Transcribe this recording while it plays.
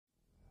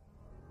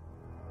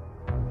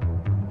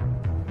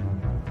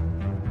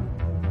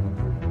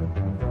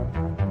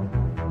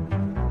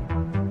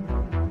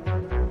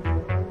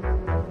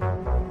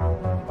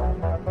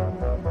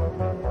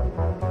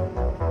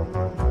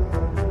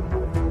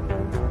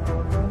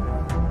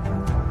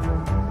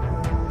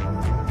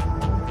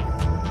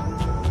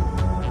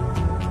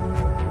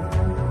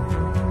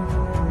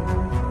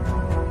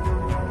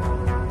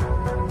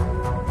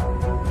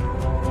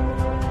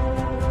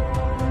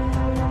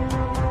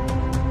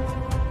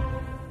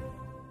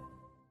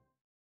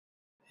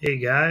Hey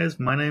guys,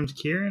 my name's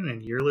Kieran,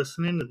 and you're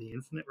listening to the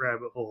Infinite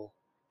Rabbit Hole.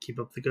 Keep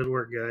up the good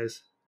work,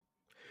 guys.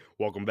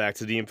 Welcome back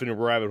to the Infinite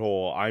Rabbit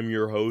Hole. I'm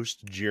your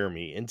host,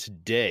 Jeremy, and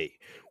today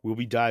we'll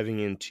be diving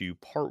into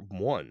part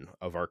 1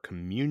 of our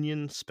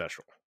communion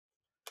special.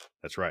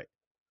 That's right,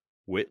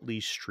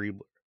 Whitley Strieber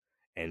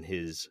and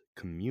his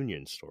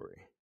communion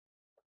story.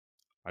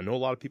 I know a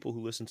lot of people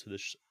who listen to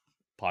this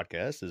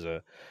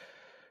podcast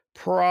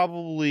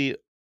probably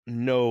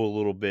know a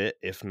little bit,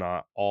 if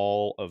not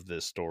all of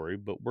this story,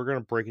 but we're going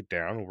to break it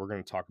down and we're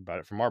going to talk about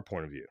it from our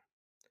point of view.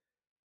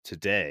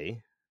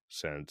 Today,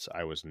 since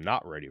I was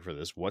not ready for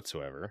this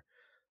whatsoever,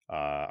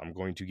 I'm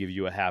going to give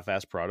you a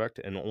half-ass product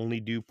and only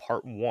do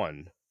part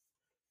 1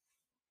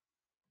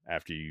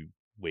 after you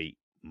wait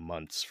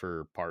months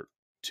for part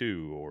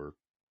 2 or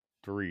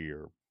 3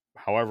 or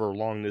however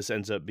long this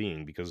ends up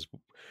being, because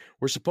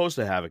we're supposed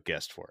to have a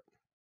guest for it.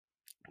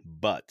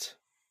 But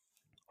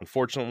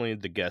unfortunately,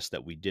 the guest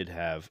that we did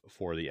have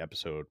for the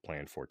episode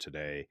planned for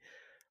today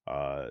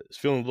is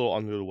feeling a little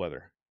under the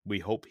weather. We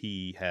hope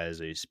he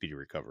has a speedy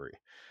recovery.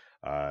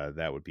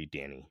 That would be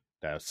Danny.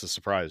 That's a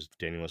surprise.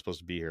 Danny was supposed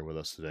to be here with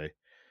us today.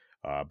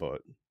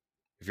 But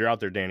if you're out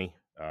there, Danny,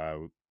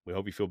 we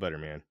hope you feel better,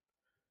 man.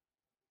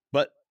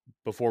 But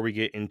before we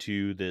get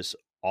into this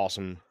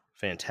awesome,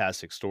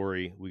 fantastic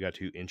story, we got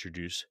to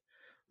introduce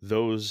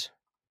those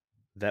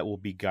that will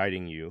be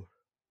guiding you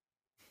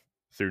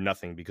through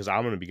nothing, because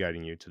I'm going to be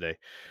guiding you today.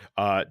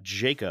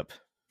 Jacob.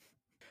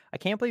 I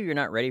can't believe you're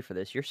not ready for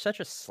this. You're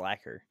such a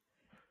slacker.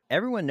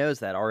 Everyone knows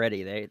that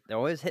already. They're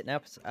always hitting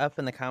up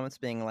in the comments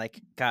being like,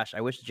 gosh,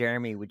 I wish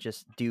Jeremy would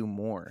just do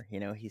more. You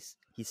know, he's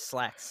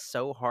slacked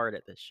so hard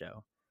at this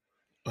show.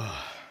 You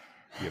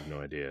have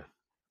no idea.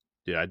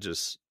 Dude, I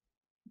don't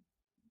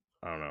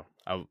know.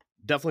 I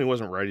definitely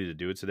wasn't ready to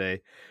do it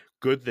today.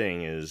 Good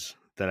thing is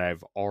that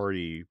I've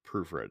already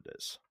proofread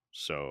this.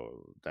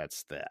 So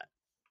that's that.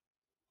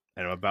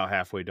 And I'm about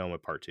halfway done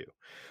with part 2.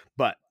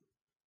 But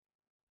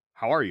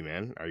how are you,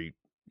 man? Are you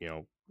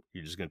you're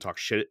just going to talk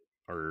shit,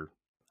 or?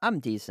 I'm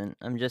decent.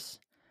 I'm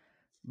just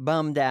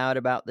bummed out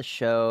about the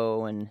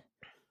show, and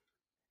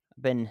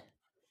I've been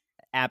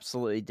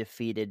absolutely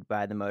defeated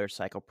by the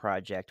motorcycle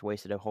project.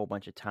 Wasted a whole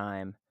bunch of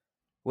time.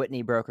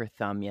 Whitney broke her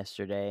thumb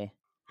yesterday.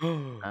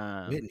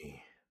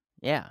 Whitney.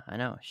 Yeah, I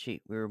know.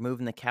 We were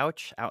moving the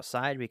couch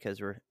outside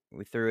because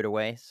we threw it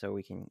away so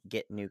we can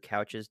get new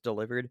couches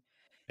delivered.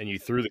 And you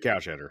threw the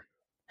couch at her.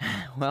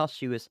 Well,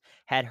 she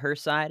had her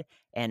side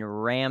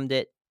and rammed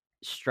it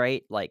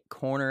straight, like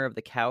corner of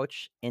the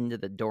couch, into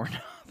the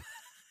doorknob,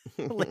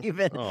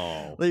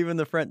 leaving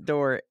the front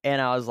door. And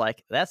I was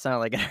like, that sounded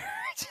like it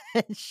hurts.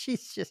 And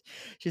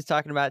she's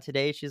talking about it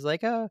today. She's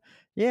like, oh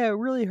yeah, it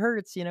really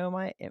hurts. You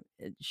know,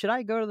 should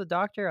I go to the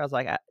doctor? I was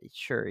like,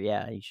 sure,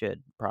 yeah, you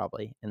should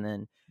probably. And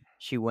then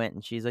she went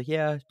and she's like,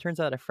 yeah, turns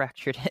out I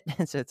fractured it.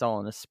 And so it's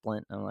all in a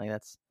splint. I'm like,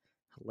 that's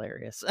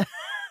hilarious.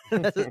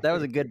 That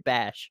was a good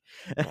bash.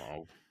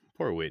 Oh,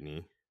 poor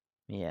Whitney.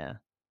 Yeah.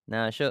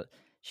 No,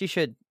 she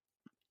should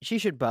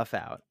buff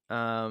out.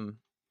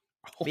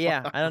 But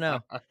yeah, I don't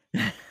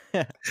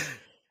know.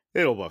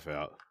 It'll buff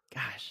out.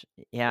 Gosh.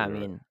 Yeah, I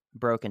mean,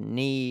 broken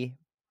knee,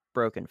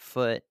 broken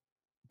foot,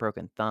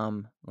 broken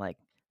thumb. Like,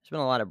 there's been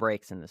a lot of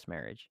breaks in this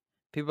marriage.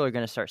 People are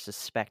going to start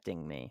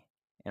suspecting me.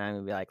 And I'm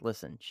going to be like,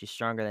 listen, she's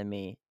stronger than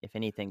me. If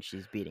anything,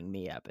 she's beating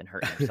me up and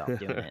hurting herself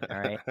doing it. All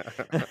right.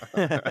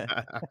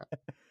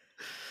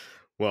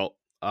 Well,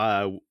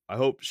 I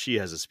hope she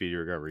has a speedy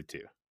recovery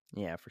too.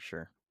 Yeah, for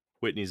sure.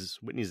 Whitney's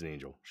an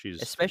angel.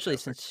 She's especially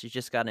fantastic. Since she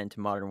just got into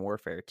Modern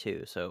Warfare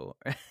too. So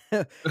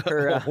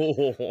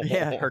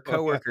her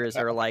coworkers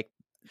are like,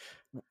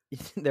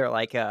 they're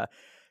like,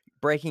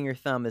 breaking your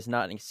thumb is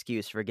not an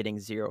excuse for getting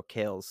 0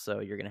 kills. So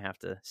you're gonna have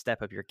to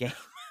step up your game.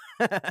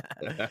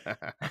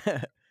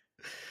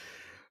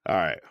 All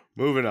right,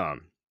 moving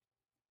on.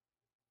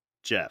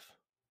 Jeff,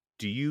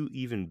 do you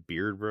even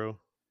beard, bro?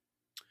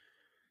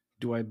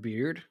 Do I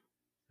beard?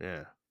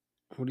 Yeah.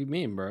 What do you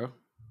mean, bro?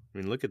 I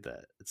mean, look at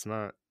that. It's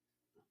not.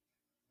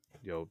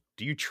 Yo,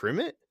 do you trim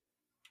it?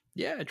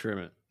 Yeah, I trim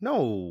it.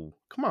 No,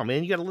 come on,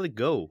 man. You gotta let it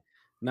go.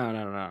 No.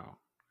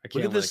 I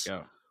can't let it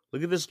go.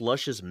 Look at this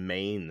luscious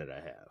mane that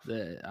I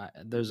have.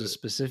 There's a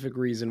specific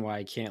reason why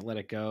I can't let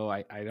it go.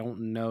 I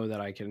don't know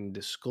that I can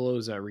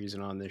disclose that reason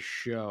on this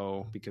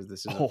show because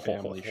this is a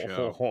family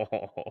show.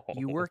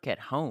 You work at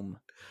home.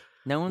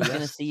 No one's going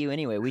to see you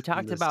anyway. We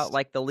talked about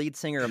like the lead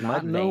singer of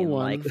Mudvayne,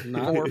 like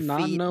 4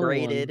 feet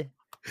braided.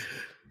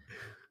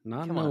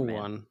 Not no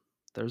one.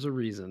 There's a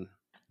reason.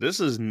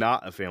 This is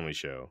not a family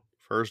show,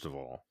 first of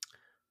all.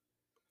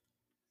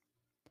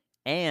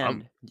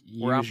 And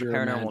we're off the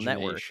Paranormal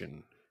Network.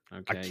 Okay,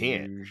 I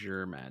can't. Use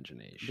your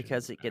imagination.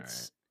 Because it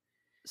gets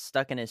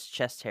stuck in his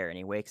chest hair and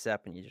he wakes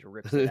up and he just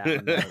rips it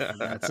out.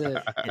 That's it.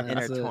 It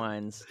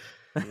intertwines.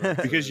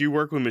 Because you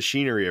work with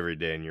machinery every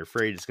day and you're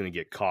afraid it's going to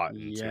get caught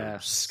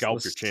and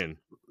scalp your chin.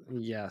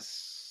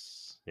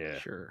 Yes. Yeah.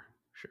 Sure.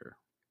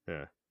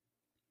 Yeah.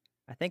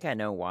 I think I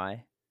know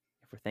why,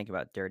 if we're thinking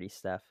about dirty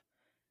stuff.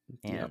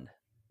 And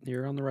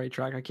you're on the right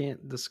track. I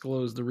can't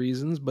disclose the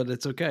reasons, but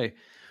it's okay.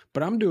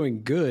 But I'm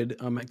doing good.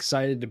 I'm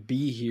excited to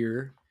be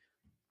here.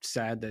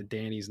 Sad that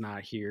Danny's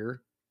not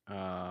here.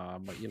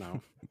 But you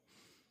know,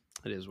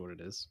 it is what it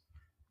is.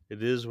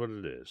 It is what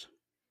it is.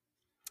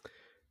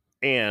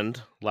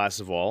 And last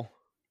of all,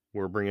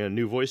 we're bringing a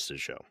new voice to the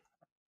show.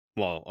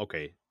 Well,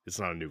 okay, it's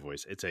not a new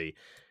voice. It's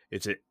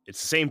the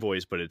same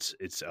voice, but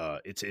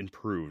it's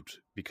improved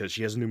because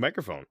she has a new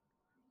microphone.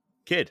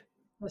 Kid,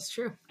 That's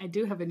true. I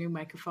do have a new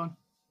microphone.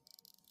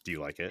 do you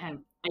like it? And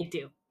I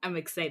do. I'm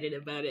excited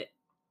about it.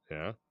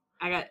 Yeah.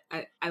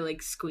 I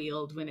like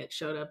squealed when it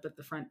showed up at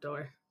the front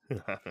door.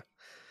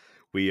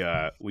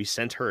 We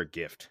sent her a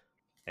gift,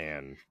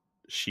 and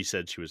she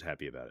said she was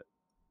happy about it.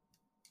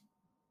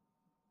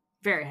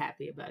 Very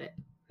happy about it.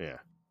 Yeah.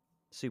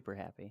 Super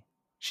happy.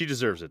 She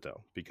deserves it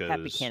though, because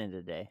Happy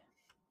Canada Day.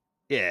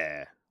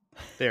 Yeah.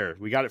 There,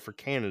 we got it for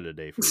Canada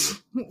Day for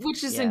you.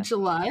 Which is Yeah. in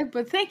July,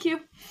 but thank you.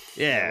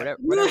 Yeah.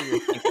 Whatever your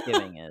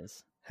Thanksgiving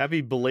is.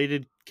 Happy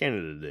belated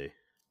Canada Day.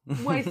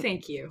 Why,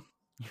 thank you.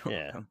 You're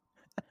Yeah. welcome.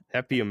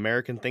 Happy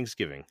American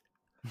Thanksgiving.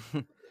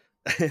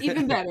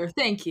 Even better.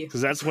 Thank you.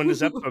 Because that's when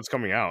this episode's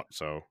coming out.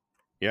 So,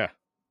 yeah.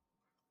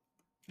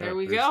 There Yeah,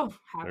 we there's- go.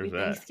 Happy there's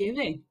that.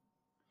 Thanksgiving.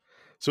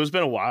 So it's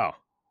been a while.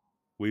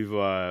 We've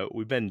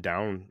been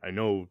down. I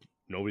know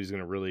nobody's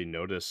gonna really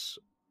notice,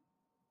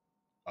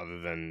 other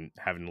than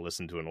having to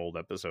listen to an old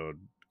episode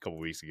a couple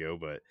weeks ago.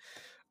 But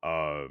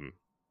I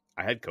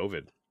had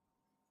COVID.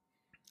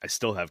 I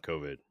still have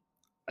COVID.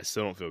 I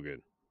still don't feel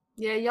good.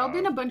 Yeah, y'all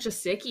been a bunch of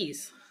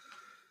sickies.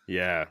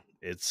 Yeah,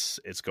 it's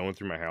going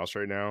through my house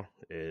right now.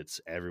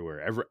 It's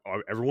everywhere.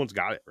 Everyone's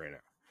got it right now.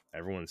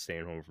 Everyone's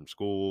staying home from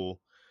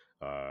school.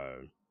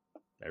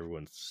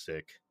 Everyone's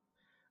sick.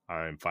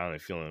 I'm finally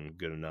feeling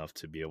good enough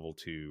to be able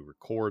to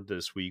record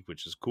this week,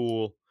 which is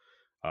cool.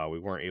 We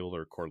weren't able to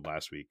record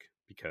last week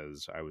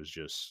because I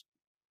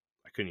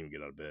couldn't even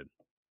get out of bed.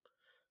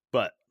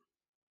 But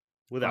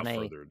without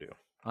further ado.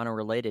 On a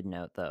related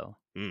note, though,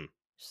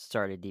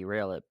 sorry to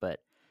derail it, but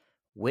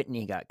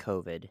Whitney got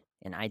COVID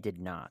and I did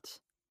not.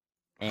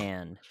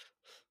 And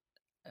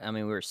I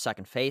mean, we were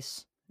sucking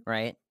face,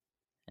 right?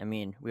 I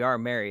mean, we are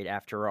married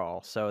after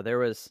all, so there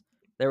was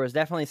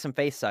definitely some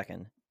face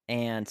sucking,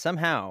 and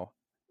somehow,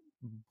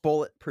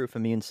 bulletproof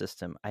immune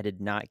system, I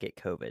did not get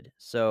COVID.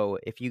 So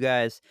if you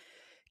guys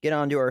get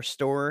onto our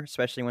store,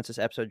 especially once this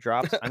episode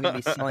drops, I'm going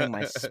to be selling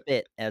my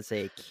spit as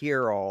a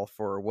cure-all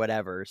for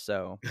whatever.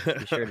 So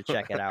be sure to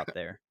check it out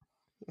there.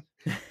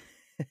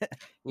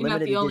 You're not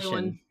the only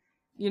one.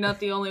 You're not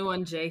the only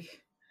one,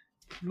 Jake.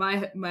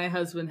 My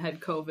husband had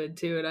COVID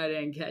too, and I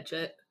didn't catch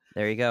it.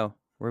 There you go.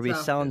 We'll be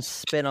So- selling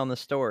spit on the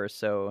store,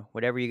 so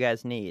whatever you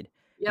guys need.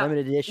 Yeah,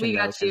 Limited edition, we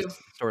though, got you. 'cause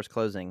the store's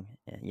closing,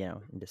 in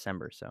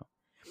December, so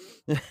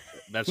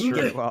That's get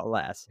true. it while it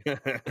lasts.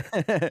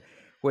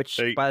 Which,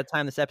 Hey. by the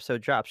time this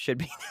episode drops, should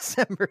be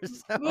December.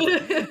 So.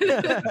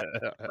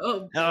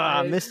 Oh,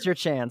 Ah, boy. missed your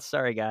chance.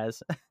 Sorry,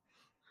 guys.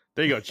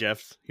 There you go,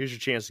 Jeff. Here's your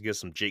chance to get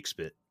some Jake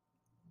spit.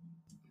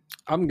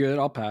 I'm good.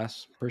 I'll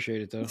pass.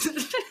 Appreciate it though.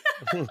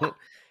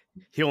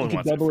 He only You can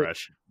wants it double it.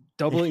 fresh.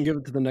 Double it and give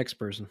it to the next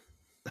person.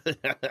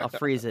 I'll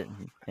freeze it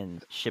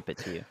and ship it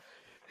to you.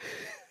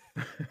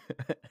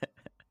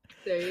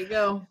 There you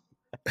go.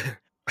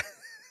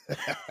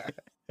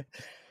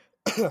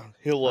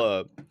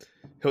 He'll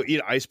eat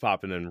an ice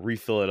pop and then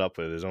refill it up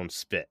with his own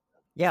spit.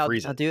 Yeah,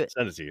 Freeze I'll do it.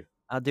 Send it to you.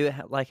 I'll do it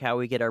like how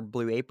we get our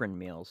Blue Apron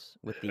meals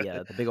with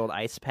the big old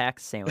ice pack,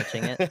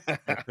 sandwiching it, and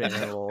put it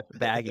in a little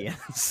baggie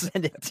and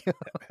send it to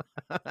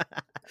him.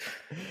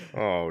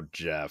 Oh,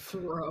 Jeff.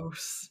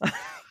 Gross.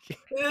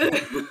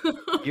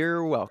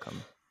 You're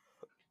welcome.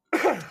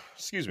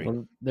 Excuse me.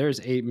 Well, there's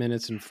 8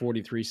 minutes and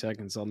 43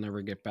 seconds I'll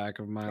never get back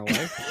of my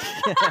life.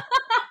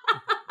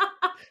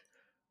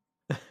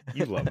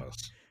 You love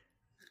us.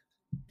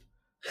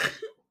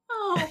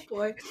 Oh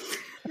boy.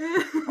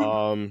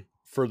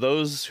 For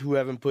those who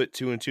haven't put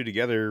two and two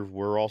together,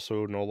 we're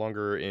also no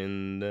longer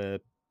in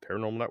the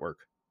Paranormal Network.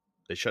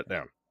 They shut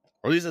down.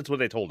 Or at least that's what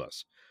they told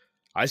us.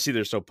 I see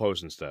they're still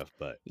posting stuff,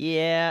 but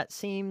Yeah, it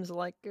seems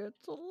like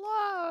it's a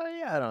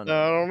lie. I don't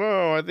know. I don't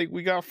know. I think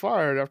we got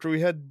fired after we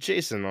had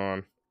Jason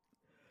on.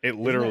 It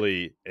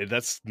literally,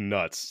 that's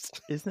nuts.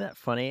 Isn't that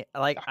funny?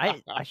 Like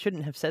I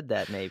shouldn't have said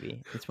that.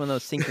 Maybe it's one of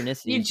those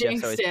synchronicities Jeff's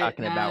jinxed always it,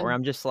 talking about. Where man.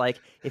 I'm just like,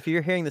 if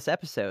you're hearing this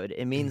episode,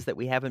 it means that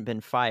we haven't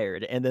been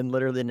fired. And then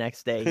literally the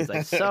next day, he's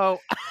like, "So,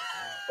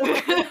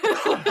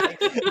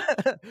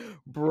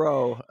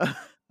 bro,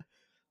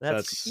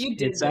 that's You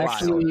did It's this to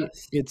actually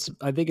us.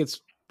 I think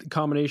it's a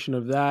combination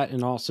of that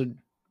and also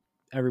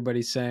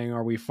everybody saying,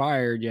 "Are we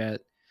fired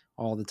yet?"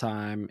 all the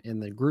time in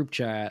the group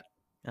chat.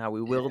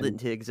 we willed it And-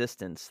 into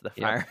existence. The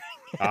Yep. fire.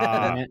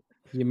 Ah,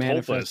 You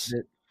manifested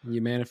it.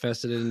 You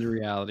manifested it into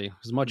reality.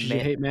 As much as you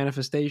Man- hate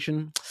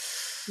manifestation,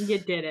 You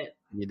did it.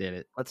 you did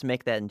it. Let's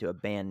make that into a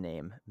band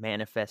name.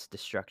 Manifest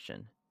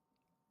Destruction.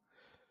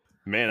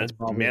 That's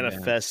probably a band.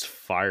 manifest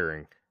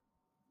firing.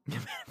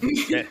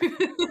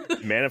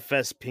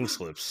 Manifest pink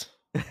slips.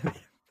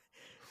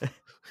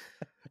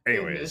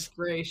 Anyways, Goodness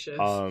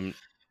gracious.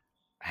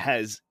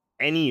 has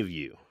any of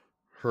you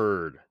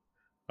heard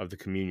of the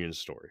communion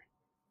story?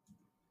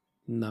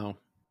 No.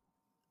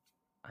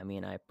 I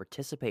mean, I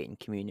participate in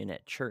communion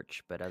at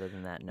church, but other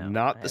than that, no. I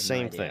Not the have no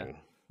same idea. thing.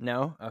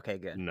 No? Okay,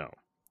 good. No,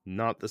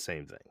 not the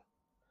same thing.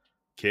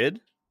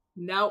 Kid?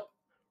 Nope.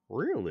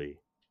 Really?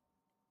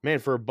 Man,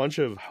 for a bunch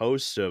of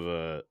hosts of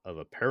a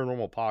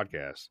paranormal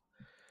podcast,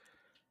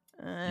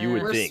 you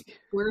would Eh, think.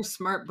 We're a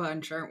smart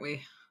bunch, aren't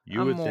we?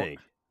 You I'm would more- think.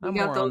 We I'm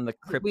got more those- on the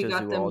we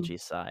got them- cryptozoology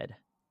side.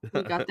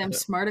 We got them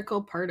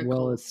smarticle particles.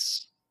 Well,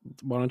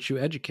 why don't you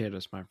educate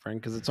us, my friend?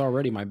 Because it's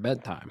already my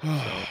bedtime.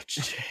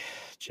 So.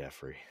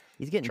 Jeffrey.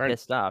 He's getting Trying-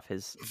 pissed off.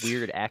 His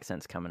weird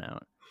accent's coming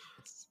out.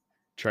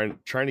 Trying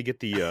to get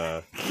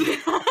the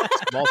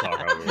small talk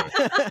out of the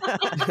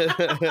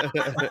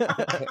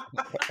way.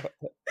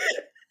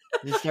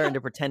 He's starting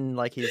to pretend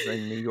like he's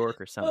in New York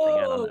or something.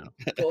 I don't know.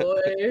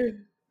 Boy.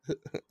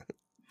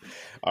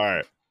 All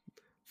right.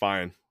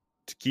 Fine.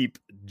 To keep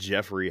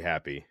Jeffrey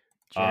happy.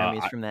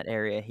 Jeremy's from that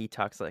area. He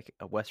talks like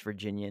a West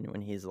Virginian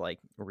when he's like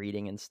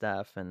reading and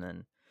stuff, and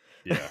then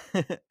Yeah.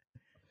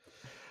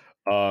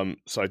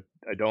 So I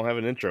don't have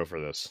an intro for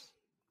this.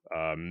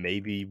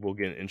 Maybe we'll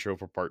get an intro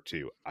for part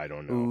 2. I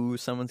don't know. Ooh,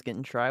 someone's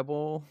getting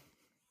tribal.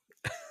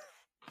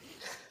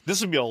 This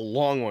would be a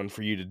long one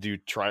for you to do.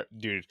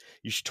 Dude,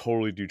 you should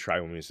totally do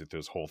tribal music through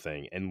this whole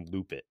thing and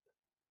loop it.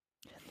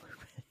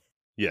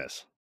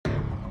 Yes.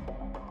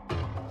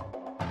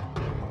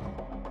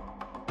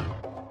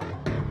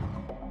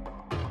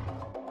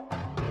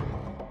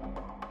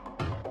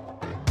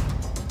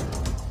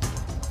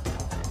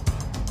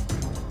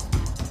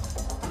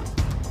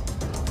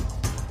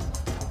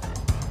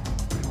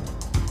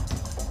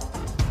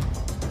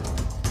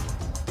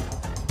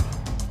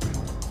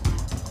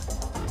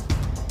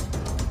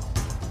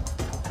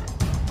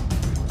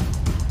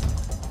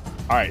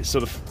 All right, so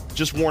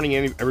just warning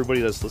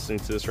everybody that's listening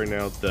to this right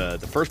now, the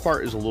first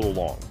part is a little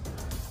long,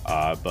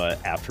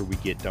 but after we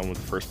get done with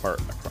the first part,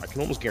 I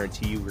can almost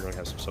guarantee you we're going to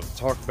have some stuff to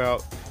talk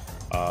about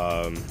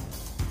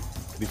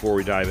before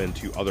we dive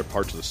into other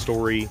parts of the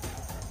story,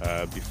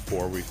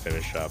 before we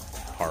finish up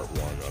part 1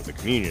 of the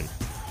Communion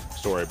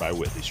story by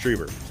Whitley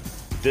Strieber.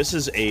 This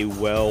is a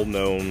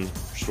well-known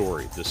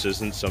story. This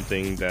isn't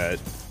something that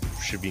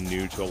should be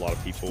new to a lot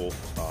of people.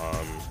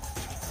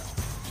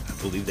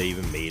 I believe they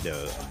even made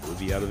a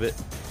movie out of it,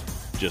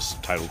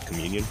 just titled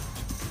Communion.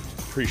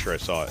 Pretty sure I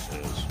saw it, and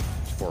it was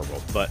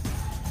horrible. But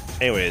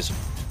anyways,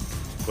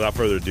 without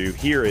further ado,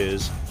 here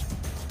is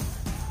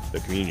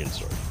the Communion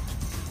story,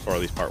 or at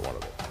least part 1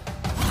 of it.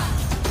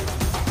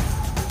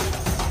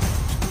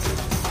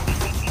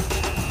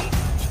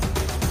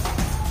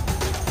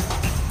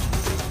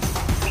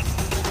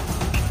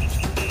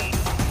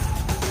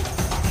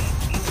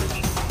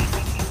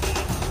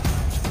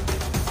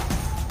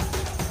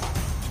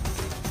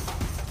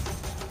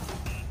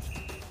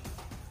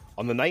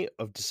 On the night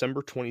of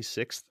December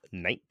 26th,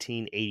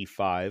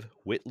 1985,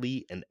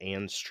 Whitley and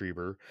Ann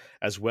Strieber,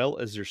 as well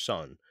as their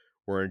son,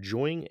 were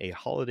enjoying a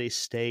holiday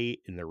stay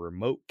in their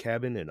remote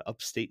cabin in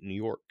upstate New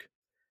York.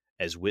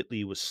 As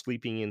Whitley was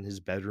sleeping in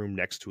his bedroom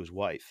next to his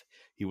wife,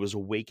 he was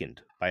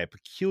awakened by a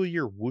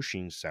peculiar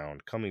whooshing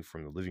sound coming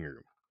from the living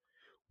room.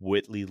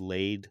 Whitley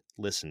laid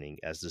listening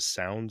as the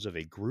sounds of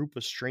a group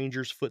of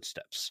strangers'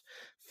 footsteps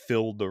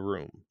filled the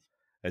room.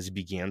 As he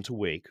began to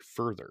wake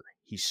further,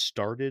 he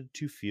started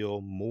to feel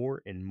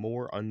more and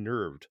more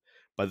unnerved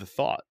by the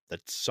thought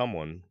that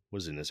someone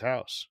was in his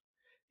house.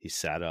 He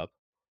sat up,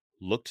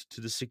 looked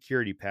to the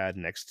security pad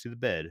next to the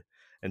bed,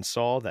 and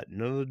saw that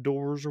none of the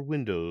doors or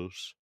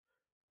windows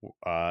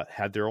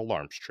had their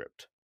alarms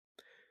tripped.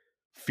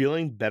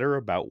 Feeling better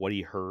about what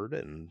he heard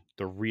and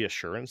the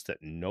reassurance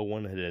that no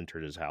one had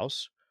entered his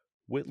house,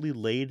 Whitley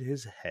laid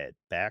his head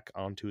back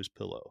onto his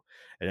pillow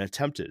and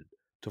attempted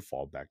to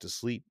fall back to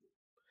sleep.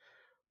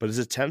 But his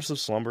attempts of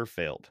slumber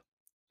failed,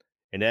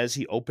 and as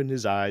he opened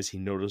his eyes, he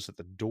noticed that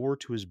the door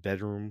to his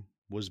bedroom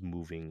was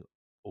moving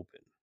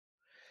open.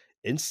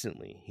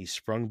 Instantly, he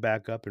sprung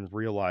back up and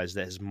realized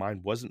that his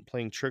mind wasn't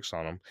playing tricks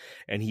on him,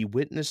 and he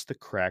witnessed the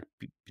crack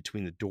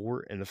between the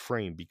door and the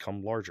frame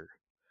become larger.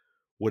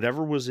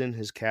 Whatever was in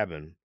his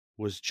cabin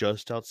was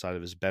just outside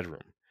of his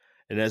bedroom,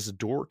 and as the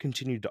door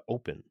continued to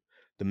open,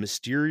 the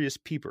mysterious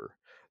peeper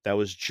that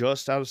was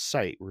just out of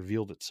sight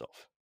revealed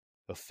itself.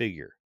 A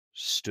figure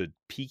stood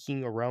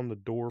peeking around the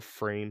door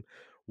frame,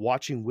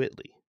 watching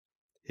Whitley.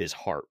 His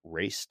heart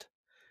raced,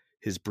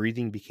 his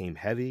breathing became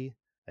heavy,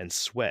 and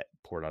sweat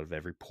poured out of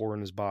every pore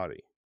in his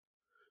body.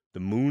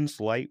 The moon's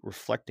light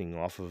reflecting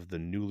off of the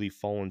newly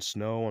fallen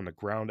snow on the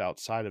ground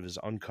outside of his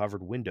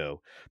uncovered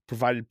window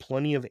provided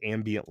plenty of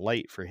ambient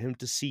light for him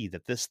to see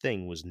that this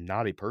thing was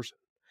not a person,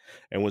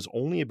 and was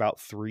only about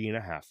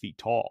 3.5 feet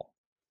tall.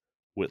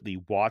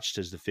 Whitley watched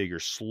as the figure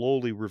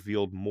slowly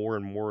revealed more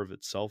and more of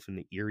itself in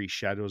the eerie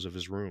shadows of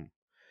his room.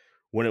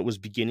 When it was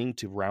beginning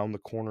to round the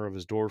corner of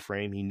his door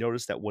frame, he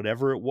noticed that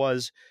whatever it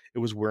was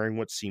wearing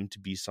what seemed to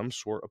be some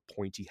sort of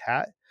pointy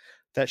hat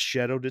that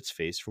shadowed its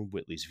face from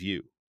Whitley's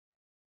view.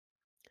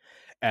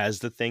 As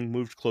the thing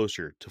moved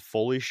closer to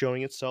fully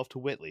showing itself to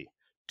Whitley,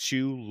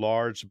 2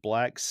 large,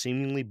 black,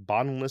 seemingly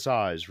bottomless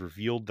eyes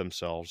revealed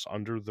themselves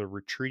under the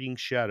retreating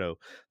shadow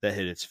that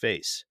hid its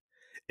face.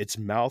 Its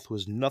mouth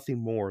was nothing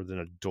more than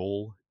a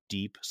dull,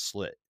 deep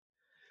slit.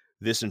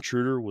 This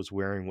intruder was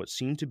wearing what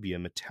seemed to be a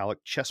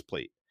metallic chest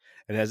plate,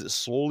 and as it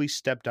slowly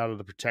stepped out of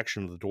the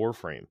protection of the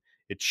doorframe,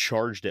 it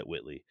charged at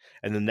Whitley,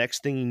 and the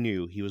next thing he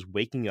knew, he was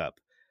waking up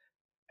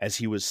as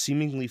he was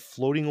seemingly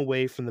floating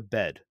away from the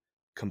bed,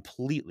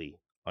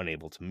 completely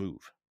unable to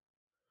move.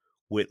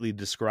 Whitley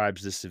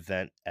describes this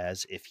event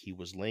as if he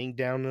was laying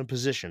down in a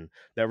position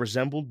that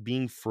resembled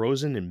being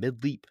frozen in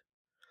mid-leap.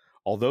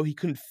 Although he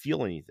couldn't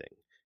feel anything,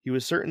 he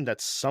was certain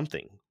that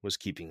something was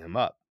keeping him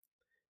up.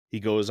 He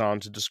goes on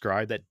to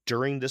describe that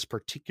during this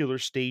particular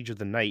stage of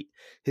the night,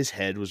 his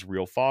head was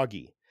real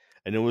foggy,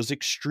 and it was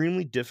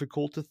extremely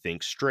difficult to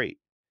think straight.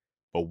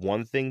 But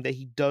one thing that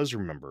he does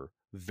remember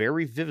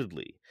very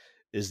vividly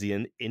is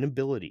the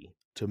inability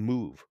to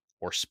move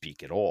or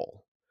speak at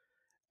all.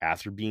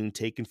 After being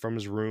taken from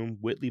his room,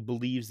 Whitley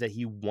believes that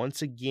he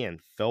once again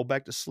fell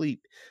back to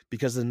sleep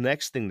because the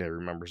next thing that he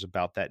remembers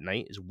about that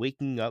night is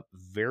waking up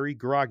very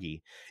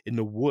groggy in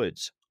the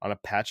woods on a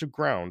patch of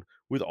ground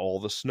with all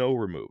the snow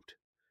removed.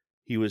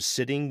 He was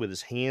sitting with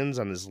his hands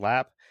on his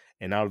lap,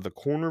 and out of the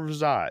corner of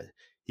his eye,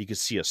 he could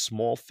see a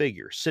small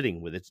figure sitting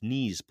with its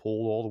knees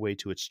pulled all the way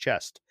to its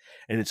chest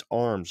and its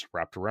arms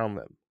wrapped around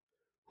them.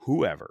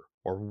 Whoever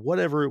or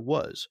whatever it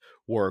was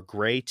wore a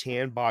gray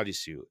tan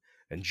bodysuit,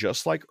 and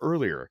just like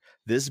earlier,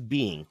 this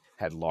being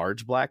had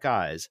large black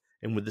eyes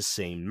and with the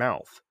same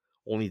mouth,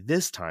 only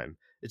this time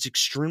its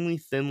extremely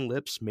thin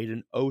lips made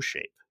an O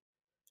shape.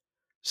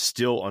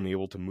 Still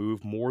unable to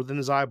move more than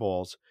his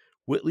eyeballs,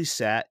 Whitley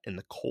sat in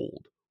the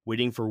cold,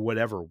 waiting for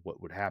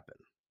what would happen.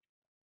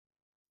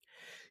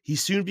 He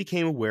soon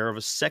became aware of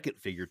a second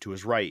figure to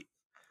his right.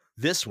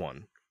 This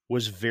one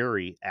was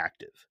very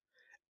active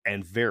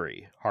and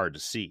very hard to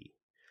see.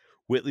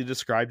 Whitley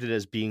described it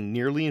as being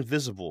nearly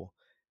invisible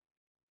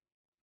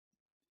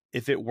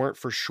if it weren't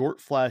for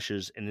short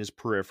flashes in his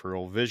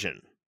peripheral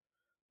vision.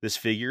 This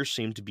figure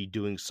seemed to be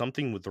doing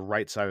something with the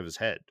right side of his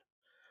head,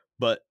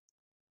 but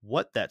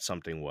what that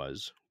something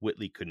was,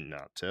 Whitley could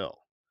not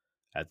tell.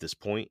 At this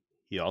point,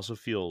 he also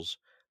feels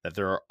that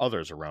there are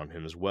others around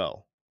him as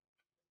well.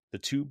 The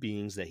two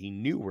beings that he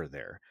knew were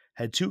there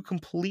had two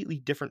completely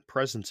different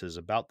presences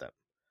about them.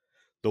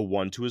 The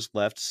one to his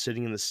left,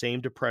 sitting in the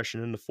same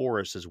depression in the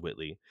forest as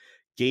Whitley,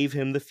 gave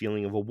him the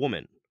feeling of a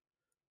woman.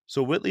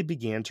 So Whitley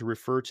began to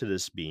refer to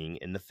this being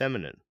in the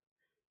feminine.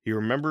 He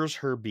remembers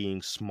her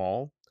being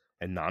small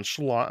and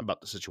nonchalant about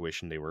the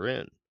situation they were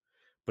in,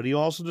 but he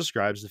also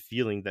describes the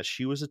feeling that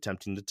she was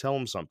attempting to tell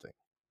him something.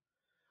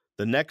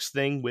 The next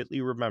thing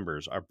Whitley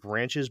remembers are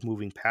branches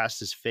moving past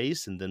his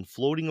face and then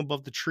floating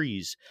above the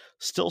trees,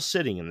 still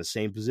sitting in the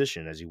same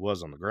position as he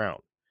was on the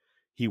ground.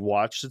 He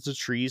watched as the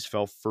trees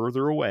fell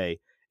further away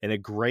and a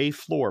gray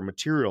floor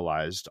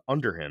materialized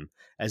under him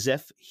as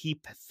if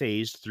he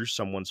phased through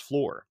someone's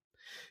floor.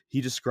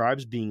 He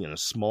describes being in a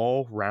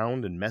small,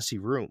 round, and messy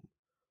room.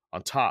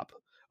 On top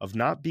of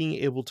not being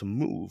able to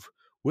move,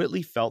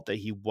 Whitley felt that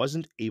he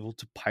wasn't able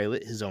to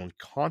pilot his own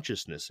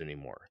consciousness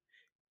anymore.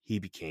 He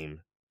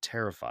became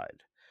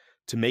terrified.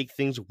 To make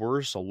things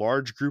worse, a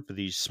large group of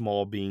these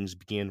small beings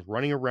began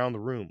running around the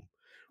room.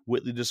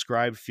 Whitley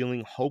described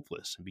feeling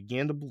hopeless and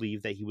began to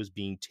believe that he was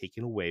being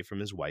taken away from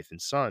his wife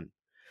and son.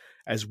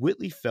 As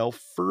Whitley fell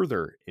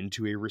further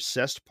into a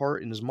recessed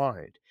part in his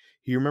mind,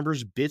 he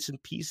remembers bits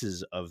and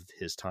pieces of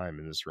his time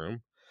in this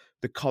room.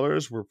 The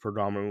colors were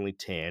predominantly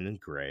tan and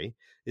gray.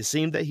 It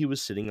seemed that he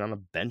was sitting on a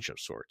bench of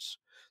sorts.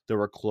 There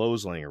were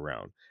clothes laying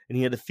around, and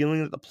he had the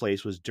feeling that the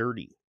place was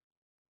dirty.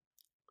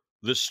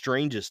 The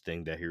strangest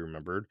thing that he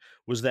remembered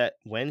was that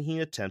when he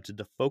attempted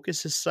to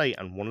focus his sight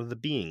on one of the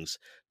beings,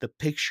 the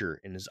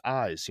picture in his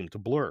eyes seemed to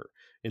blur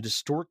and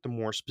distort the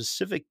more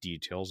specific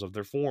details of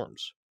their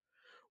forms.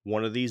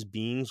 One of these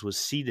beings was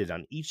seated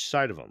on each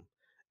side of him,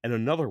 and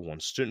another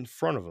one stood in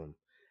front of him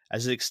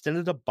as it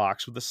extended a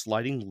box with a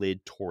sliding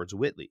lid towards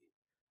Whitley.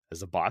 As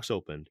the box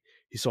opened,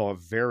 he saw a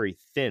very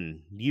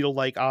thin,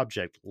 needle-like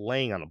object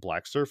laying on a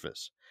black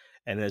surface,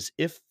 and as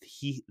if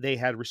they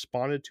had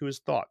responded to his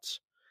thoughts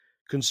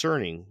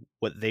concerning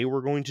what they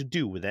were going to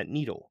do with that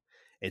needle,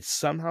 it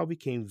somehow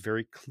became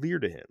very clear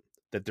to him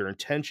that their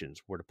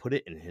intentions were to put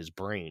it in his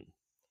brain.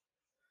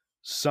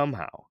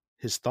 Somehow,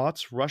 his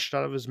thoughts rushed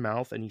out of his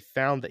mouth and he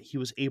found that he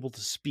was able to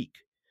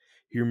speak.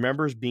 He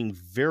remembers being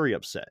very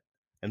upset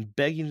and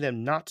begging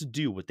them not to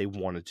do what they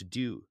wanted to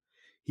do.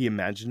 He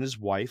imagined his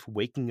wife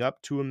waking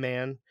up to a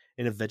man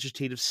in a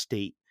vegetative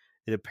state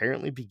and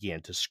apparently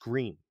began to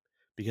scream,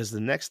 because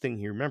the next thing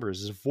he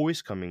remembers is a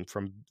voice coming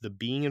from the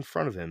being in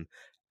front of him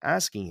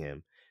asking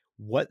him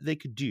what they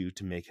could do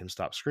to make him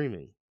stop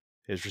screaming.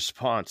 His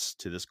response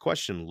to this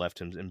question left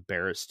him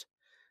embarrassed,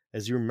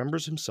 as he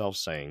remembers himself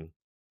saying,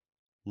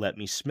 "Let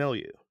me smell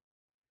you."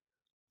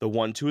 The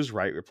one to his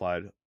right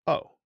replied,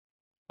 "Oh,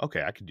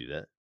 okay, I could do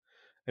that,"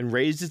 and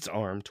raised its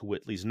arm to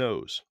Whitley's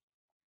nose.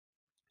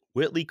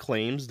 Whitley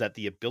claims that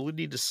the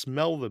ability to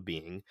smell the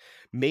being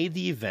made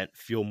the event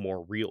feel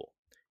more real.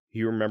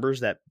 He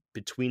remembers that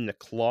between the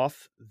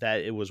cloth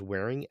that it was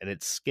wearing and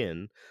its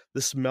skin,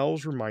 the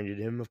smells reminded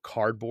him of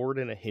cardboard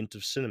and a hint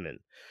of cinnamon.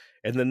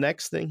 And the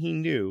next thing he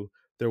knew,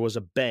 there was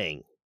a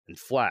bang and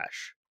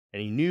flash,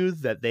 and he knew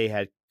that they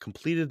had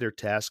completed their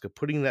task of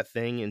putting that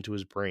thing into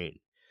his brain.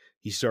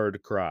 He started to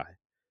cry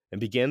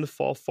and began to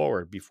fall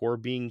forward before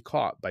being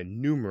caught by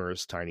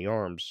numerous tiny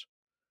arms.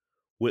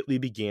 Whitley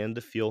began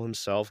to feel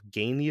himself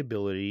gain the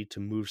ability to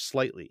move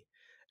slightly,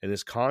 and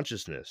his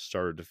consciousness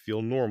started to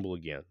feel normal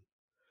again.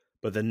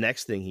 But the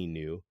next thing he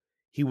knew,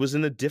 he was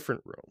in a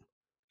different room,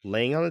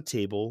 laying on a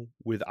table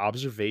with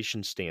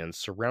observation stands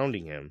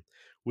surrounding him,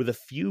 with a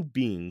few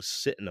beings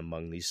sitting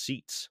among these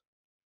seats.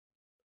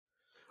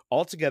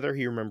 Altogether,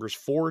 he remembers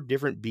 4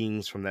 different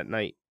beings from that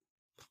night.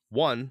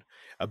 1,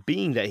 a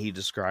being that he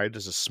described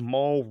as a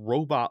small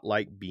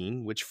robot-like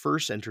being which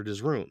first entered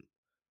his room.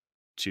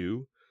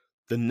 2,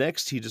 the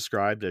next he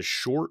described as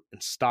short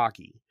and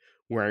stocky,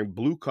 wearing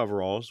blue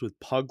coveralls with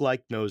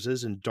pug-like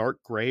noses and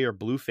dark gray or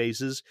blue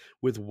faces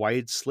with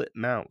wide slit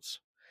mouths.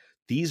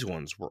 These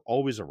ones were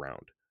always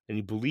around, and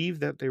he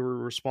believed that they were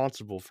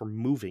responsible for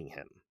moving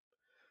him.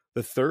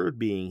 The third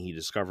being he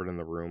discovered in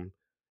the room,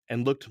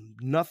 and looked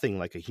nothing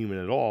like a human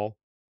at all,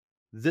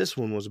 this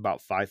one was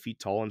about 5 feet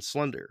tall and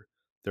slender.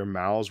 Their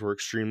mouths were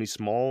extremely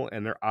small,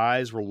 and their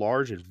eyes were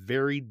large and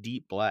very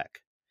deep black.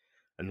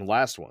 And the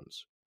last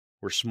ones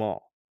were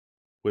small,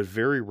 with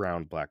very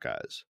round black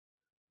eyes.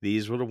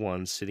 These were the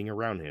ones sitting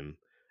around him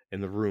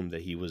in the room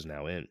that he was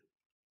now in.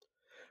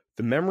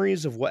 The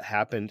memories of what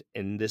happened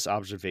in this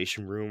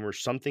observation room were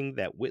something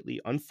that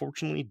Whitley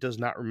unfortunately does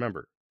not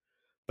remember.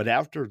 But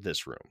after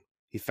this room,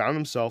 he found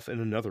himself in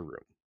another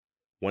room,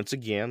 once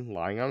again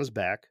lying on his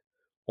back,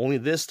 only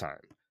this time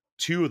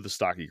 2 of the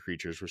stocky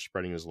creatures were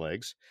spreading his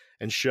legs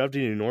and shoved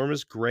an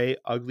enormous gray,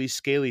 ugly,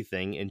 scaly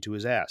thing into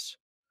his ass.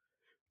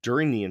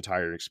 During the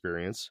entire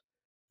experience,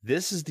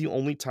 this is the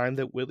only time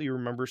that Whitley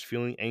remembers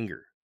feeling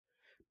anger.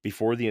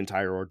 Before the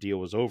entire ordeal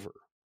was over,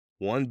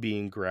 one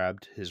being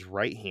grabbed his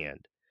right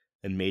hand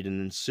and made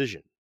an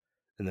incision,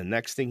 and the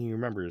next thing he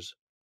remembers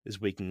is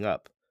waking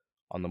up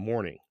on the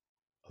morning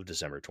of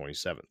December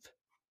 27th.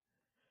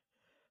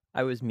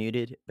 I was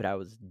muted, but I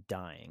was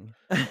dying.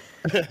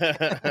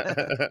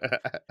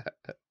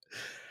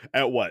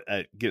 At what?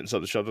 At getting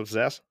something shoved up his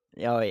ass?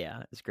 Oh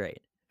yeah, it's great.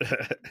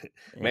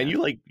 Man,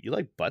 Yeah. you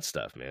like butt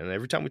stuff, man.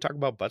 Every time we talk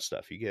about butt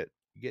stuff, you get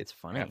It's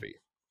funny. happy.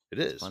 It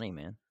is It's funny,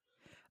 man.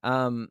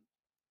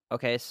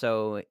 Okay,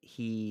 so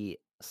he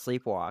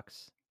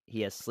sleepwalks.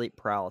 He has sleep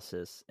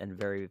paralysis and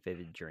very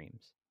vivid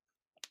dreams.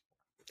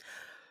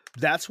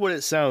 That's what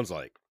it sounds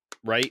like,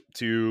 right?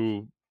 I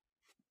mean,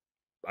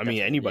 That's what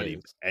it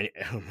anybody.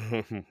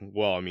 is.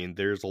 Well, I mean,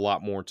 there's a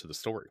lot more to the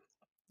story.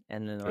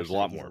 And then There's there's a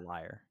lot he's more. a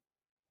liar.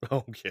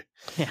 Okay.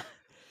 Yeah.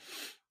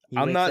 He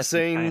I'm wakes not up in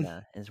saying-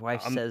 China, and his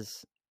wife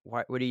says,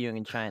 "What are you doing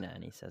in China?"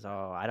 And he says,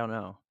 "Oh, I don't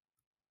know."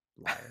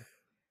 Liar.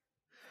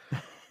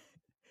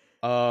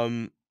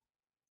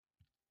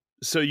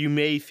 So you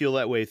may feel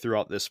that way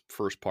throughout this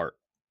first part,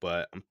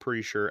 but I'm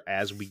pretty sure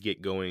as we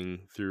get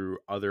going through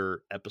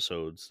other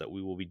episodes that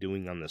we will be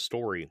doing on this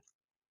story,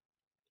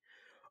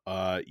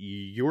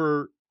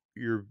 your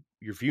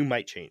view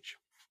might change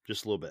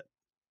just a little bit.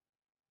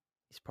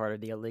 He's part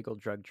of the illegal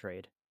drug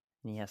trade,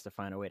 and he has to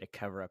find a way to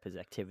cover up his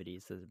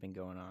activities that have been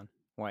going on.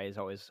 Why he's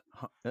always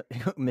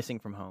missing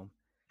from home.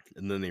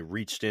 And then they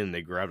reached in,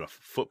 they grabbed a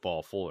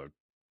football full of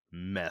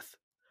meth.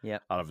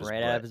 Yep, Out of his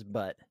right butt. out of his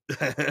butt.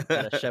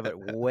 Gotta shove it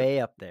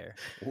way up there.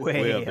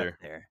 Way up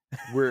there.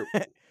 We're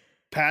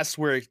past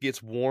where it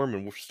gets warm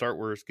and we'll start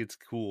where it gets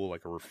cool,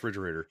 like a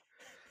refrigerator.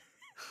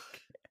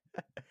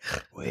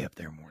 Way up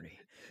there, Morty.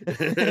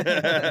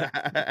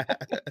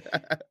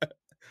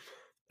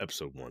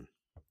 Episode 1.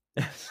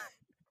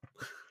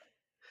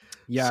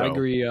 Yeah, I So-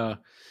 agree. It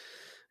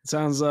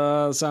sounds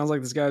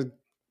like this guy's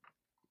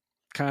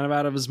kind of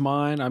out of his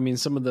mind. I mean,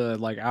 some of the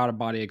like out of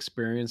body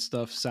experience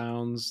stuff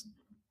sounds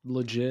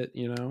legit,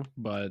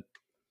 but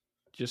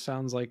just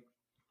sounds like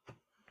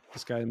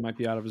this guy might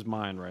be out of his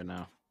mind right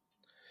now.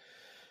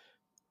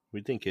 What do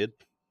you think, kid?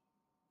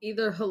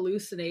 Either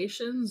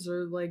hallucinations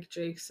or, like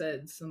Jake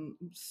said, some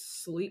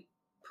sleep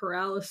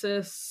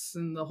paralysis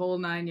and the whole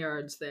 9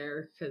 yards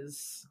there.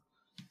 Because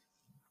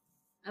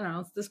I don't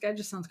know, this guy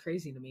just sounds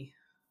crazy to me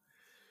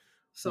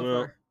so Well,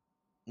 far.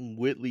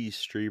 Whitley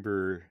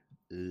Strieber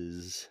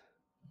is.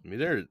 I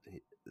mean,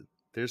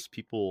 there's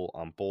people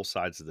on both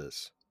sides of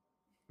this.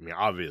 I mean,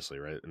 obviously,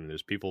 right? I mean,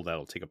 there's people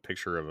that'll take a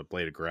picture of a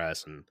blade of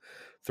grass and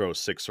throw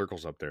 6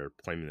 circles up there,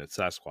 claiming that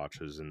Sasquatch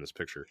is in this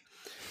picture.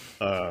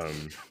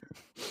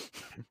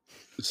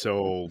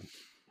 So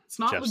It's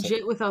not Jeff's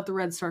legit without the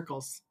red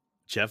circles.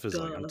 Jeff is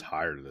like, I'm Duh.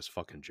 tired of this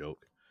fucking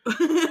joke.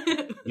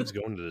 He's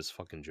going to this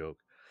fucking joke.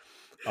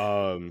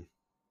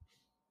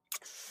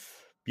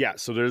 Yeah,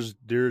 so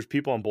there's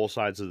people on both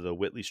sides of the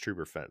Whitley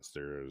Strieber fence.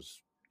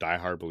 There's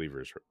diehard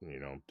believers,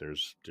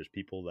 there's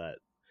people that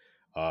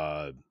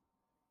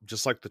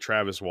just like the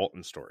Travis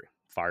Walton story,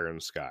 Fire in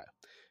the Sky.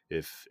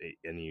 If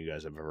any of you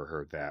guys have ever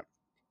heard that,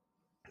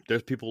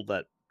 there's people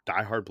that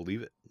diehard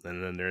believe it,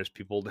 and then there's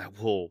people that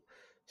will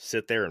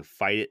sit there and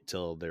fight it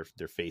till their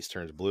face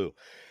turns blue.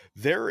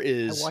 There I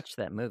is watched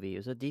that movie. It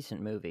was a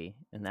decent movie,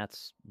 and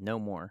that's no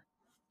more.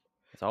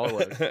 That's all it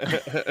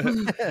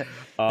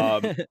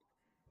was.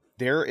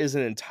 There is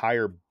an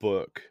entire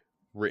book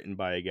written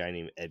by a guy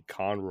named Ed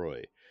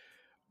Conroy,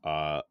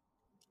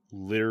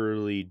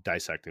 literally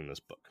dissecting this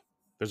book.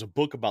 There's a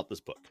book about this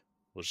book.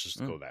 Let's just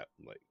go that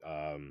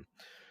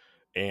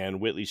and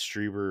Whitley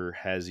Strieber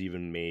has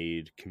even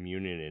made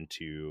Communion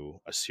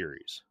into a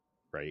series,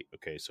 right?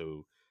 Okay,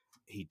 so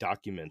he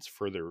documents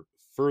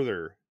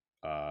further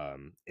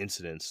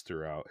incidents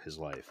throughout his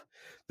life.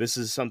 This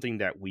is something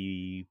that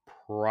we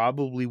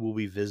probably will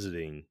be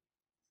visiting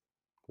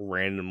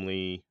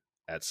randomly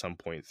at some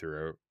point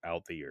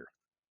throughout the year.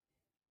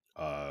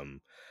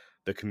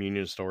 The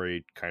Communion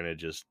story kind of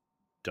just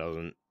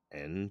doesn't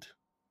end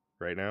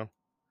right now.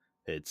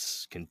 It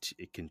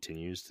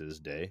continues to this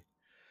day.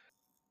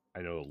 I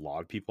know a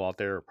lot of people out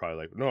there are probably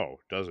like, no,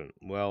 it doesn't.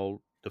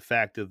 Well, the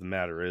fact of the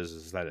matter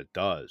is that it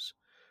does.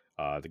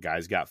 The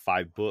guy's got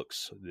 5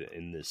 books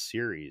in this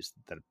series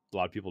that a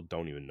lot of people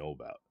don't even know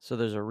about. So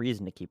there's a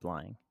reason to keep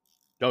lying.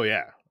 Oh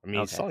yeah, I mean,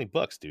 he's selling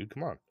books, dude.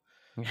 Come on,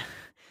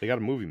 they got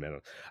a movie, man.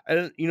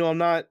 And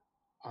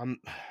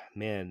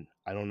man,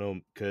 I don't know,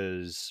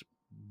 because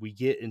we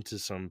get into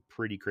some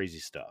pretty crazy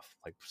stuff,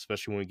 like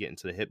especially when we get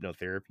into the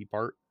hypnotherapy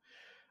part,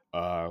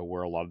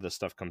 where a lot of this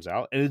stuff comes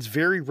out, and it's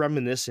very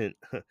reminiscent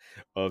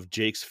of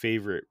Jake's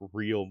favorite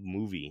real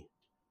movie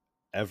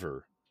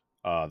ever,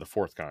 The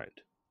Fourth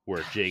Kind,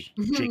 where Jake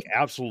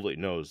absolutely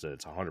knows that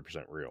it's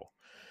 100% real.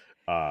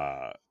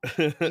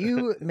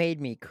 You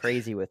made me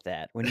crazy with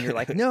that when you're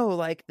like, no,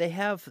 like they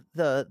have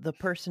the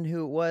person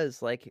who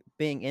was like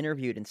being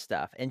interviewed and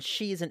stuff, and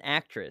she's an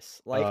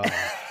actress. Like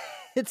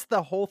it's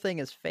the whole thing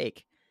is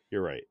fake.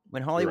 You're right.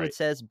 When Hollywood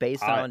says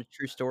based on a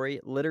true story,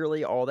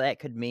 literally all that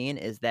could mean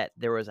is that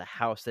there was a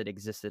house that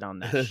existed on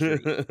that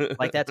street.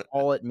 Like that's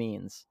all it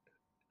means.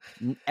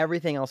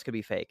 Everything else could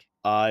be fake.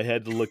 I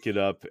had to look it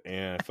up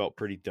and I felt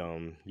pretty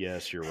dumb.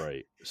 Yes, you're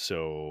right.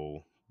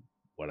 So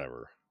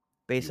whatever.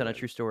 Based on a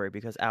true story,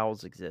 because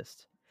owls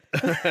exist.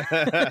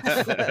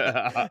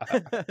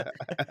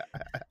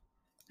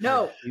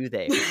 No. Do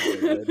they?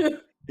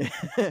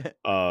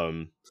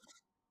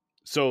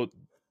 So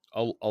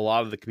a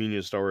lot of the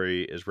Communion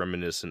story is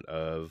reminiscent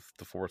of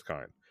The Fourth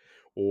Kind,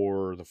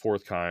 or The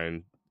Fourth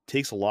Kind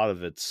takes a lot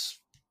of its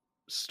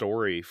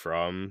story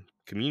from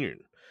Communion.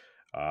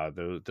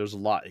 There's a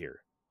lot here,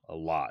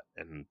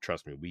 and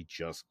trust me, we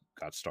just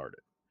got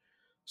started.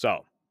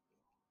 So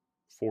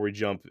before we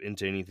jump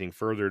into anything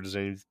further, does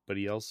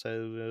anybody else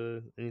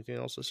have anything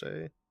else to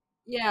say?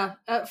 Yeah,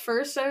 at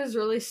first I was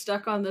really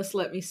stuck on this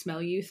 "let me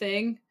smell you"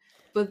 thing,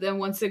 but then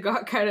once it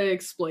got kind of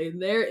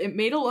explained there, it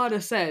made a lot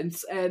of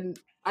sense, and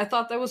I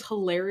thought that was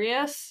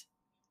hilarious,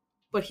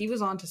 but he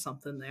was onto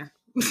something there.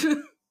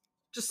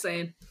 Just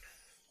saying.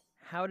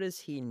 How does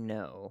he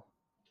know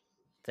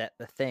that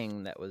the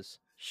thing that was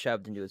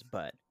shoved into his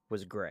butt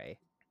was gray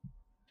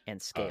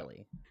and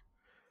scaly?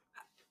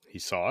 He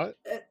saw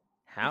it.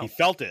 How? He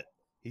felt it.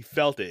 He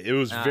felt it. It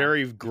was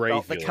very gray.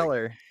 Felt the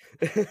color.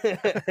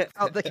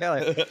 Felt the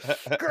color.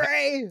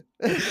 Gray.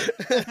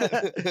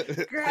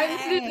 Gray.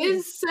 It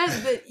is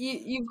said that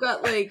you've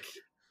got like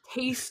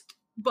taste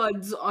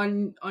buds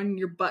on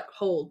your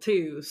butthole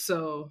too,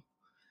 so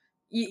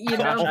you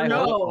never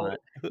know.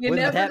 You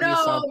never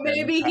know.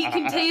 Maybe he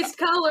can taste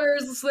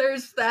colors.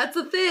 That's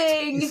a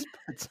thing.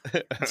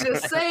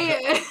 Just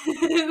saying.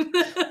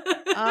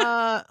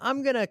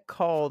 I'm gonna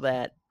call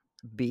that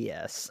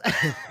BS.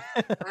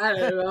 I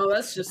don't know.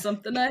 That's just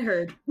something I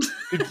heard.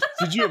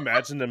 Did you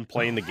imagine them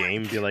playing the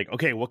game? Be like,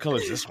 okay, what color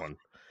is this one?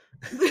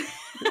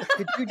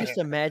 Could you just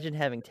imagine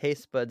having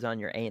taste buds on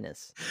your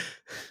anus?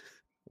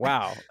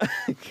 Wow.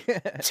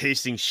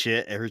 Tasting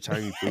shit every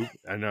time you poop.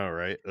 I know,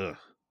 right? Ugh.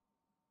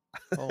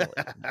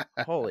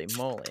 Holy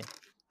moly.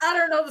 I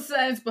don't know the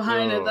science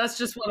behind it. That's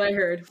just what I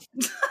heard.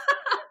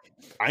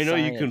 I know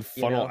you can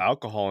funnel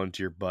alcohol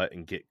into your butt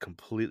and get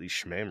completely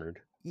schmammered.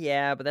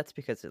 Yeah, but that's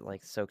because it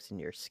like soaks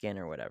into your skin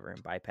or whatever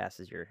and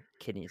bypasses your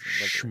kidneys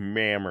and liver.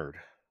 Schmammered.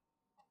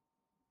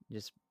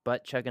 Just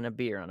butt chugging a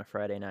beer on a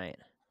Friday night.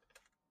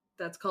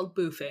 That's called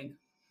boofing.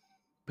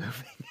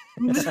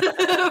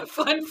 Boofing.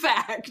 Fun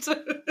fact.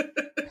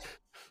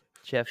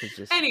 Jeff is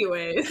just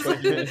anyways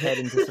shaking his head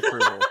in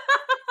disapproval.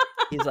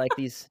 He's like,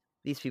 these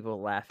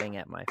people laughing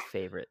at my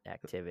favorite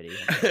activity.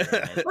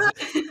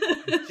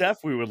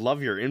 Jeff, we would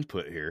love your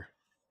input here.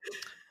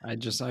 I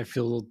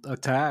feel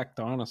attacked,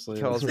 honestly.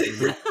 Calls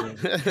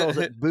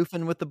it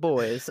boofing with the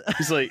boys.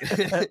 He's like,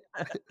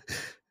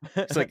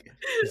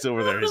 he's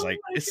over there. He's like,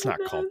 it's not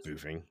called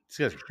boofing. These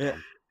guys are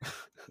dumb.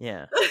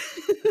 Yeah.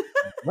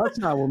 That's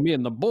not what me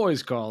and the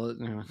boys call it.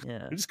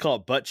 Yeah. We just call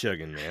it butt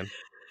chugging, man.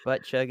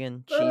 Butt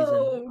chugging,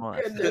 cheesing. Oh,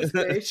 goodness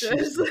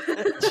gracious.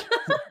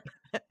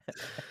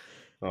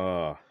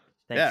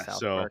 Thanks,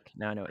 South Park.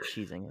 Now I know what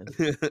cheesing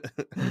is.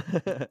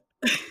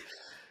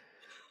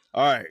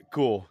 All right,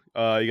 cool.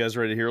 You guys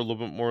ready to hear a little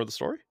bit more of the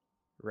story?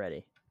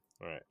 Ready.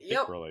 All right. I Yep.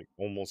 think we're like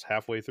almost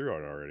halfway through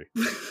it already.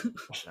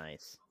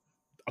 Nice.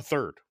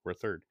 We're a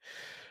third.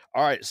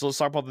 All right, so let's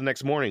talk about the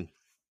next morning.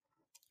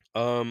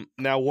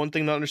 Now, one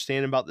thing to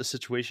understand about this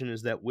situation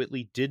is that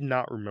Whitley did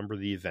not remember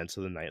the events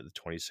of the night of the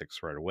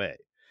 26th right away.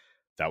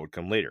 That would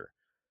come later.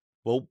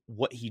 Well,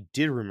 what he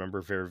did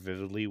remember very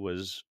vividly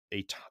was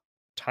a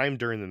time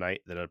during the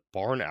night that a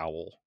barn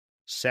owl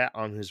sat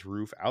on his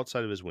roof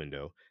outside of his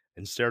window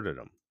and stared at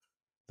him.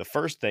 The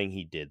first thing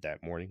he did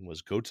that morning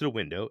was go to the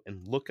window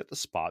and look at the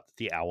spot that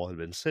the owl had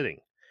been sitting.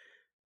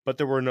 But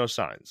there were no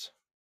signs.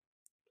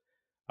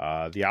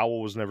 The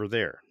owl was never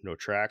there. No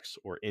tracks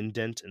or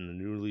indent in the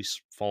newly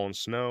fallen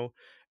snow.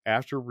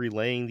 After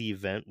relaying the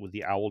event with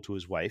the owl to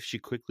his wife, she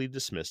quickly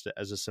dismissed it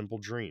as a simple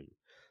dream,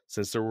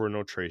 since there were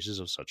no traces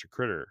of such a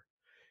critter.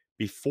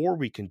 Before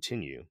we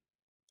continue,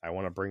 I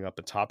want to bring up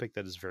a topic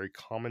that is very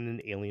common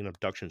in alien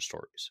abduction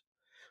stories.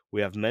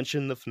 We have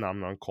mentioned the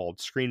phenomenon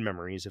called screen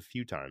memories a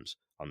few times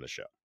on the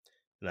show,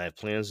 and I have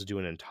plans to do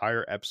an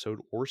entire episode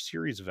or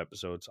series of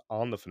episodes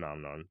on the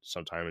phenomenon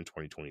sometime in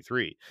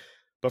 2023.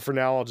 But for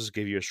now, I'll just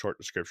give you a short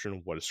description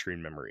of what a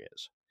screen memory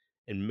is.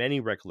 In many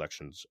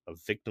recollections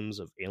of victims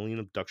of alien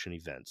abduction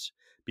events,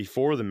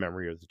 before the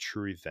memory of the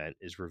true event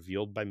is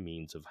revealed by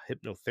means of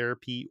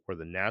hypnotherapy or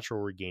the natural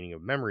regaining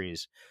of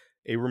memories,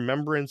 a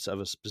remembrance of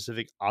a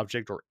specific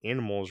object or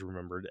animal is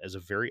remembered as a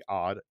very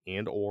odd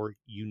and or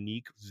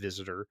unique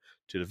visitor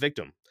to the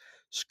victim.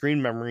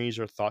 Screen memories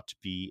are thought to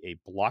be a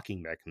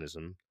blocking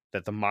mechanism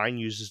that the mind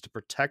uses to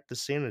protect the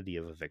sanity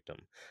of a victim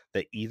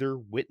that either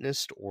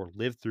witnessed or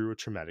lived through a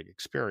traumatic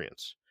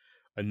experience.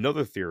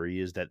 Another theory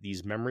is that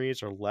these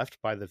memories are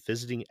left by the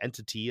visiting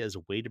entity as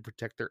a way to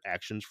protect their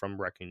actions from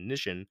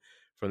recognition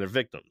from their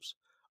victims.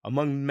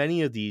 Among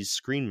many of these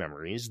screen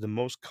memories, the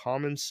most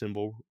common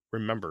symbol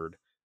remembered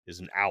is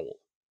an owl,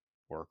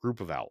 or a group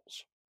of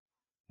owls.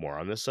 More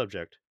on this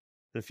subject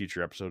in a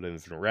future episode of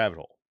Infinite Rabbit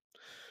Hole.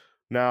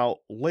 Now,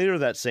 later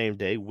that same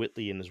day,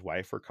 Whitley and his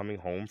wife were coming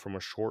home from a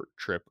short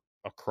trip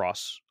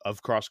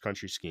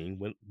cross-country skiing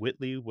when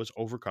Whitley was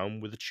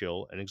overcome with a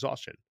chill and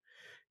exhaustion.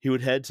 He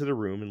would head to the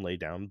room and lay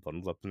down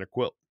bundled up in a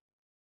quilt.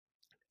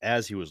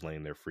 As he was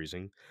laying there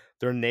freezing,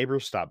 their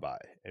neighbors stopped by,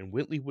 and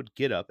Whitley would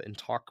get up and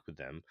talk with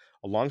them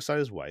alongside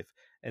his wife,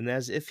 and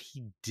as if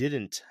he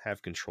didn't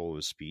have control of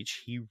his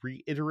speech, he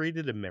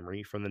reiterated a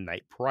memory from the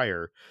night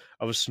prior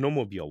of a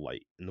snowmobile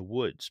light in the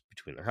woods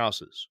between their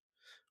houses.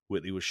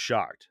 Whitley was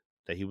shocked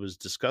that he was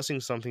discussing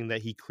something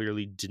that he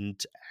clearly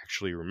didn't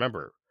actually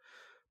remember,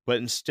 but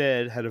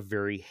instead had a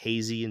very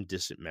hazy and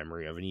distant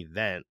memory of an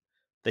event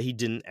that he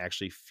didn't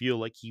actually feel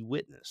like he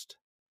witnessed.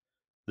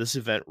 This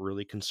event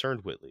really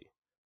concerned Whitley,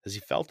 as he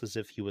felt as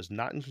if he was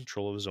not in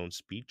control of his own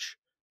speech,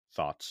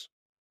 thoughts,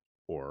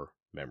 or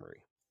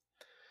memory.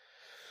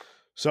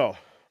 So,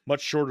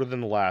 much shorter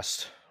than the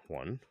last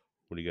one.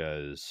 What do you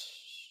guys...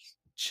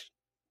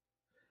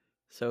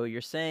 So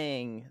you're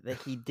saying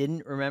that he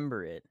didn't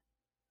remember it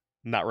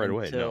Not right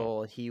away, no.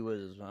 until he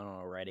was, I don't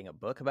know, writing a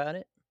book about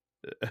it?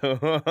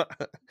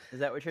 Is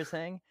that what you're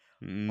saying?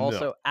 No.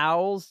 Also,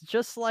 owls,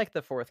 just like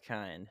The Fourth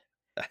Kind,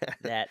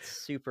 that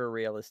super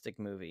realistic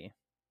movie.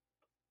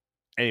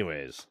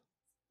 Anyways,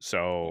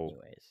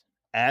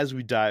 as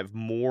we dive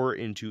more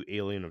into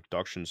alien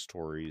abduction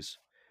stories,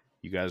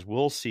 you guys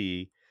will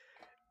see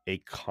a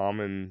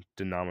common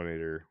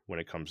denominator when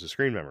it comes to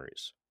screen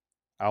memories.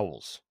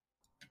 Owls.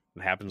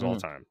 It happens all the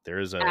time. There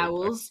is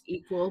owls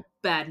equal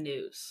bad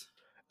news.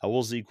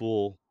 Owls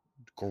equal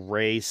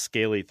gray,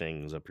 scaly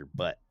things up your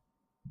butt.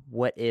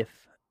 What if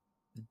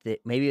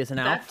maybe it's an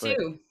owl That foot?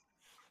 too.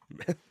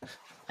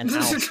 An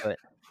owl foot.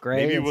 Gray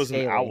Maybe it and was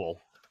scaly. an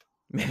owl.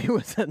 Maybe it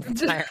was an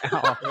entire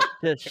owl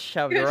just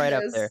shoved right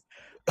up there.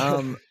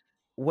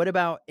 What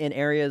about in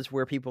areas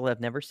where people have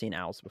never seen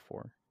owls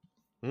before?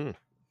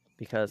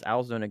 Because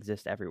owls don't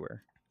exist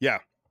everywhere. Yeah.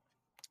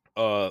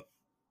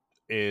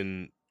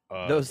 In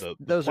Those the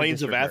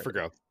plains of disregarded.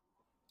 Africa.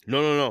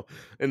 No.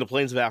 In the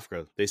plains of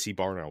Africa, they see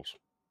barn owls.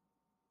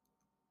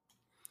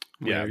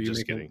 Wait, Yeah, are I'm you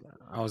just making- kidding.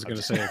 I was going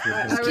to say. If you're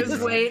I gonna was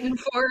do waiting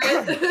for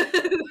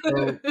it.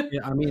 So,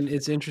 yeah, I mean,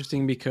 it's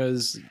interesting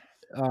because,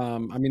 I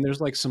mean,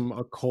 there's like some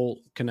occult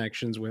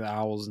connections with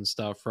owls and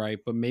stuff, right?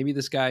 But maybe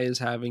this guy is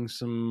having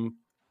some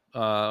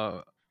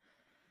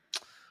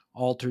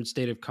altered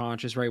state of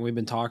conscious, right? We've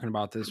been talking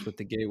about this with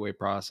the gateway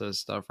process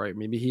stuff, right?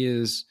 Maybe he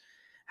is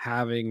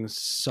having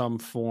some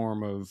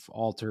form of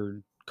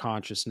altered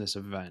consciousness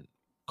event.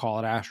 Call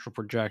it astral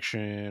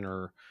projection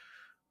or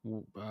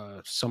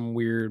some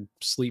weird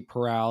sleep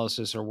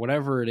paralysis or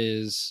whatever it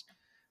is.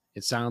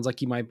 It sounds like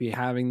he might be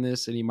having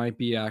this, and he might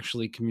be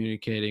actually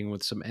communicating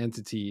with some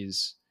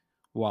entities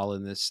while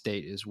in this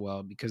state as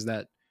well. Because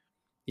that,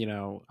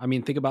 I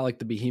mean, think about like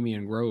the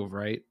Bohemian Grove,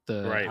 right?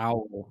 The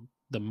owl,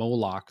 the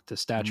Moloch, the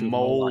statue of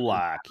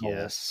Moloch,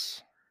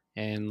 yes.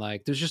 And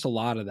like, there's just a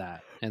lot of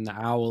that. And the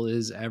owl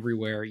is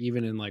everywhere,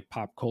 even in like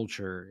pop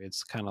culture.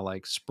 It's kind of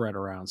like spread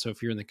around. So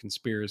if you're in the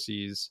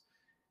conspiracies,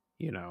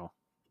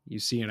 you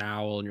see an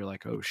owl and you're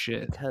like, oh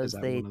shit. Because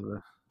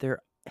their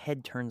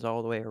head turns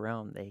all the way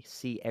around. They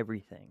see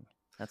everything.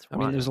 That's why. I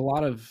mean, there's a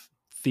lot of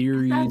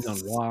theories on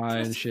why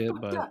and shit,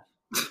 but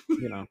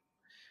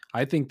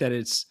I think that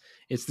it's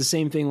the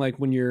same thing like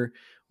when you're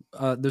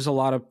there's a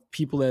lot of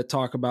people that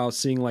talk about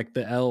seeing like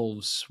the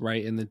elves,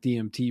 right, in the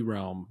DMT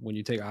realm. When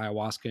you take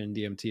ayahuasca and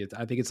DMT,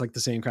 I think it's like the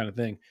same kind of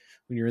thing.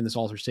 When you're in this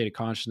altered state of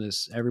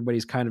consciousness,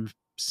 everybody's kind of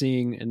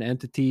seeing an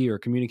entity or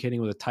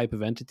communicating with a type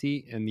of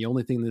entity, and the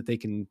only thing that they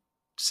can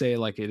say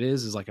like it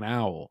is like an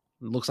owl.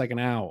 It looks like an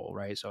owl,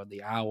 right? So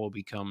the owl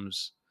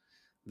becomes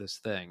this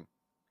thing,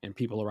 and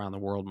people around the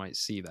world might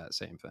see that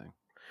same thing.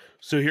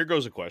 So here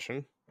goes a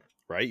question,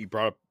 right? You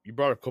brought up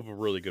a couple of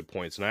really good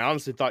points, and I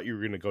honestly thought you were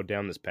going to go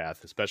down this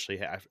path, especially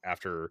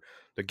after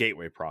the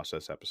gateway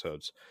process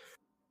episodes.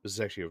 This is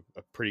actually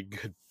a pretty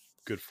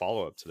good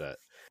follow up to that.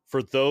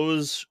 For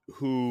those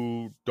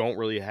who don't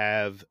really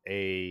have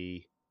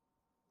a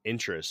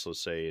interest,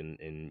 let's say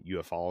in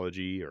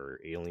ufology or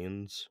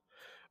aliens,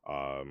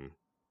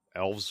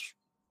 elves,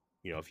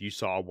 if you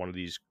saw one of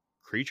these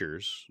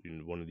creatures,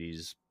 one of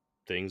these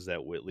things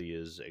that Whitley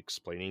is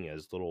explaining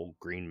as little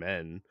green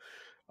men,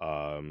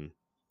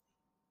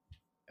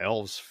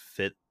 elves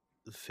fit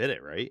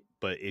it, right?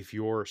 But if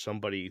you're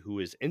somebody who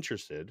is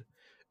interested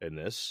in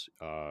this,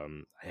 I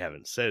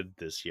haven't said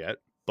this yet,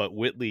 but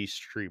Whitley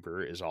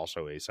Strieber is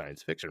also a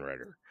science fiction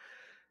writer.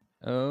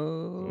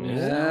 Oh,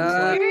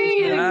 Yeah. There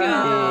you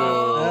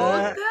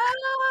Uh, go.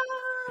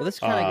 well, this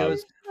kind of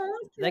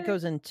Um,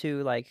 goes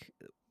into like,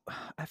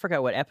 I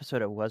forgot what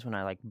episode it was when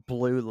I like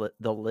blew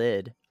the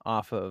lid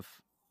off of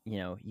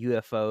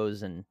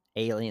UFOs and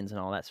aliens and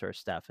all that sort of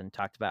stuff, and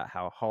talked about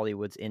how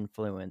Hollywood's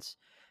influence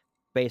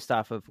based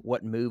off of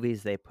what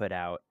movies they put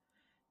out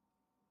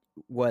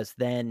was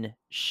then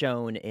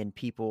shown in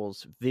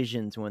people's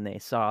visions when they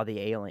saw the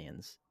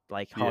aliens.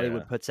 Like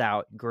Hollywood Yeah. puts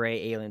out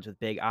gray aliens with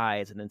big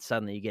eyes, and then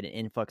suddenly you get an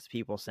influx of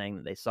people saying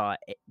that they saw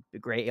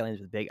gray aliens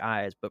with big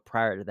eyes, but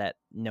prior to that,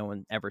 no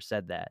one ever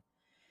said that.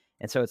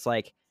 And so it's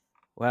like,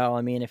 well,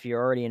 I mean, if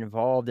you're already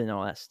involved in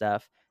all that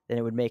stuff, then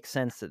it would make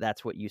sense that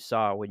that's what you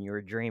saw when you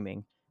were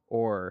dreaming,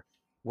 or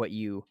what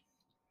you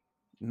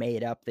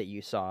made up that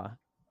you saw.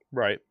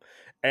 Right.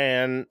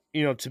 And,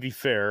 to be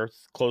fair,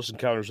 Close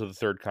Encounters of the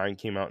Third Kind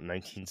came out in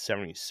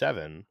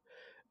 1977,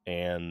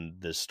 and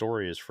this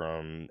story is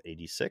from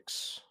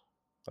 86,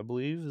 I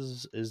believe,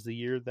 is the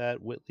year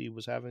that Whitley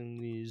was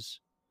having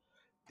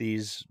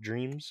these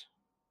dreams,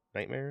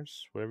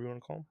 nightmares, whatever you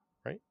want to call them,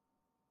 right?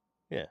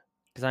 Yeah.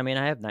 Because I mean,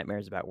 I have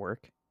nightmares about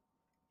work,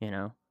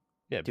 Yeah,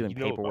 but doing you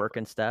know about paperwork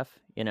and stuff.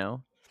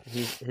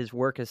 His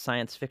work is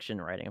science fiction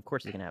writing. Of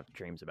course, he's gonna have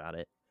dreams about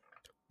it.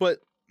 But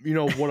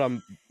what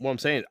I'm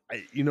saying,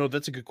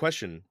 that's a good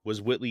question.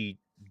 Was Whitley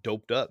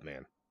doped up,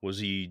 man? Was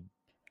he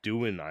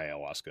doing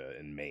ayahuasca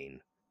in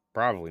Maine?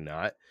 Probably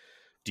not.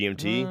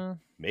 DMT,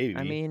 maybe.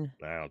 I mean,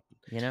 I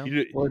don't.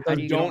 you Well, how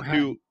do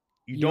You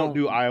you don't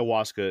do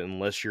ayahuasca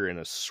unless you're in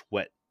a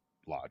sweat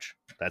lodge.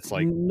 That's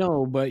like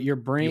no, but your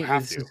brain.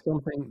 have This to. is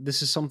something.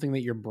 This is something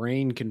that your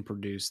brain can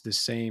produce. This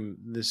same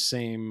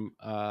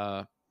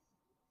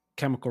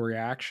chemical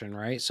reaction,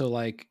 right? So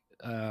like,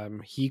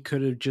 he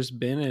could have just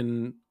been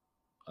in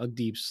a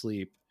deep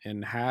sleep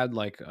and had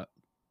like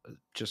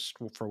just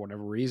for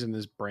whatever reason,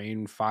 his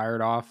brain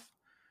fired off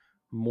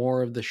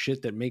more of the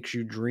shit that makes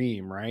you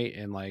dream, right?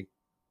 And like,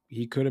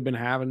 he could have been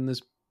having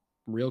this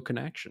real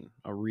connection,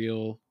 a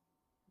real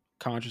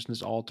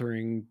consciousness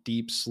altering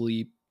deep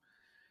sleep.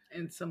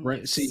 And some Right.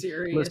 like See,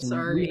 serious listen,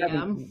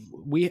 REM.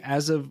 we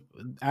as of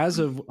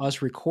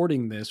us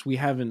recording this, we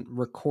haven't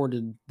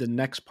recorded the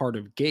next part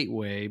of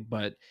Gateway,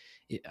 but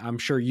I'm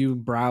sure you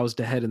browsed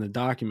ahead in the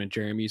document,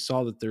 Jeremy. You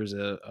saw that there's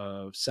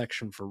a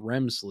section for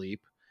REM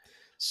sleep.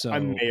 So I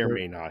may or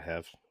may not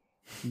have.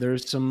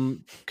 there's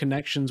some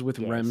connections with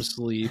Yes. REM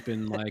sleep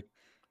in like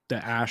the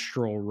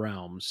astral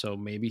realm. So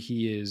maybe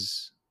he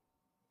is.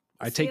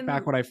 I take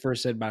back what I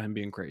first said about him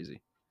being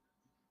crazy.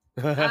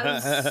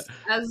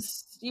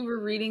 As you were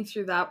reading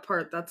through that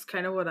part, that's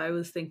kind of what I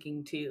was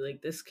thinking too.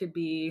 Like, this could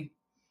be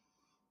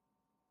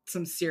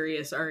some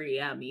serious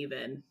REM,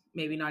 even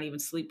maybe not even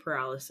sleep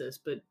paralysis,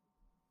 but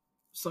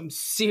some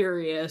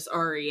serious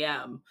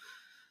REM.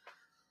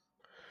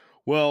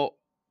 Well,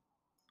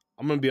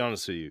 I'm gonna be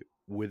honest with you.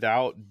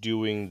 Without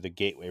doing the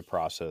gateway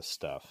process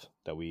stuff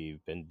that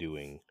we've been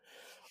doing,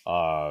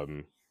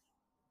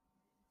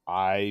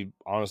 I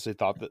honestly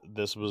thought that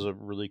this was a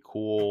really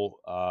cool,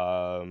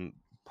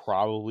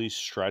 probably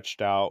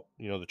stretched out.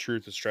 The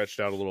truth is stretched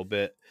out a little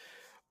bit.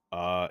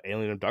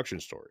 Alien abduction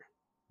story,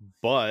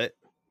 but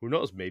who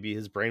knows? Maybe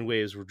his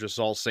brainwaves were just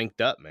all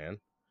synced up, man.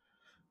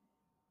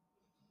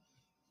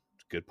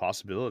 It's a good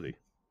possibility.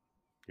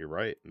 You're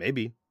right.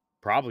 Maybe,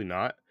 probably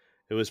not.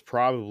 It was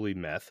probably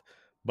meth,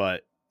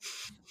 but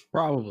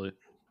Probably.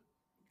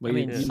 I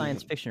mean, Yeah.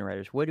 science fiction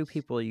writers, what do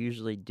people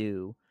usually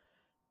do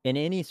in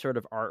any sort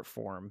of art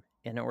form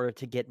in order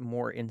to get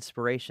more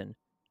inspiration?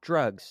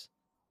 Drugs.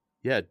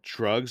 yeah,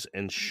 drugs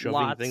and shoving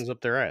Lots. things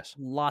up their ass.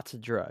 Lots of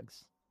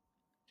drugs.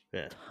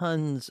 Yeah.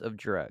 Tons of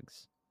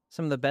drugs.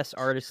 Some of the best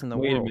artists in the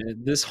Wait a world. minute.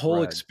 This whole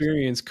Crud.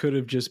 experience could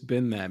have just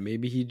been that.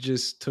 Maybe he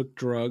just took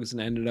drugs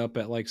and ended up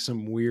at like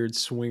some weird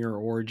swinger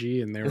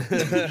orgy, and they were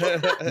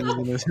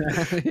using his,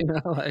 you know,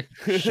 like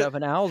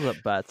Shoving owls up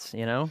butts,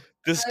 you know?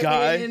 This I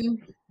guy,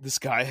 mean, this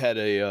guy had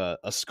a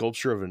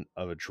sculpture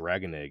of a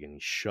dragon egg, and he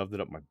shoved it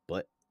up my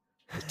butt.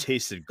 It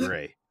tasted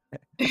gray.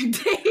 it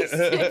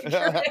tasted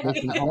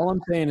Listen, great. all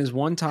I'm saying is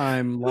one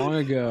time long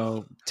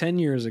ago, 10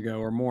 years ago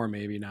or more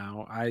maybe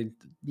now, I,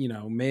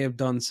 may have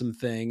done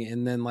something,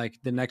 and then like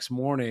the next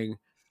morning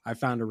I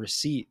found a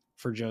receipt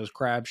for Joe's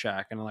Crab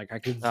Shack, and like I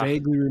could Ah,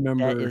 vaguely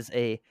remember That is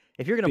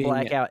if you're gonna being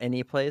black at- out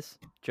any place,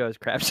 Joe's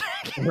Crab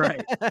Shack.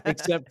 right,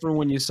 except for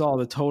when you saw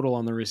the total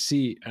on the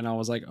receipt, and I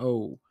was like,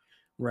 oh,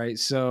 right.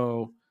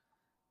 So,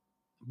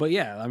 but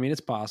yeah, I mean,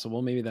 it's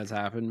possible. Maybe that's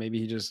happened. Maybe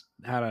he just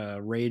had a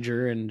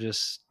rager and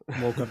just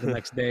woke up the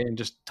next day and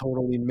just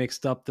totally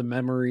mixed up the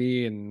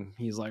memory, and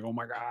he's like, oh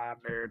my god,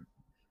 dude.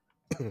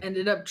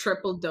 Ended up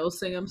triple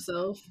dosing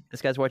himself.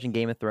 This guy's watching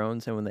Game of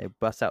Thrones, and when they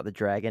bust out the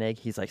dragon egg,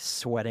 he's like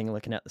sweating,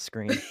 looking at the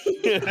screen,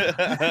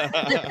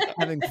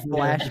 having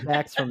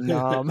flashbacks from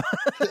Nom.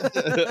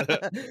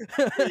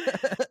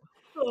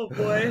 Oh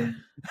boy.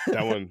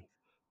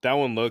 That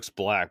one looks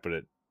black, but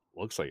it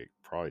looks like it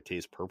probably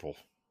tastes purple.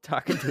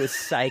 Talking to his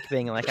psych,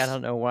 being like, I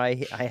don't know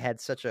why I had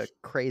such a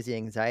crazy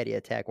anxiety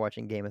attack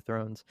watching Game of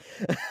Thrones.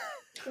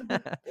 Oh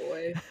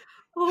boy.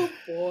 Oh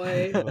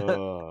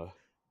boy.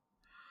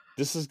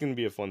 This is going to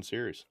be a fun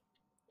series.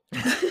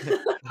 This is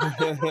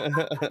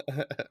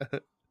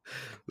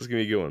going to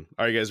be a good one.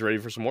 Are you guys ready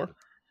for some more?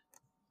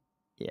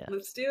 Yeah.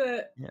 Let's do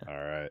it. All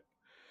right.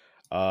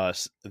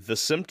 The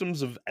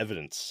symptoms of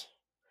evidence.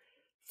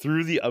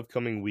 Through the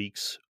upcoming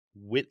weeks,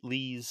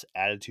 Whitley's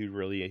attitude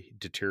really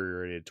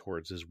deteriorated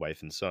towards his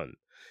wife and son.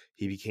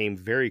 He became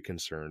very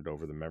concerned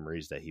over the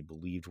memories that he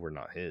believed were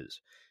not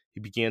his. He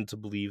began to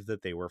believe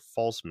that they were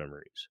false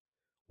memories.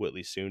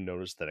 Whitley soon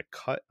noticed that a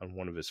cut on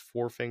one of his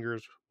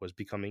forefingers was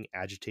becoming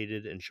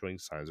agitated and showing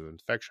signs of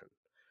infection.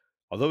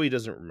 Although he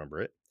doesn't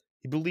remember it,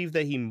 he believed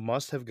that he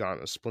must have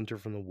gotten a splinter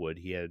from the wood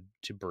he had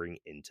to bring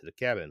into the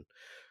cabin,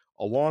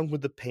 along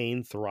with the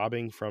pain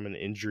throbbing from an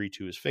injury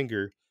to his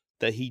finger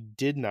that he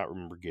did not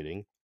remember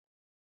getting.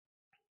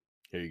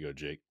 Here you go,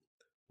 Jake.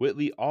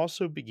 Whitley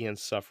also began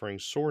suffering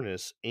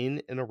soreness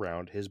in and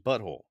around his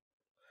butthole.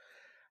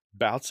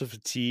 Bouts of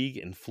fatigue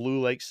and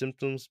flu-like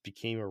symptoms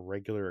became a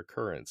regular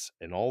occurrence,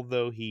 and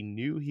although he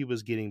knew he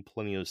was getting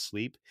plenty of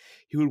sleep,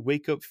 he would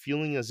wake up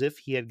feeling as if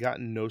he had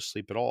gotten no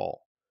sleep at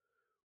all.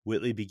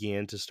 Whitley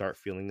began to start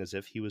feeling as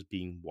if he was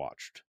being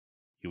watched.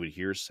 He would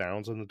hear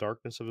sounds in the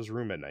darkness of his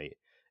room at night,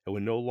 and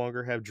would no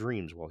longer have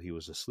dreams while he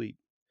was asleep.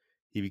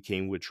 He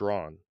became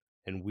withdrawn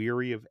and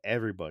weary of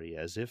everybody,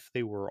 as if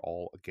they were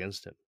all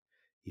against him.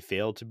 He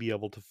failed to be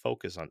able to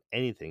focus on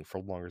anything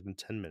for longer than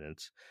 10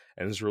 minutes,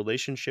 and his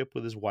relationship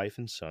with his wife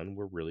and son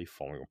were really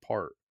falling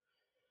apart.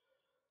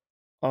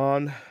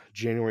 On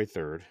January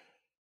 3rd,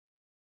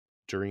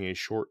 during a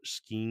short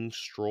skiing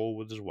stroll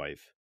with his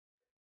wife,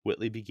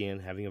 Whitley began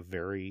having a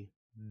very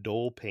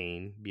dull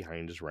pain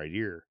behind his right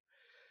ear.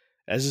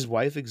 As his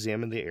wife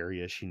examined the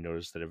area, she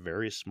noticed that a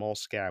very small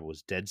scab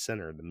was dead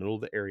center in the middle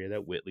of the area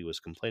that Whitley was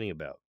complaining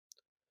about.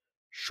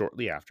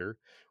 Shortly after,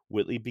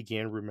 Whitley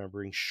began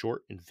remembering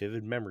short and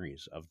vivid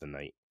memories of the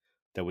night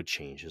that would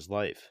change his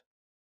life.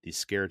 These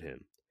scared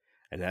him,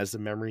 and as the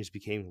memories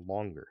became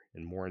longer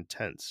and more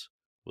intense,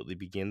 Whitley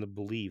began to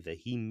believe that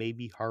he may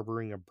be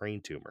harboring a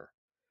brain tumor.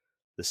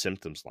 The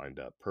symptoms lined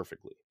up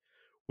perfectly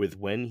with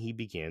when he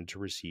began to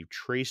receive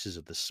traces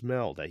of the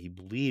smell that he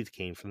believed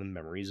came from the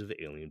memories of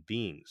alien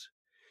beings.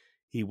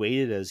 He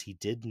waited as he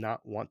did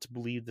not want to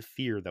believe the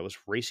fear that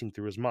was racing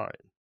through his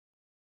mind,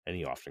 and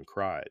he often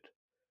cried.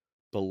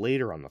 But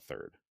later on the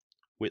 3rd,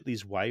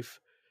 Whitley's wife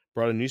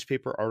brought a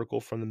newspaper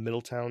article from the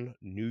Middletown,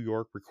 New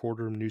York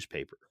Recorder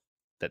newspaper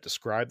that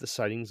described the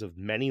sightings of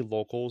many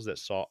locals that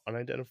saw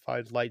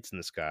unidentified lights in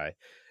the sky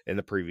in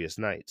the previous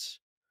nights.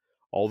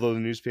 Although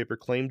the newspaper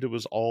claimed it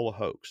was all a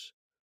hoax,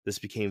 this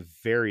became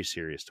very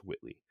serious to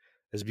Whitley,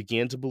 as he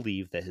began to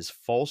believe that his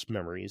false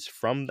memories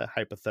from the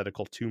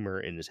hypothetical tumor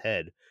in his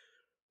head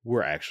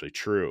were actually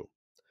true.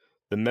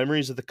 The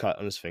memories of the cut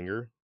on his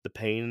finger, the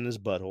pain in his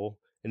butthole,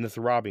 and the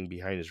throbbing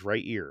behind his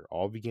right ear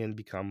all began to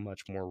become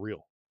much more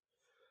real.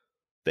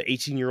 The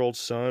 18-year-old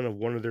son of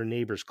one of their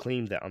neighbors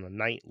claimed that on a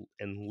night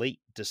in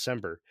late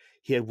December,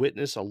 he had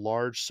witnessed a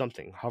large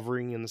something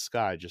hovering in the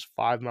sky just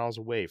 5 miles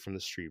away from the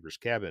Streber's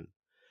cabin.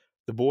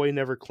 The boy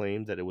never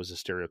claimed that it was a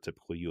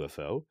stereotypical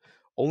UFO,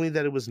 only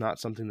that it was not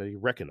something that he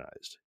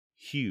recognized.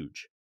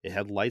 Huge, it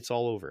had lights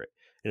all over it,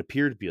 and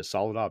appeared to be a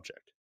solid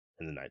object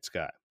in the night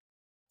sky.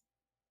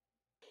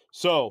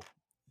 So,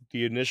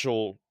 the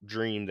initial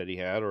dream that he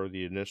had, or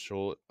the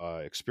initial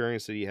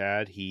experience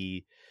that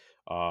he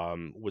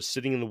was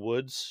sitting in the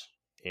woods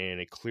in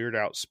a cleared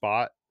out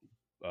spot.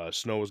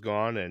 Snow was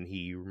gone, and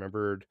he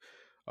remembered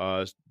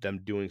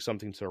them doing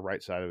something to the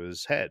right side of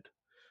his head.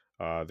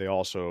 They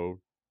also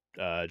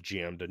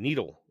jammed a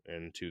needle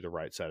into the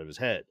right side of his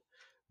head.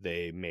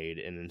 They made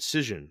an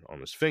incision on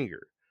his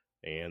finger,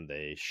 and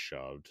they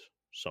shoved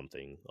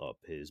something up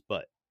his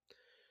butt.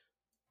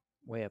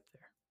 Way up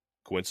there.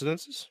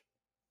 Coincidences?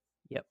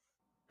 Yep.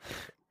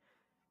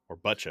 Or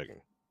butt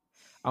checking?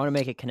 I want to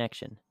make a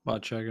connection.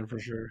 Butt checking for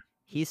sure.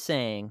 He's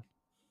saying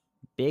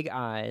big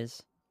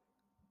eyes,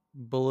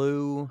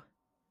 blue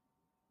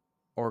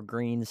or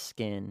green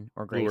skin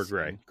or gray Blue or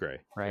skin, gray?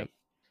 right?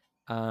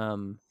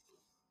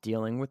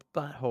 Dealing with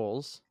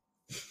buttholes,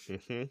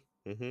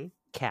 Mm-hmm.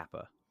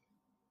 Kappa.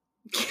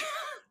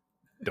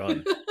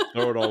 Done.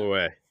 Throw it all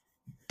away.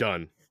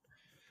 Done.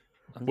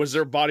 I'm Was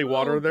there body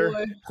water Oh, there?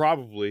 boy.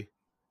 Probably.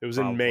 It was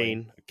Probably. in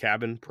Maine, a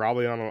cabin,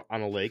 probably on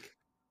a lake.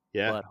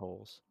 Yeah.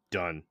 buttholes.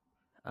 Done.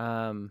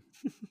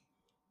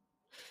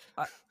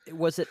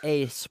 Was it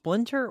a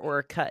splinter or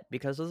a cut?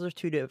 Because those are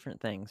two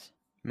different things.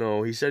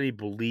 No, he said he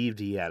believed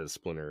he had a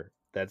splinter.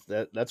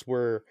 That's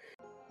where.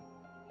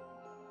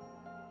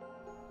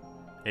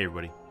 Hey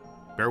everybody,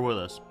 bear with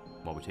us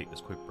while we take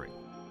this quick break.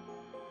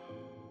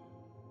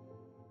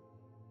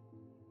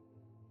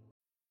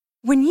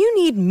 When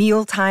you need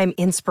mealtime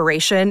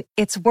inspiration,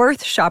 it's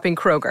worth shopping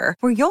Kroger,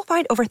 where you'll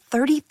find over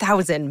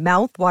 30,000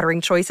 mouth-watering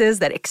choices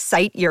that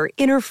excite your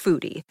inner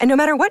foodie. And no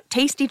matter what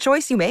tasty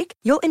choice you make,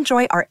 you'll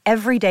enjoy our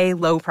everyday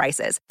low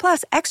prices,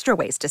 plus extra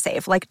ways to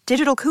save, like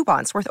digital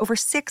coupons worth over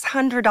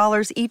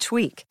 $600 each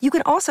week. You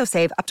can also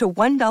save up to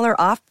 $1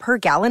 off per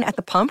gallon at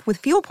the pump with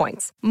fuel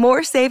points.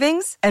 More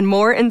savings and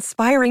more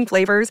inspiring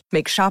flavors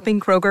make shopping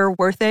Kroger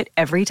worth it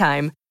every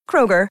time.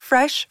 Kroger,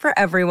 fresh for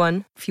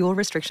everyone. Fuel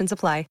restrictions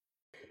apply.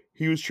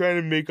 He was trying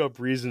to make up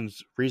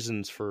reasons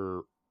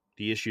for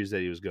the issues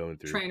that he was going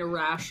through. Trying to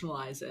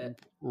rationalize it.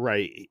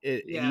 Right.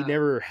 He Yeah.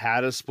 never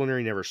had a splinter.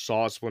 He never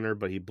saw a splinter,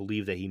 but he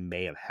believed that he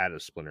may have had a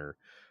splinter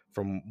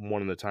from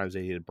one of the times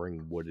that he had to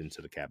bring wood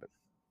into the cabin.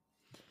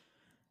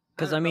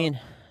 Because, I mean,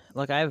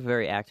 look, I have a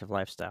very active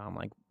lifestyle. I'm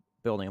like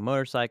building a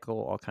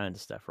motorcycle, all kinds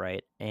of stuff,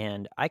 right?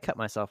 And I cut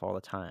myself all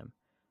the time.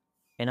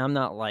 And I'm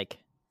not like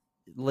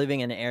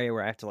living in an area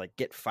where I have to like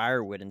get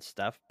firewood and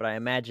stuff, but I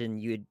imagine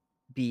you'd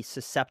be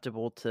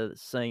susceptible to the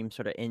same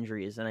sort of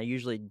injuries. And I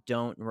usually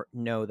don't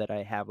know that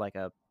I have like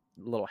a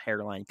little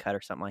hairline cut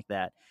or something like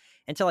that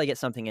until I get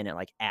something in it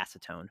like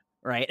acetone,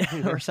 right?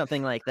 Or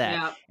something like that.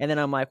 Yeah. And then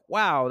I'm like,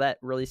 wow, that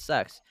really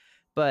sucks.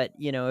 But,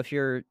 you know, if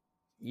your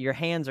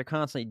hands are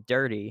constantly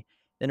dirty,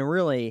 then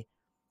really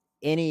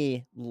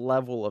any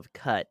level of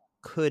cut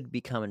could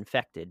become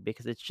infected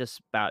because it's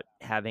just about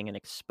having an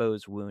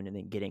exposed wound and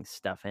then getting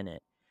stuff in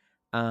it.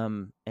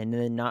 And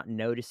then not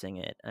noticing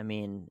it. I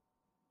mean,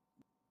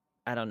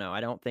 I don't know. I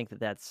don't think that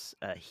that's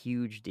a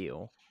huge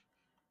deal.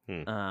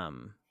 Hmm. But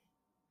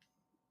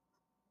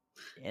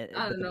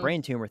don't Hmm. the know.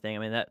 brain tumor thing, I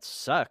mean, that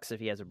sucks if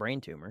he has a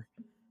brain tumor.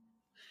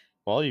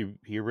 Well,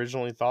 he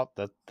originally thought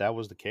that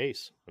was the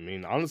case. I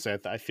mean, honestly,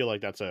 I feel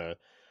like that's a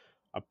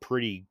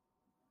pretty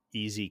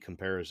easy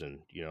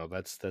comparison. You know,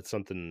 that's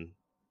something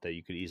that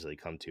you could easily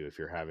come to if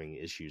you're having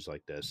issues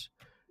like this.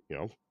 You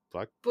know,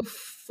 fuck.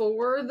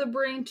 Before the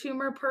brain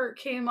tumor part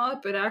came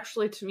up, it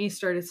actually to me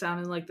started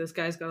sounding like this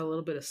guy's got a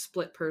little bit of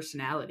split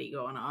personality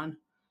going on.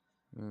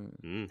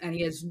 Mm. And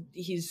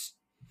he's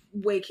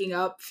waking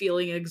up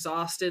feeling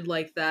exhausted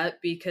like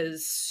that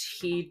because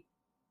he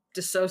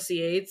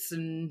dissociates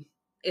and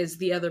is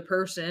the other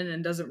person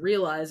and doesn't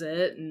realize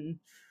it and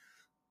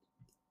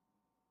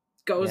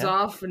goes Yeah.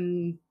 off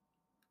and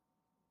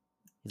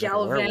He's like a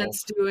werewolf.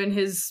 gallivants doing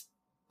his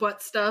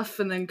butt stuff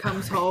and then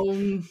comes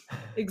home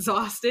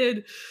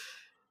exhausted.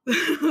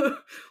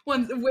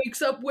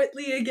 Wakes up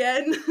Whitley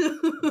again.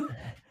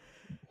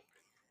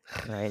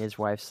 Right, his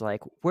wife's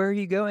like, "Where are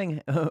you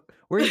going? Where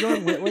are you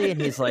going, Whitley?"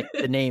 And he's like,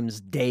 "The name's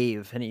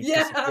Dave," and he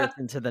Yeah. disappears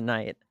into the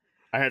night.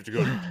 I have to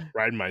go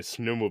ride my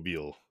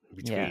snowmobile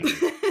between. Yeah.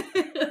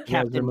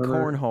 Captain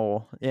remember-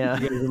 Cornhole. Yeah.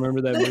 You guys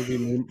remember that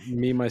movie,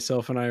 Me,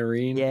 Myself, and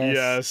Irene?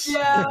 Yes.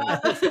 Yeah.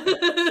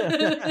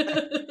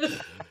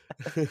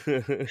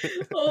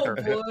 Oh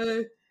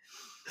Perfect.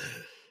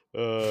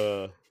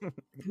 boy.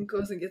 He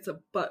goes and gets a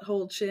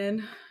butthole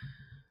chin.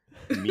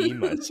 Me,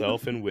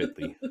 myself, and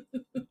Whitley.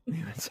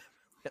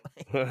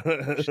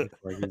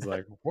 Like he's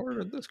like, where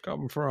did this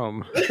come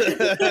from?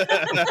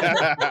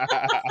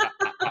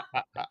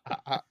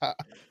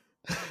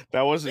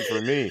 That wasn't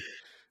for me.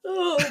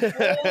 Oh boy.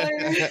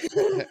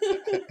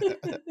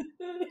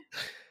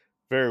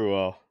 Very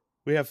well.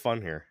 We have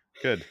fun here.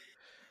 Good.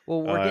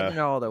 Well, we're getting it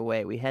all the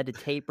way. We had to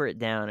taper it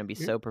down and be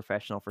so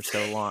professional for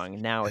so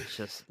long. Now it's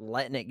just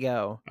letting it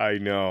go. I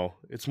know.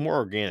 It's more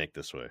organic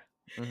this way.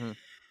 Hmm.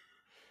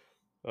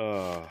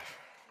 All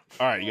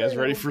right, you guys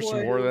ready for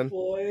some more then?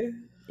 Boy.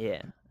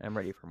 Yeah, I'm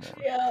ready for more.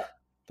 Yeah.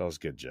 That was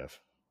good, Jeff.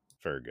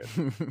 Very good.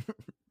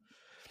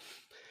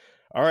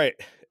 All right,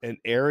 an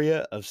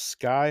area of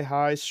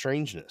sky-high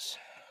strangeness.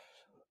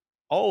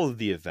 All of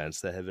the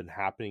events that have been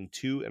happening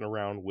to and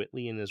around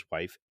Whitley and his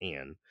wife,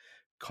 Anne,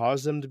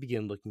 caused them to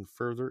begin looking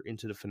further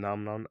into the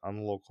phenomenon on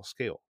a local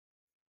scale.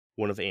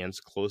 One of Anne's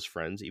close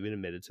friends even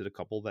admitted to the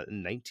couple that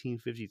in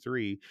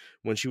 1953,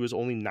 when she was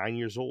only 9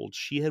 years old,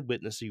 she had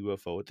witnessed a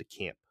UFO at the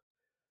camp,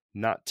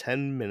 not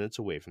 10 minutes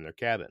away from their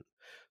cabin.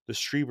 the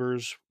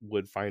Strebers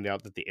would find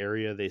out that the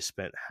area they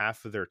spent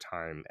half of their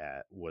time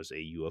at was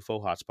a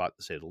UFO hotspot,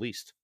 to say the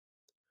least.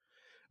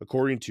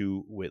 According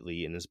to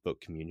Whitley in his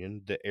book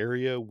Communion, the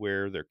area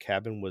where their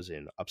cabin was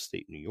in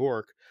upstate New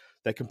York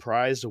that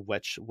comprised of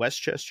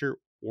Westchester,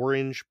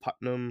 Orange,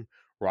 Putnam,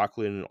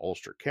 Rockland, and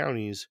Ulster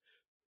counties.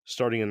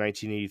 Starting in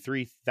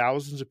 1983,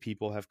 thousands of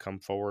people have come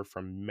forward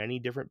from many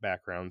different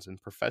backgrounds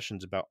and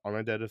professions about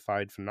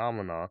unidentified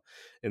phenomena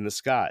in the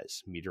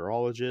skies.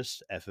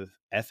 Meteorologists,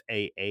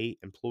 FAA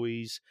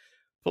employees,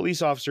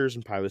 police officers,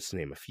 and pilots, to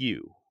name a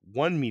few.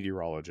 One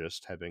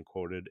meteorologist had been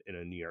quoted in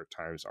a New York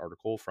Times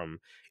article from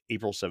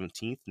April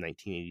 17th,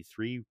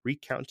 1983,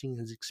 recounting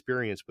his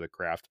experience with a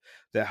craft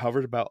that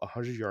hovered about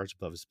 100 yards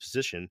above his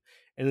position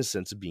and a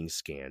sense of being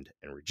scanned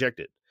and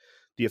rejected.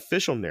 The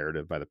official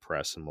narrative by the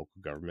press and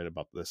local government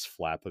about this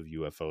flap of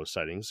UFO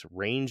sightings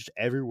ranged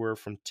everywhere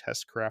from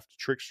test craft to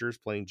tricksters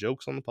playing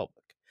jokes on the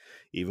public.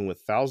 Even with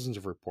thousands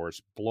of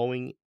reports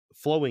flowing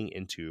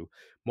into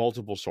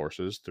multiple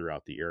sources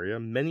throughout the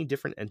area, many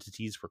different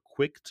entities were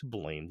quick to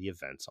blame the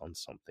events on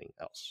something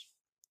else.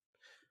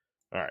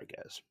 All right,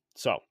 guys.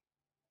 So,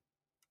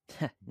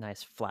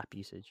 Nice flap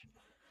usage.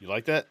 you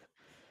like that?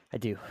 I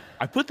do.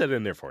 I put that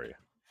in there for you.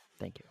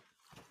 Thank you.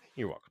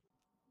 You're welcome.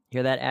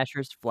 Hear that,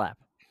 Ashers? Flap.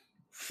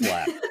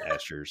 Flap,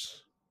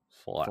 Ashers.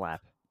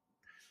 Flap.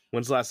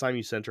 When's the last time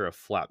you sent her a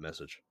flap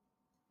message?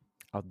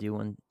 I'll do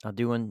one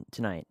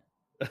tonight.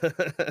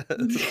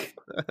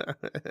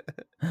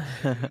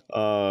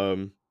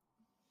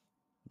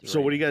 So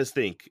what do you guys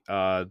think?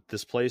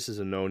 This place is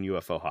a known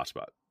UFO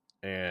hotspot,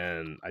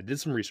 and I did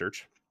some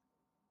research.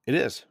 It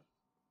is.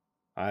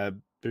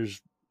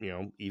 There's,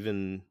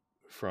 even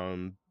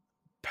from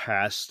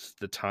past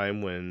the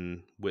time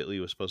when Whitley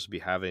was supposed to be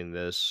having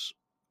this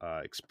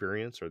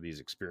experience or these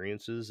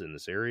experiences in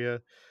this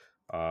area,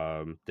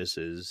 this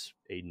is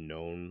a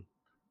known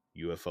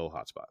UFO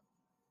hotspot.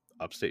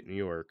 Upstate New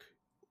York,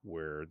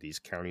 where these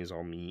counties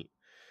all meet.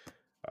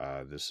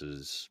 It's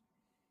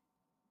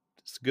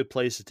a good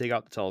place to take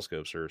out the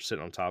telescopes or sit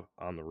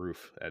on the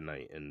roof at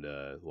night and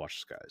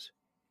watch the skies.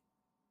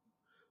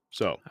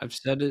 So I've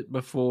said it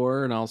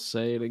before and I'll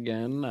say it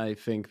again. I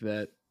think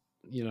that,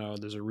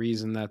 there's a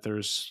reason that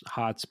there's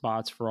hot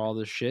spots for all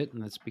this shit,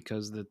 and that's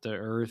because that the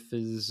earth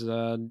is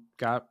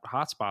got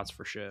hot spots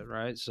for shit,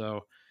 right?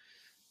 So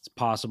it's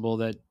possible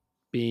that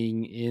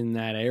being in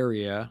that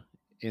area,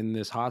 in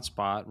this hot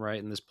spot, right,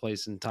 in this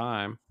place and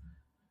time,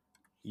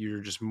 you're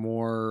just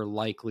more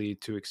likely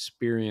to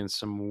experience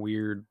some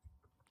weird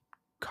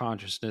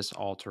consciousness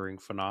altering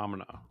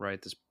phenomena,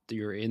 right?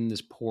 You're in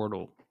this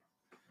portal.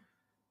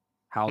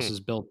 Houses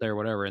built there,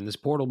 whatever, and this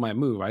portal might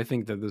move. I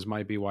think that this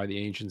might be why the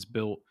ancients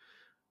built,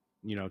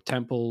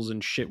 temples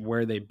and shit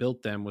where they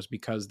built them, was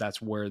because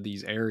that's where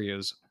these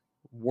areas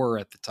were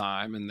at the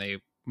time, and they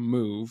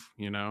move,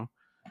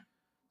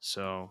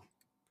 So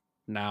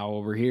now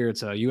over here,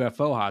 it's a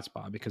UFO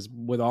hotspot because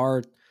with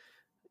our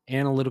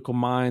analytical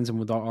minds and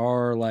with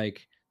our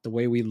the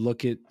way we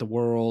look at the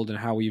world and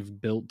how we've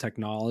built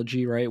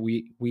technology, right?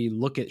 We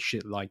look at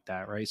shit like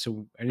that, right?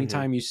 So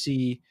anytime you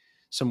see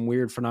some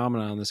weird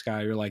phenomenon in the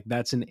sky, you're like,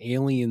 that's an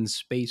alien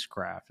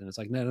spacecraft. And it's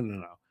like,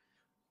 no.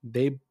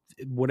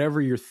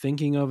 Whatever you're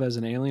thinking of as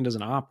an alien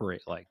doesn't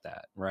operate like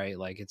that, right?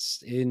 Like,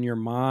 it's in your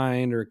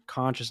mind or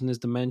consciousness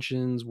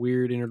dimensions,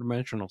 weird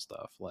interdimensional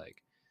stuff. Like,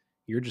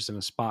 you're just in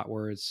a spot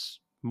where it's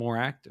more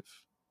active.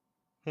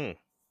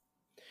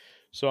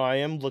 So I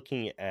am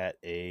looking at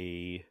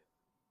a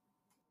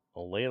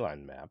ley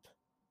line map,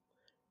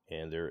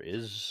 and there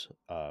is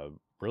a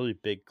really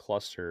big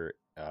cluster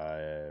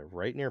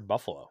right near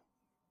Buffalo,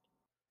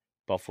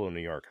 New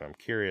York. And I'm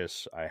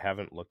curious, I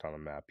haven't looked on a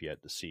map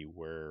yet to see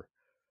where,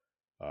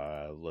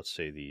 let's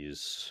say,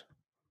 these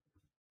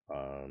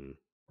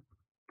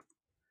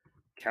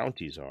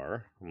counties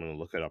are. I'm going to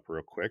look it up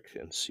real quick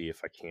and see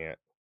if I can't.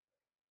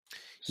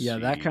 Yeah,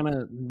 that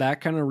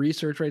kind of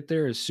research right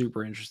there is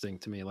super interesting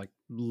to me. Like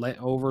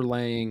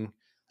overlaying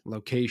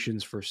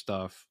locations for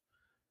stuff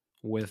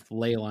with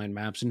ley line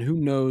maps, and who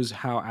knows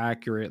how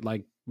accurate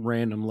like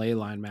random ley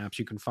line maps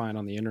you can find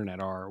on the internet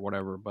are or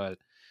whatever. But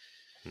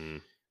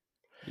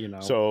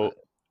so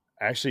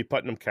actually,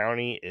 Putnam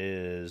County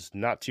is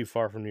not too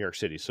far from New York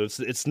City, so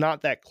it's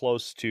not that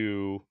close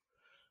to.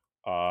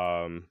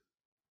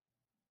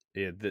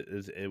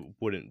 It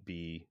wouldn't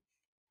be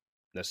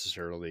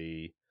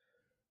necessarily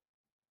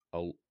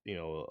a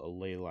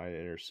ley line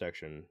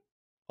intersection.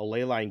 A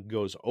ley line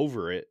goes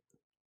over it,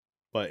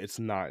 but it's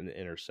not an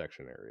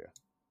intersection area.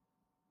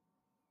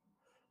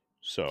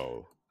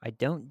 So I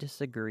don't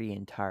disagree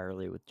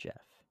entirely with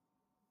Jeff.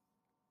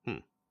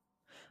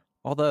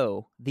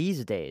 Although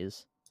these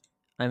days,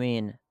 I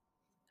mean,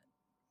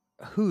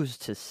 who's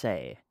to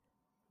say,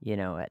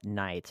 at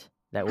night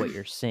that what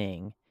you're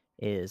seeing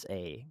is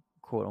a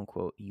quote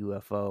unquote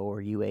UFO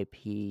or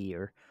UAP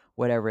or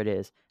whatever it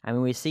is. I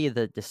mean, we see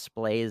the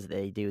displays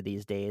they do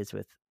these days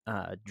with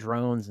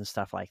drones and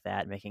stuff like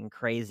that, making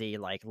crazy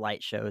like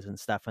light shows and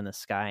stuff in the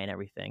sky and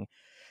everything.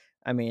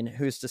 I mean,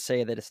 who's to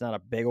say that it's not a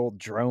big old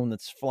drone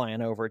that's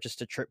flying over just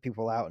to trip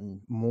people out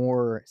and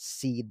more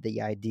seed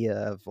the idea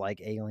of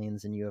like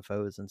aliens and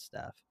UFOs and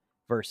stuff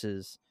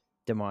versus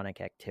demonic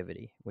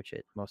activity, which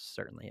it most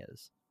certainly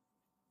is.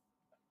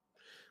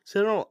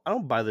 So I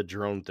don't buy the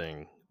drone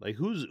thing. Like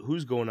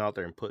who's going out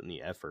there and putting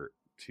the effort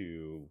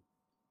to?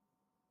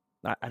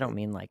 I don't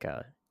mean like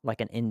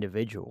an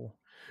individual.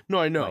 No,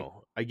 I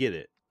know. I get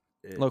it.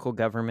 Local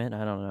government,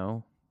 I don't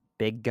know.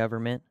 Big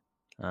government.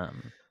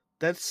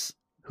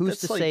 Who's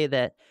to say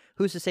that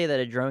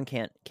a drone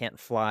can't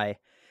fly?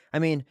 I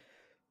mean,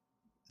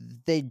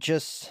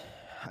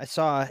 I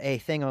saw a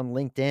thing on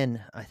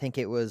LinkedIn. I think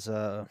it was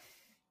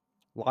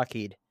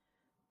Lockheed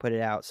put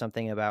it out,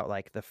 something about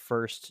like the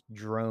first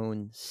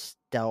drone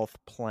stealth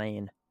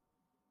plane.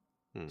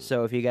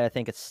 So if you got to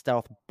think a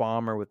stealth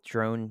bomber with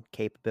drone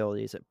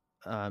capabilities, it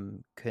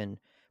can.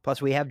 Plus,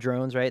 we have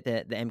drones, right?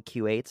 The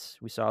MQ-8s.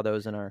 We saw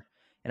those in our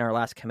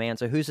last command.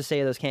 So who's to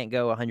say those can't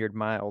go 100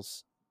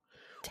 miles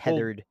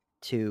tethered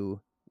to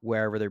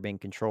wherever they're being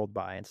controlled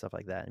by and stuff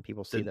like that? And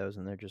people see those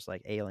and they're just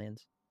like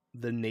aliens.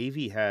 The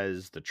Navy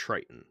has the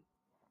Triton,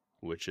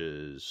 which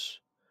is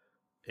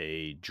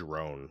a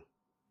drone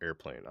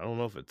airplane. I don't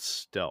know if it's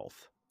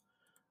stealth.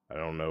 I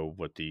don't know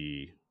what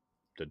the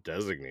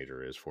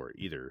designator is for it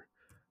either.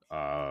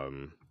 I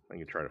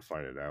can try to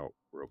find it out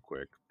real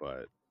quick,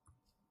 but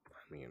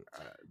I mean,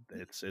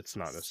 it's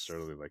not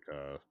necessarily like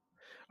the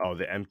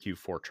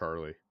MQ-4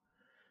 Charlie.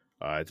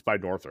 It's by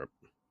Northrop,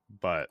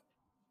 but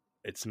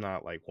it's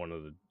not like one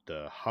of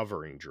the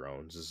hovering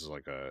drones. This is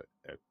like a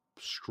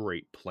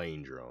straight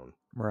plane drone.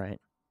 Right.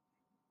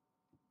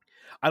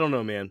 I don't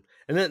know, man.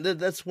 And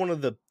that's one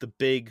of the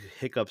big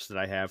hiccups that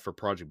I have for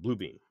Project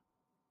Bluebeam,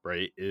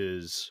 right?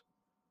 Is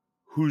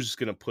who's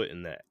going to put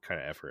in that kind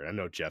of effort? I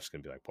know Jeff's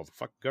going to be like, well, the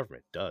fucking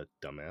government. Duh,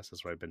 dumbass.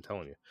 That's what I've been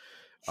telling you.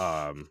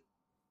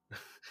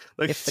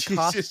 Like if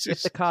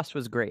the cost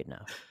was great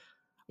enough.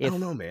 I don't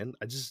know, man.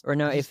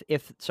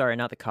 If sorry,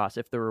 not the cost.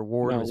 If the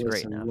reward was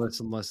great enough.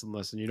 Listen.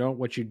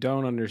 What you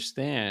don't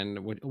understand.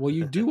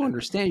 You do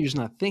understand. You're just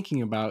not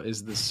thinking about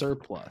is the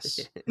surplus.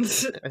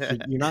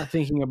 You're not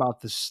thinking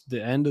about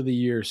the end of the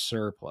year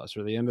surplus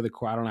or the end of the.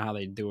 I don't know how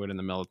they do it in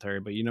the military,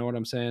 but you know what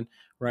I'm saying,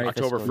 right?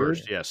 October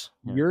 1st, yes.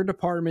 Your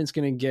department's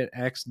going to get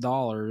X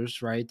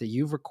dollars, right? That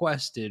you've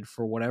requested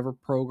for whatever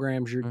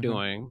programs you're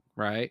doing,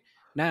 right?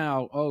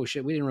 Now, oh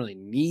shit, we didn't really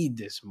need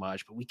this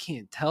much, but we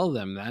can't tell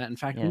them that. In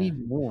fact, we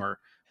need more,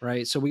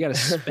 right? So we got to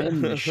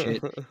spend this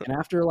shit. And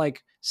after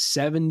like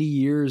 70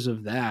 years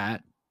of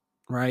that,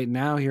 right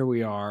now, here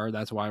we are.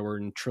 That's why we're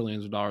in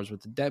trillions of dollars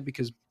worth of debt,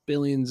 because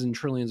billions and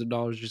trillions of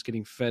dollars just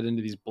getting fed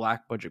into these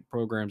black budget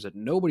programs that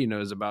nobody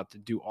knows about to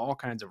do all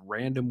kinds of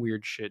random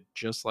weird shit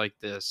just like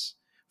this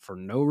for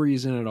no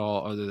reason at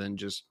all other than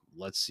just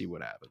let's see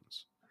what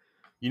happens.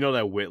 You know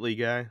that Whitley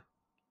guy?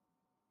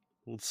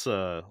 Let's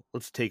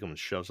take him and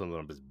shove something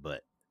up his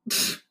butt.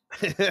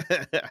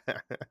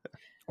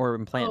 Or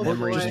implant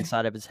memories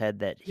inside of his head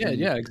that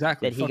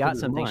exactly. That he got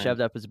something shoved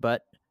up his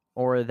butt,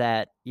 or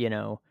that,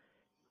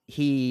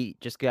 he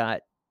just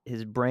got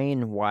his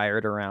brain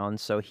wired around,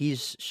 so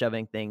he's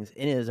shoving things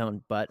in his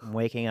own butt and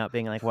waking up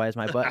being like, why is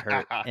my butt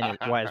hurt? And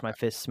why does my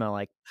fist smell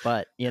like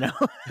butt? Oh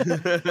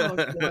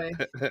boy.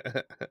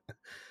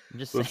 I'm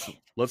just saying.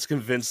 Let's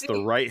convince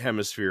the right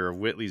hemisphere of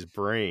Whitley's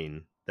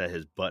brain that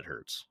his butt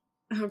hurts.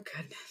 Oh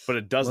goodness. But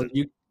it doesn't.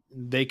 Well,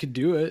 they could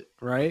do it,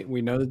 right?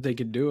 We know that they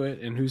could do it,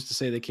 and who's to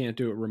say they can't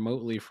do it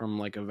remotely from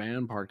like a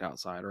van parked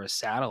outside or a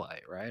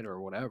satellite, right, or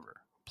whatever,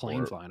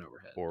 plane flying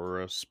overhead, or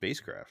a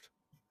spacecraft.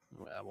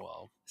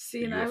 Well,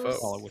 see, and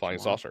UFO, flying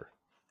saucer.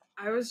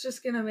 I was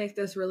just gonna make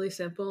this really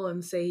simple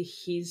and say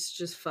he's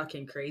just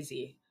fucking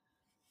crazy.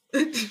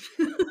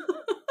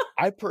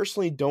 I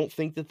personally don't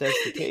think that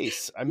that's the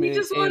case. I mean, he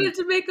just wanted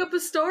to make up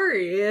a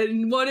story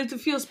and wanted to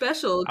feel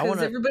special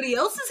because everybody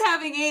else is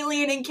having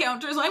alien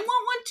encounters. I want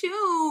one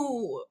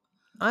too.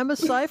 I'm a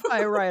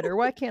sci-fi writer.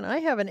 Why can't I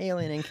have an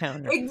alien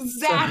encounter?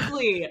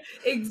 Exactly.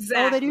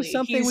 Oh, they do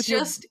something with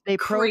just they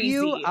probe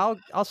you.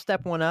 I'll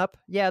step one up.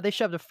 Yeah, they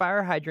shoved a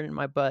fire hydrant in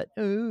my butt.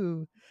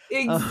 Ooh.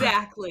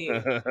 Exactly.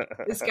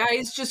 This guy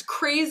is just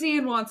crazy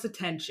and wants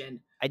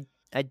attention.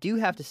 I do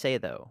have to say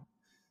though,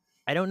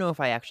 I don't know if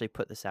I actually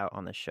put this out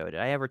on the show. Did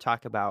I ever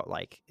talk about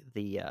like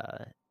the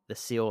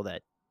SEAL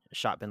that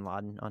shot bin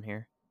Laden on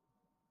here?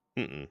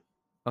 Mm-mm.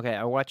 Okay,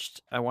 I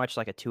watched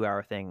like a 2.5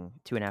 hour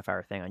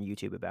thing on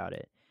YouTube about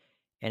it,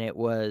 and it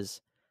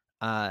was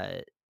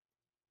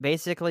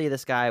basically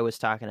this guy was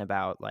talking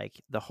about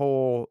like the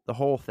whole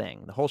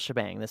thing, the whole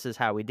shebang. This is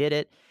how we did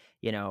it,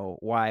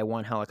 why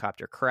one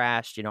helicopter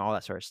crashed, all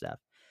that sort of stuff.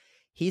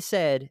 He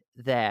said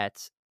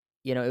that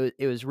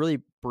it was really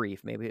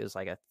brief. Maybe it was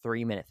like a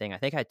 3-minute thing. I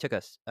think I took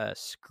a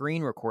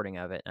screen recording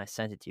of it and I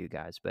sent it to you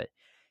guys. But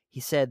he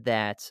said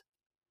that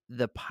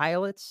the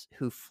pilots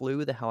who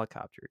flew the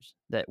helicopters,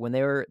 that when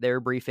they were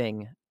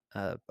briefing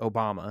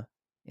Obama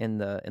in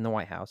the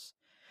White House,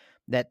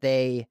 that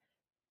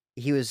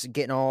he was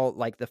getting all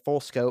like the full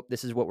scope.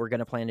 This is what we're going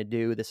to plan to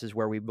do. This is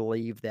where we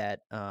believe that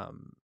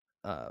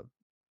the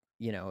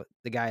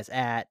guy's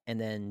at,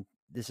 and then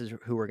this is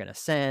who we're going to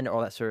send,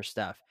 all that sort of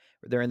stuff.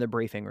 They're in the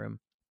briefing room.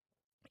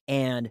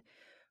 And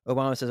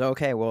Obama says,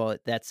 okay, well,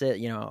 that's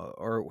it,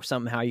 or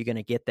somehow you're going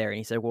to get there. And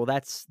he said, well,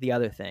 that's the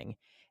other thing.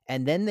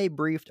 And then they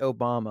briefed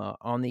Obama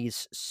on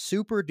these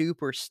super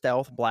duper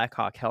stealth Black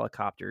Hawk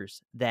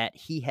helicopters that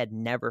he had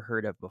never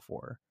heard of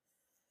before.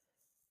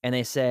 And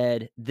they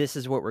said, this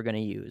is what we're going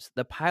to use.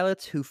 The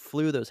pilots who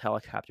flew those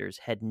helicopters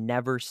had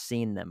never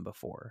seen them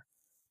before.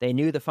 They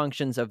knew the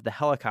functions of the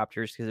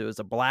helicopters because it was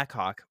a Black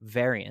Hawk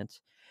variant,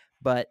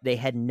 but they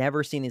had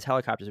never seen these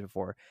helicopters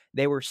before.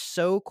 They were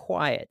so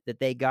quiet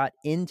that they got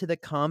into the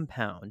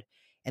compound,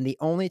 and the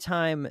only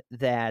time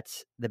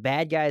that the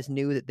bad guys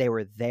knew that they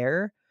were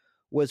there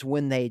was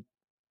when they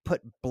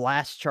put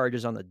blast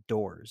charges on the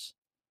doors.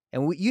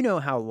 And you know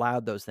how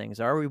loud those things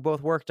are. We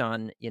both worked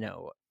on,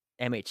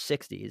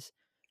 MH60s.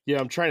 Yeah,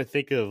 I'm trying to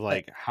think of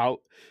how.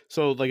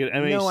 So like an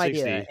MH60. No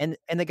idea.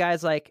 And the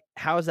guy's like,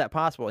 "How is that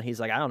possible?" And he's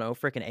like, "I don't know,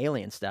 freaking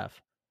alien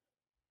stuff."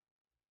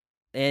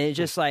 And it's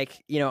just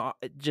like,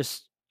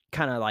 just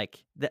kind of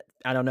like that.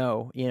 I don't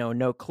know,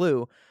 no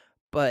clue.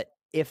 But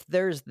if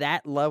there's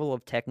that level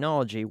of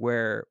technology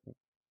where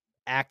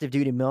active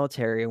duty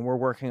military and we're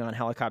working on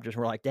helicopters,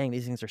 we're like, dang,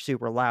 these things are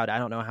super loud. I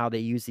don't know how they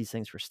use these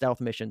things for stealth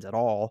missions at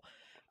all.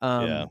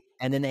 And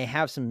then they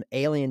have some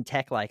alien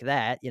tech like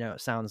that,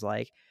 it sounds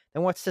like.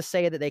 Then what's to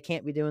say that they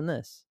can't be doing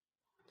this,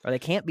 or they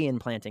can't be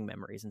implanting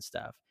memories and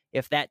stuff?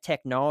 If that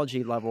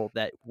technology level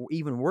that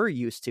even we're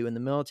used to in the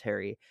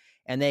military,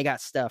 and they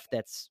got stuff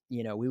that's,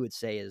 we would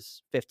say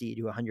is 50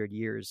 to 100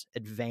 years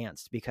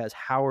advanced, because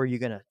how are you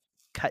going to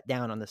cut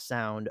down on the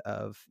sound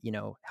of,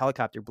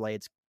 helicopter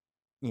blades,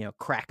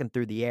 cracking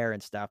through the air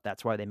and stuff?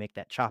 That's why they make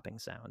that chopping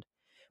sound,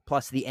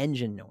 plus the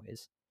engine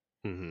noise.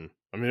 Mm-hmm.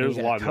 I mean, there's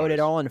a lot of coat noise. it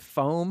all in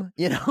foam,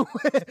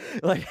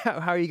 like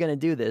how are you going to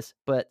do this?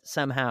 But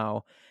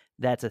somehow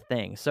that's a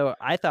thing. So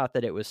I thought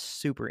that it was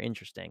super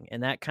interesting,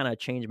 and that kind of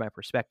changed my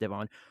perspective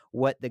on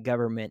what the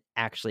government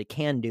actually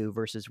can do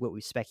versus what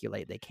we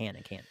speculate they can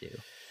and can't do.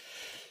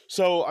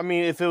 So, I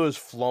mean, if it was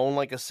flown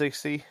like a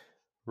 60,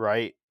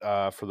 right?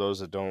 For those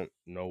that don't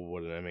know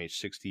what an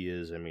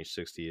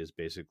MH60 is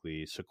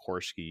basically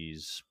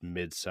Sikorsky's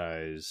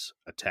mid-size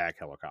attack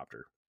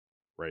helicopter,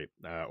 right?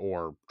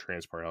 Or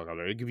transport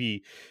helicopter. It could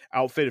be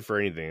outfitted for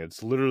anything.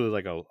 It's literally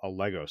like a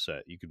Lego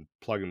set. You can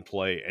plug and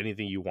play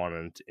anything you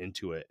want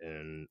into it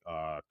and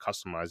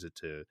customize it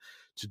to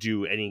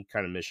do any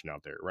kind of mission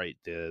out there, right?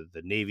 The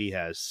Navy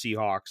has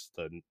Seahawks,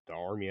 the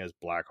Army has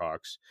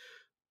Blackhawks,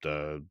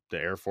 the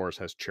Air Force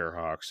has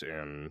Chairhawks,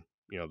 and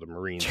the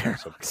Marines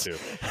have something too.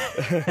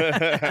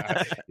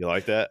 You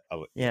like that?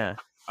 Yeah.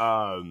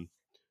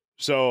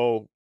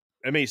 So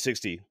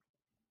MH60,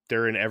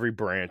 they're in every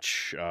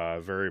branch,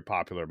 very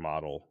popular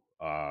model.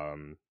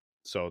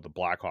 So the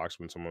Blackhawks,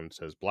 when someone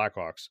says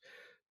Blackhawks,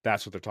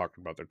 that's what they're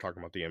talking about. They're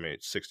talking about the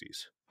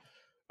MH60s.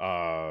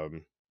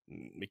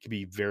 It could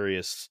be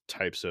various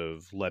types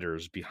of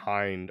letters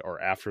behind or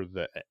after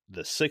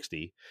the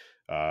 60.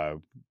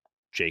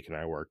 Jake and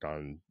I worked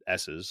on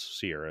S's,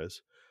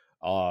 Sierras.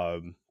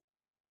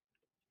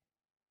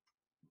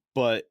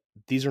 But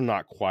these are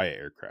not quiet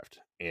aircraft.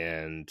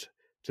 And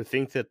to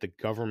think that the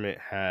government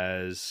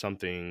has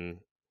something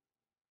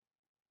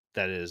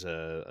that is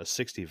a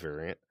 60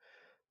 variant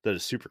that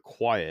is super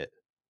quiet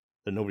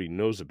that nobody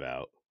knows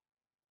about,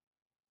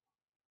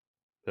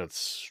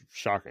 that's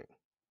shocking.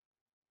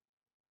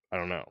 I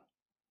don't know.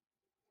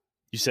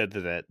 You said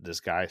that this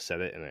guy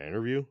said it in an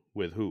interview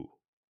with who?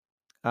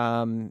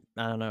 I don't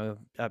know.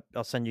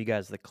 I'll send you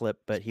guys the clip,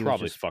 but he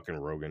probably was just fucking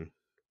Rogan.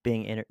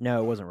 being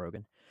no, it wasn't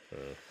Rogan.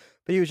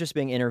 But he was just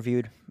being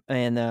interviewed,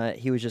 and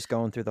he was just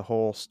going through the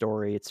whole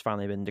story. It's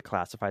finally been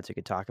declassified, so he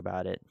could talk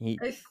about it.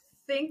 I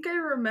think I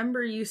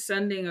remember you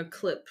sending a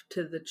clip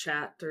to the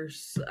chat.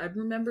 I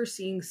remember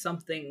seeing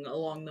something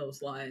along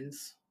those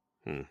lines.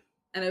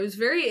 And I was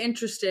very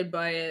interested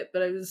by it,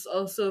 but I was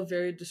also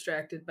very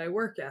distracted by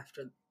work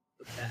after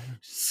the fact.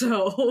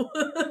 So...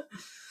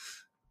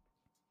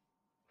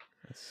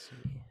 Let's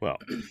see. Well,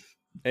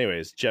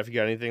 anyways, Jeff, you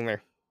got anything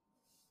there?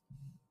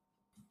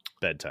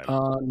 Bedtime.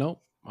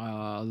 Nope.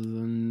 Other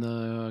than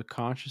the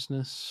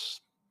consciousness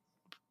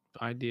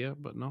idea,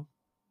 but no.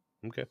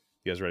 Okay.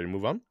 You guys ready to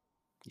move on?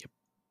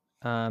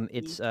 Yep.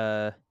 It's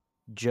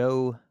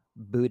Joe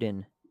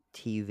Budin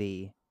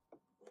TV.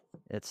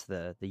 It's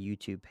the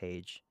YouTube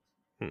page.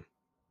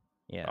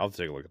 Yeah. I'll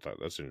take a look at that.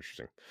 That's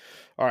interesting.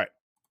 All right.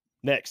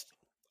 Next,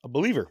 a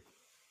believer.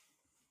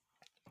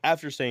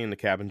 After staying in the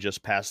cabin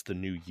just past the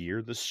new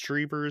year, the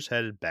Streebers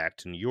headed back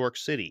to New York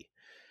City.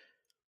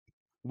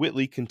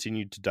 Whitley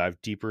continued to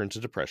dive deeper into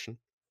depression.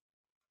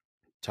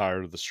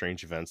 Tired of the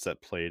strange events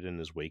that played in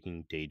his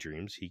waking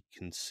daydreams, he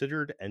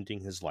considered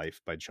ending his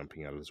life by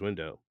jumping out of his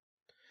window.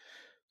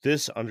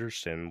 This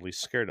understandably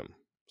scared him,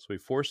 so he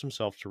forced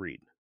himself to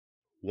read.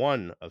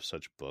 One of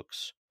such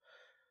books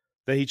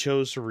that he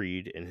chose to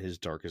read in his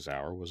darkest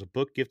hour was a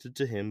book gifted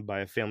to him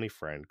by a family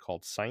friend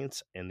called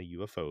Science and the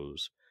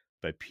UFOs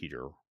by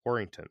Peter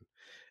Warrington.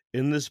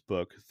 In this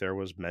book, there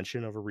was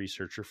mention of a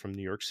researcher from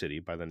New York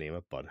City by the name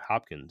of Bud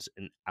Hopkins,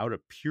 and out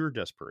of pure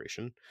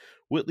desperation,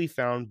 Whitley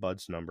found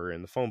Bud's number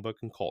in the phone book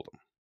and called him.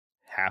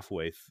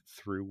 Halfway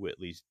through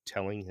Whitley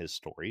telling his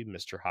story,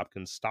 Mr.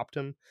 Hopkins stopped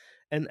him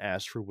and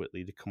asked for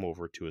Whitley to come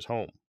over to his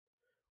home.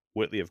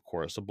 Whitley, of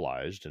course,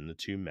 obliged, and the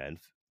two men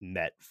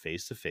met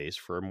face to face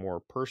for a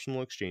more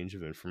personal exchange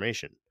of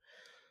information.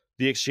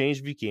 The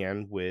exchange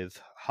began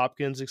with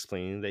Hopkins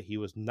explaining that he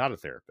was not a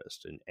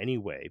therapist in any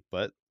way,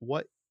 but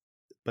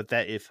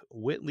that if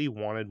Whitley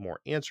wanted more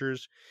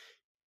answers,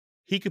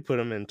 he could put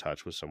him in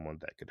touch with someone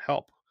that could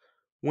help.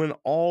 When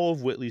all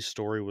of Whitley's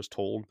story was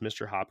told,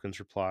 Mr. Hopkins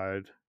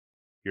replied,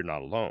 "You're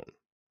not alone.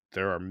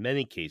 There are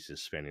many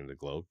cases spanning the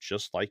globe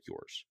just like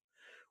yours."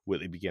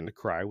 Whitley began to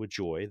cry with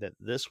joy that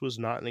this was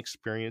not an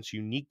experience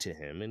unique to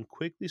him, and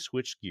quickly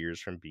switched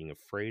gears from being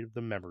afraid of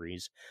the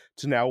memories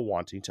to now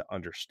wanting to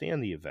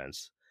understand the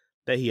events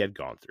that he had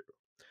gone through.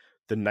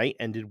 The night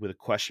ended with a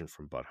question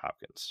from Bud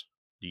Hopkins.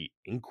 The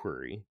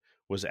inquiry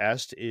was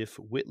asked if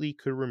Whitley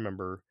could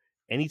remember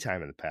any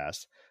time in the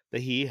past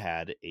that he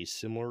had a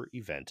similar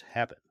event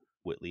happen.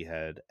 Whitley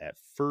had at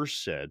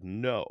first said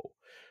no,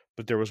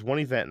 but there was one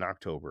event in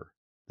October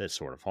that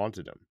sort of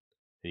haunted him.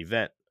 An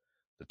event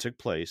that took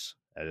place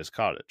at his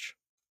cottage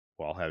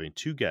while having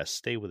two guests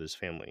stay with his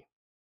family.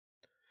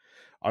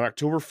 On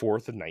October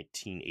 4th of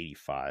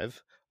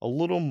 1985, a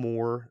little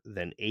more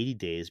than 80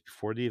 days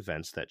before the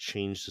events that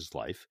changed his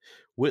life,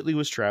 Whitley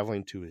was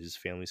traveling to his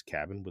family's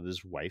cabin with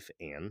his wife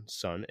Anne,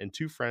 son, and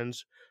two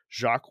friends,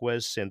 Jacques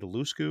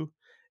Sandeluscu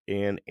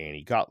and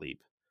Annie Gottlieb.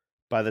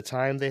 By the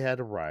time they had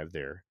arrived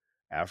there,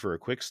 after a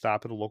quick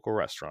stop at a local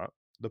restaurant,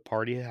 the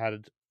party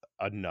had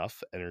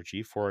enough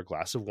energy for a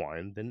glass of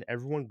wine, then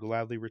everyone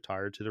gladly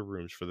retired to their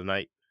rooms for the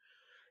night.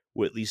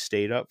 Whitley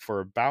stayed up for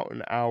about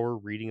an hour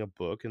reading a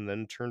book and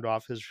then turned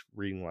off his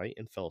reading light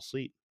and fell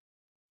asleep.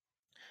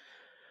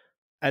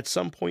 At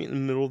some point in the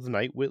middle of the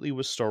night, Whitley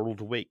was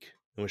startled awake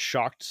and was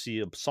shocked to see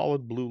a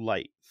solid blue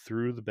light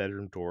through the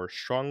bedroom door,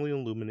 strongly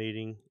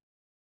illuminating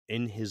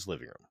in his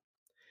living room.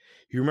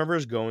 He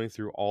remembers going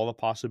through all the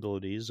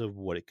possibilities of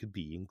what it could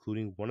be,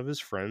 including one of his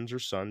friends or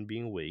son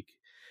being awake,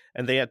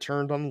 and they had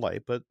turned on the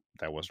light, but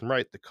that wasn't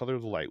right. The color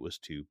of the light was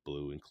too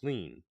blue and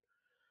clean.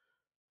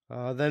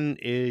 Then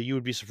you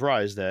would be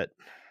surprised that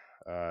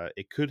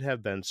it could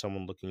have been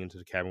someone looking into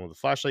the cabin with a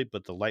flashlight,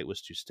 but the light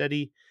was too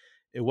steady.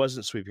 It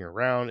wasn't sweeping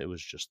around. It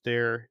was just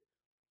there.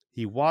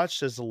 He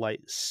watched as the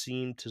light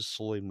seemed to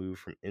slowly move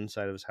from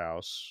inside of his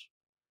house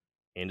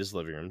and his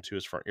living room to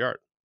his front yard.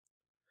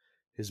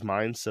 His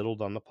mind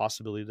settled on the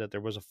possibility that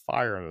there was a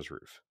fire on his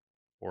roof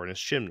or in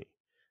his chimney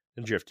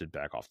and drifted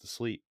back off to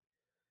sleep.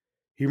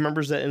 He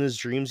remembers that in his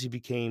dreams he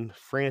became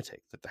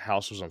frantic that the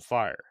house was on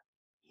fire.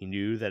 He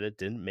knew that it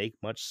didn't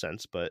make much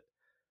sense, but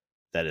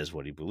that is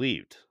what he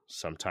believed.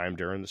 Sometime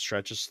during the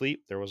stretch of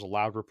sleep, there was a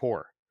loud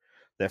report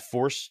that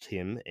forced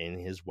him and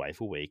his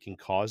wife awake and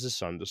caused his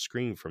son to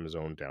scream from his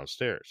room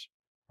downstairs.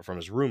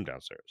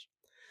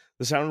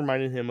 The sound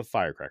reminded him of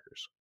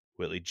firecrackers.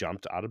 Whitley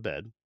jumped out of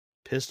bed,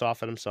 pissed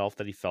off at himself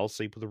that he fell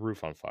asleep with the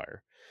roof on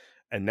fire.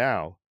 And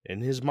now,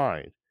 in his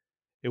mind,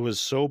 it was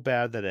so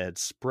bad that it had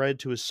spread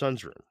to his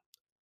son's room.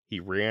 He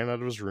ran out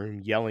of his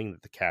room, yelling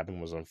that the cabin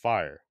was on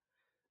fire.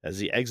 As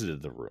he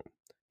exited the room,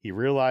 he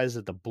realized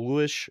that the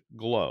bluish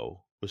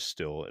glow was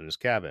still in his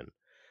cabin.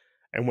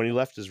 And when he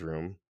left his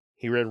room,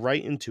 he ran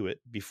right into it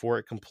before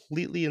it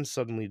completely and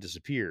suddenly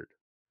disappeared.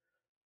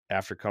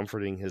 After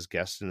comforting his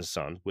guest and his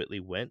son, Whitley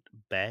went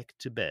back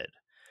to bed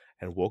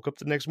and woke up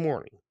the next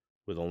morning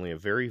with only a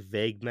very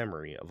vague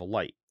memory of a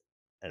light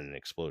and an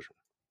explosion.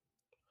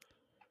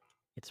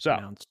 It's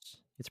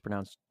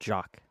pronounced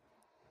Jacques.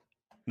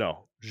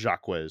 No,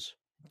 Jacques.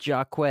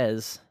 Jacques.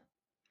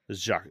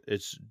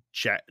 It's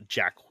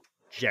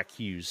Jack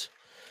Hughes.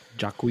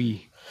 Jacques.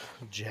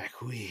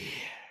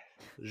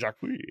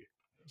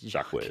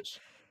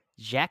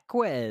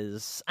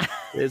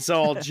 It's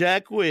all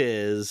Jacques.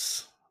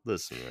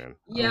 Listen, man.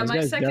 Yeah, this my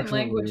guy's second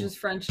language definitely- is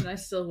French, and I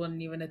still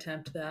wouldn't even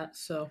attempt that.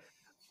 So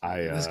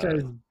This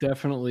guy's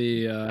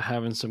definitely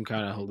having some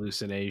kind of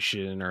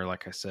hallucination, or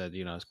like I said,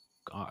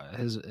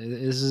 this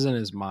is in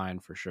his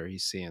mind for sure.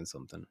 He's seeing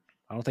something.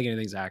 I don't think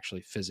anything's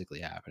actually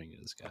physically happening to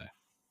this guy.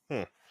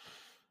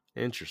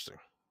 Interesting.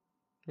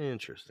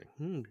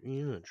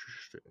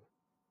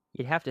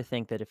 You'd have to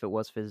think that if it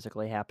was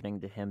physically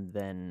happening to him,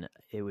 then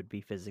it would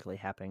be physically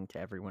happening to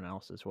everyone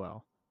else as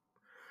well.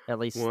 At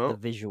least the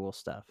visual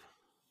stuff.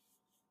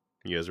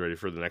 You guys ready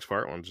for the next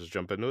part? Want to just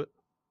jump into it?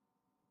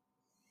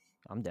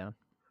 I'm down.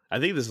 I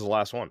think this is the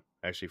last one,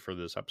 actually, for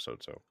this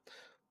episode, so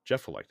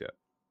Jeff will like that.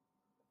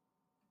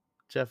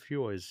 Jeff, you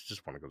always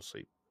just want to go to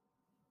sleep.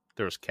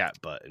 There was cat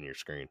butt in your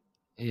screen.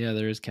 Yeah,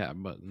 there is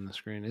cat butt in the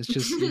screen. It's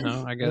just,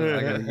 I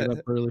gotta get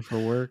up early for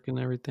work and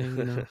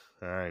everything,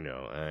 I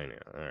know.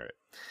 All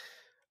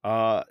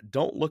right.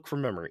 Don't look for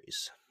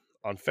memories.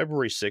 On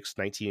February 6,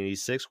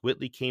 1986,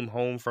 Whitley came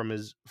home from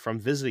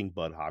visiting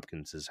Bud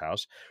Hopkins'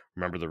 house.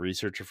 Remember the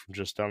researcher from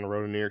just down the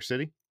road in New York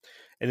City?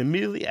 And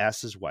immediately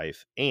asked his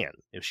wife, Anne,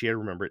 if she had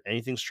remembered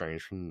anything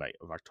strange from the night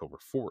of October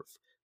 4th.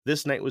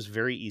 This night was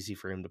very easy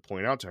for him to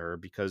point out to her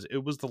because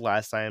it was the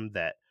last time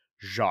that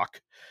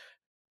Jacques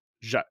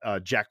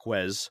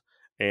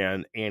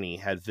and Annie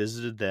had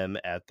visited them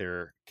at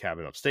their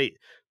cabin upstate.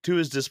 To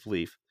his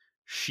disbelief,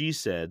 she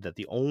said that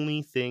the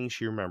only thing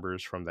she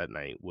remembers from that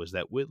night was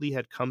that Whitley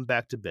had come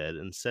back to bed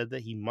and said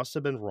that he must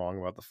have been wrong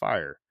about the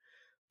fire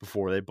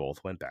before they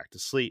both went back to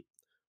sleep.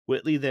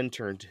 Whitley then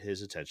turned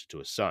his attention to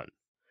his son.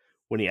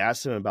 When he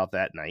asked him about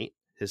that night,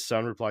 his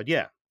son replied,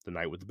 "Yeah, the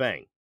night with the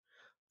bang."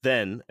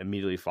 Then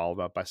immediately followed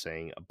up by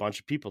saying, "A bunch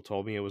of people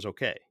told me it was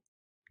okay.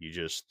 You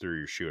just threw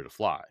your shoe at a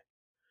fly."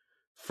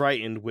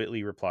 Frightened,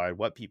 Whitley replied,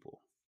 "What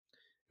people?"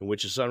 In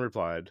which his son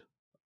replied,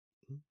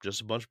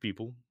 "Just a bunch of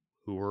people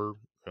who were,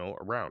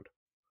 around."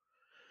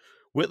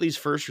 Whitley's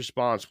first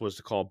response was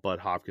to call Bud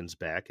Hopkins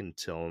back and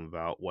tell him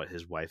about what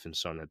his wife and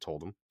son had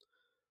told him.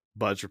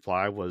 Bud's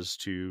reply was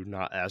to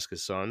not ask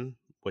his son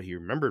what he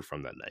remembered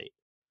from that night,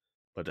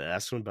 but to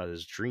ask him about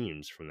his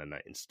dreams from that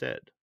night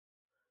instead.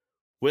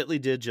 Whitley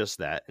did just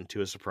that, and to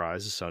his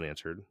surprise, his son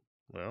answered,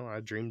 "Well, I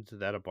dreamed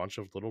that a bunch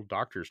of little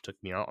doctors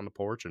took me out on the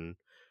porch and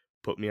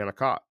put me on a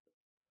cot.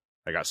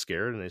 I got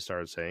scared, and they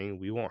started saying,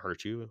 'We won't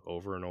hurt you,'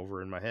 over and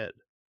over in my head.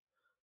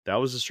 That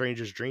was the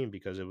strangest dream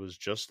because it was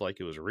just like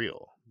it was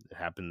real. It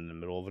happened in the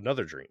middle of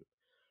another dream,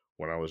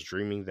 when I was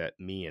dreaming that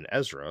me and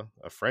Ezra,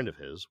 a friend of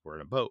his, were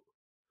in a boat."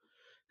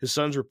 His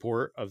son's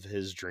report of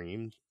his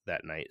dream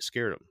that night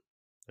scared him,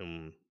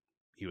 and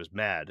he was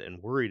mad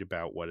and worried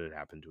about what had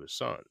happened to his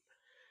son.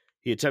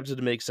 He attempted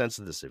to make sense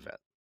of this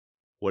event.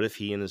 What if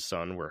he and his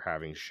son were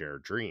having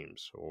shared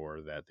dreams,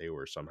 or that they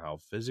were somehow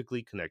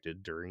physically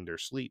connected during their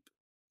sleep,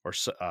 or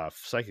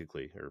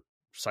psychologically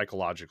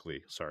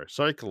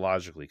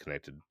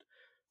connected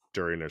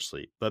during their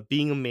sleep? But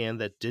being a man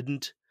that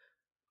did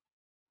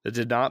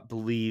not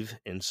believe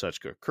in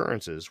such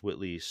occurrences,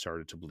 Whitley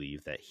started to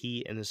believe that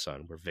he and his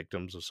son were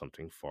victims of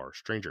something far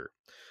stranger.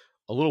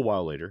 A little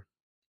while later,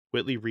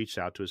 Whitley reached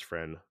out to his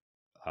friend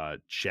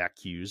Jack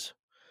Hughes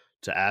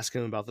to ask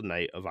him about the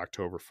night of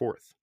October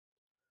 4th.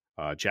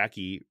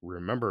 Jackie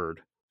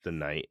remembered the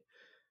night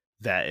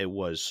that it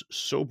was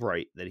so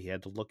bright that he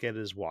had to look at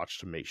his watch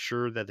to make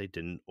sure that they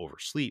didn't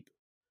oversleep.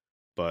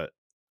 But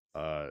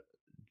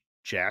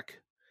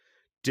Jack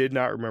did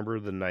not remember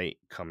the night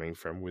coming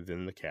from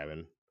within the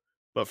cabin,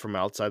 but from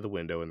outside the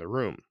window in the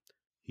room.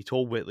 He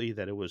told Whitley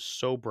that it was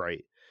so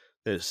bright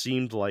that it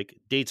seemed like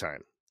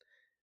daytime,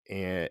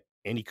 and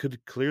he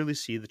could clearly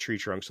see the tree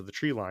trunks of the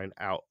tree line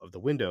out of the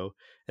window.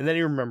 And then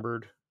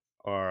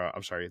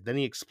then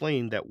he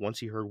explained that once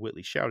he heard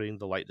Whitley shouting,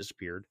 the light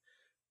disappeared,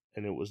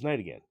 and it was night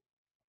again.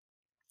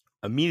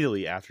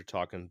 Immediately after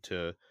talking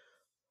to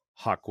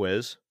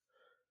Hawkwez,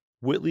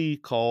 Whitley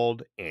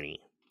called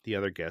Annie, the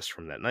other guest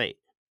from that night.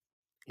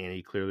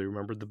 Annie clearly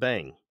remembered the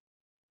bang,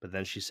 but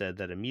then she said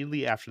that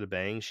immediately after the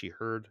bang, she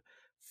heard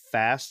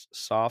fast,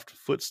 soft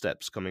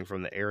footsteps coming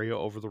from the area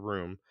over the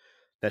room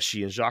that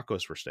she and Jacques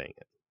were staying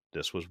in.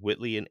 This was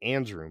Whitley and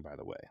Anne's room, by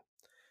the way.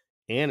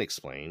 Anne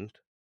explained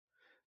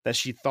that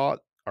she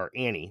thought, or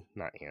Annie,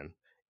 not Anne,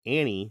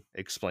 Annie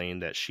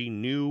explained that she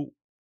knew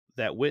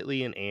that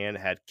Whitley and Anne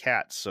had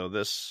cats, so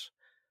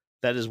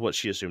that is what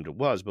she assumed it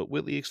was, but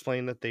Whitley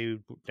explained that they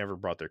never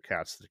brought their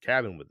cats to the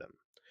cabin with them.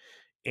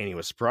 Annie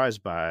was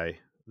surprised by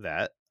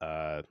that,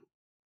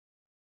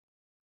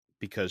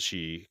 because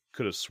she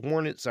could have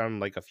sworn it sounded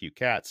like a few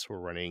cats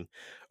were running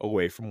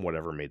away from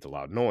whatever made the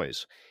loud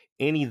noise.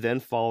 Annie then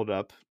followed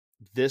up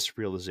this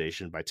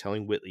realization by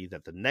telling Whitley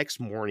that the next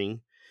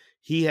morning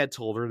he had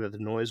told her that the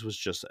noise was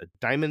just a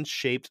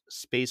diamond-shaped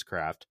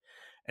spacecraft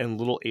and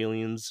little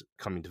aliens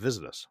coming to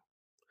visit us.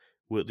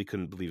 Whitley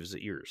couldn't believe his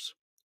ears,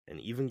 and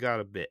even got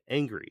a bit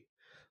angry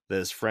that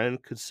his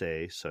friend could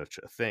say such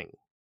a thing.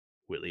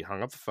 Whitley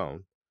hung up the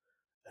phone,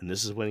 and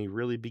this is when he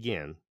really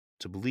began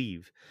to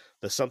believe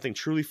that something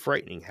truly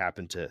frightening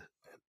happened to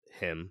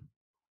him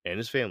and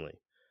his family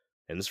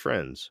and his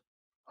friends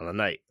on the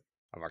night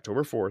of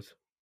October 4th,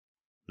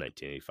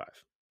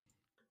 1985.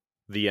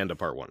 The end of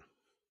part 1.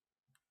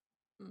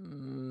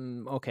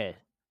 Okay.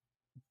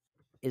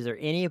 Is there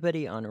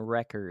anybody on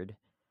record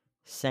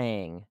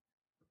saying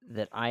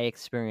that I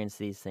experienced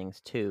these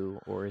things too,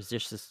 or is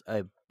this just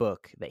a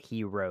book that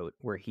he wrote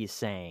where he's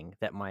saying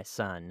that my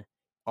son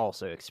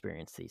also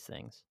experienced these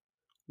things?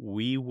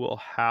 We will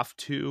have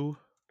to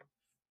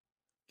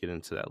get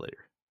into that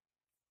later.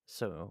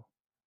 So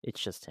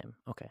it's just him.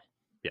 Okay.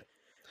 Yeah.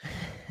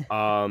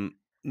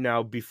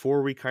 Now,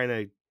 before we kind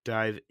of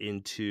dive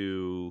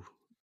into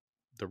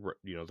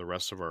the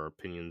rest of our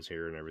opinions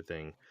here and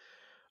everything,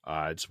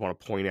 I just want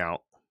to point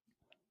out,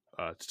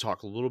 to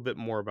talk a little bit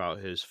more about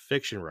his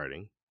fiction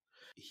writing.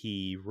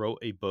 He wrote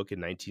a book in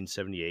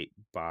 1978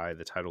 by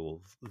the title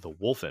of The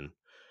Wolfen.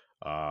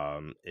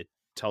 It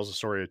tells the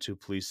story of two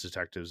police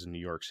detectives in New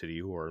York City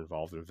who are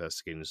involved in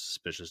investigating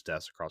suspicious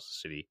deaths across the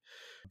city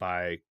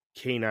by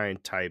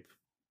canine-type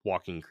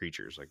walking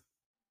creatures, like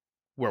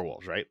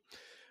werewolves, right?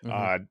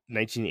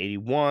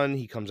 1981,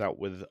 he comes out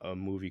with a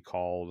movie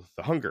called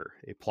The Hunger,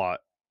 a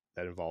plot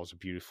that involves a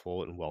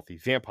beautiful and wealthy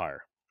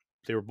vampire.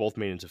 They were both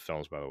made into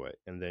films, by the way.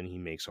 And then he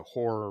makes a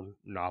horror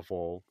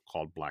novel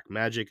called Black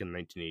Magic in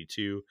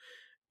 1982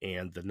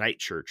 and The Night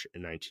Church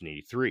in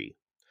 1983.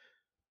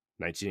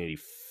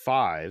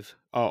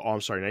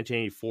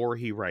 1984,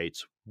 he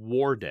writes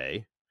War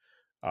Day,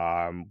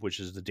 which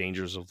is the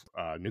dangers of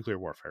nuclear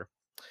warfare.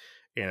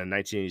 And in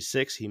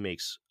 1986, he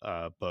writes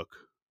a book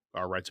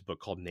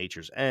called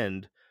Nature's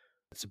End.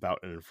 It's about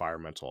an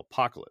environmental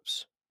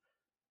apocalypse.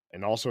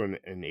 And also in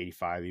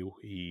 85,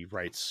 he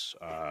writes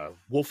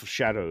Wolf of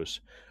Shadows,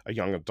 a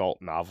young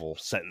adult novel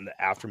set in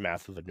the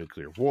aftermath of a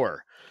nuclear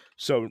war.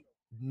 So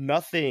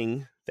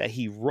nothing that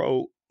he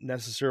wrote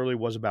necessarily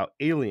was about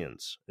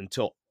aliens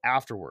until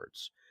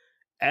afterwards.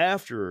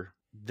 After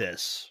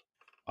this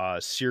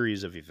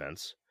series of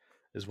events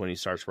is when he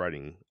starts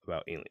writing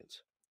about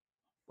aliens.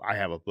 I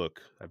have a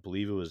book, I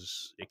believe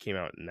it came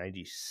out in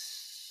 90.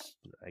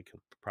 I could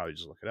probably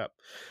just look it up.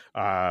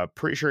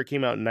 Pretty sure it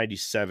came out in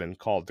 97,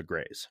 called The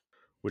Greys,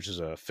 which is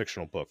a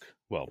fictional book.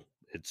 Well,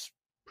 it's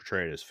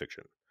portrayed as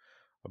fiction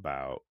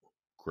about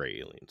gray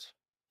aliens.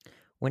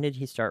 When did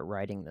he start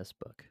writing this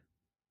book?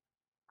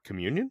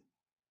 Communion?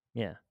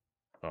 Yeah,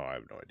 Oh, I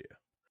have no idea.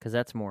 because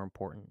that's more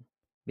important.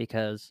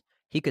 Because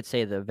he could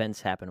say the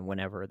events happened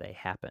whenever they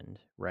happened,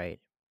 right?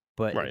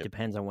 But Right. it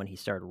depends on when he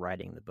started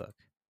writing the book.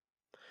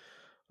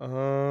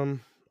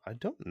 I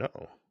don't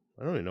know.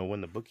 I don't even know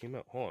when the book came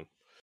out. Hold on.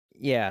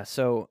 Yeah,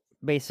 so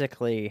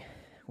basically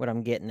what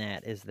I'm getting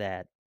at is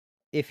that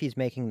if he's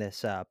making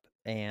this up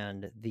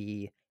and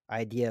the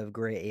idea of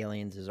gray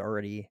aliens is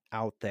already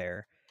out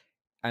there,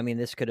 I mean,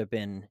 this could have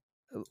been,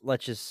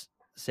 let's just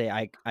say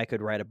I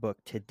could write a book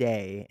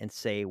today and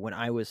say when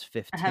I was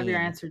 15, I have your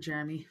answer,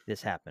 Jeremy.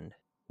 this happened.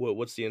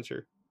 What's the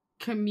answer?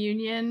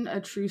 Communion, a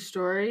true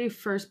story.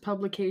 First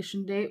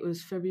publication date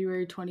was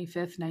February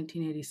 25th,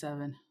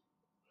 1987.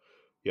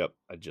 Yep,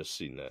 I just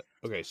seen that.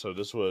 Okay, so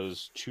this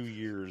was 2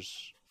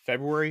 years.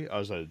 February. I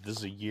was like, this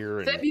is a year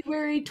and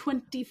February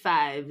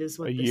 25 is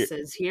what A this year-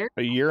 says here.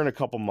 a year and a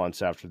couple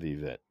months after the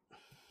event,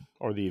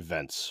 or the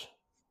events,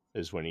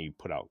 is when he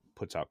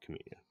puts out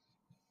Communion.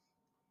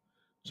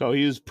 So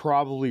he was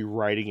probably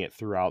writing it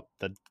throughout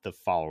the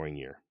following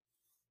year,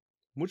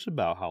 which is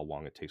about how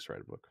long it takes to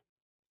write a book,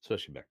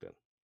 especially back then.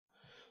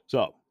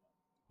 So,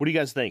 what do you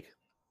guys think?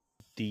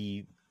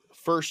 The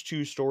first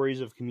 2 stories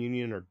of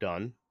Communion are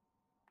done.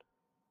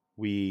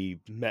 We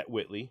met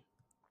Whitley.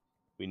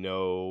 We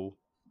know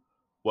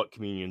what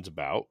Communion's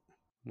about.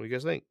 What do you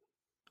guys think?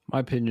 My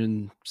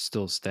opinion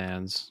still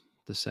stands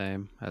the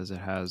same as it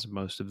has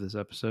most of this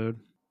episode.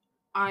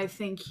 I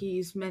think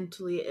he's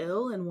mentally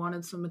ill and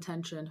wanted some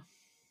attention.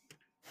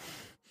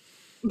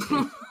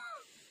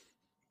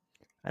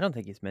 I don't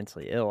think he's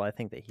mentally ill. I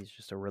think that he's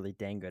just a really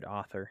dang good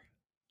author.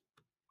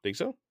 Think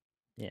so?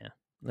 Yeah.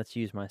 Let's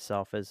use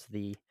myself as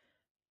the,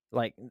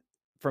 like,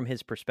 from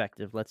his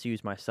perspective, let's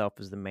use myself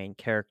as the main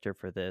character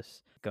for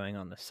this, going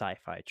on the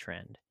sci-fi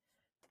trend.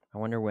 I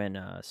wonder when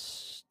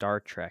Star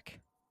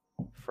Trek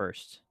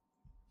first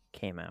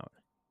came out.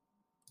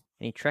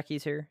 Any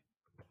Trekkies here?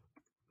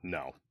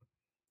 No.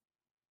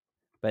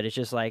 But it's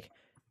just like,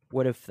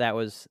 what if that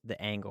was the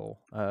angle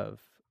of,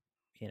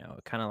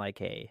 kind of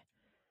like a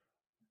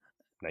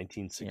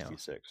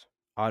 1966.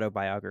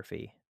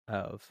 autobiography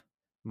of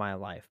my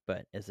life,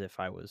 but as if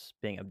I was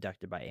being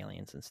abducted by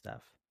aliens and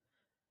stuff.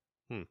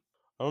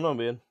 I don't know,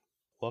 man.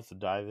 We'll have to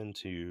dive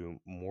into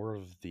more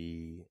of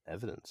the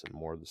evidence and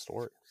more of the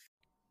story.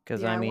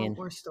 Because Yeah, I I mean, want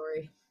more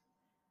story.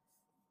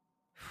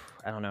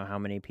 I don't know how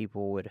many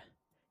people would,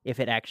 if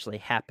it actually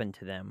happened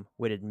to them,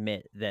 would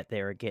admit that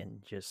they were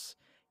getting just,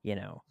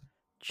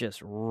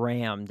 just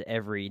rammed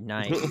every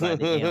night by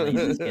the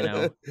aliens,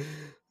 I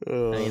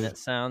mean, that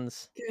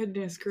sounds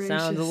Goodness gracious.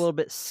 sounds a little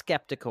bit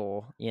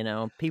skeptical,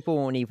 People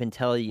won't even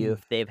tell Hmm. you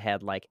if they've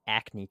had like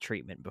acne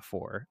treatment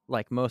before.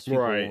 Like most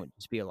people Right. won't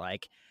just be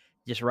like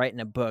just writing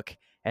a book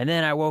and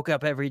then I woke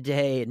up every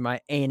day and my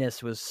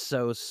anus was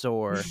so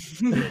sore.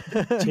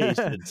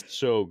 Tasted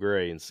so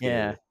gray and skinny.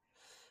 Yeah.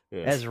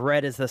 Yeah. As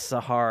red as the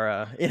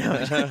Sahara,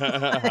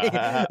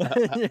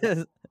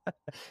 just-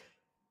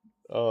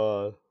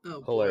 Oh,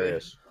 boy.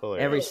 hilarious.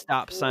 Hilarious. every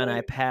stop sign I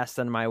passed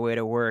on my way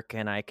to work,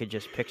 and I could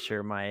just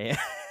picture my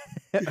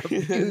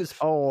abuse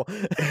hole.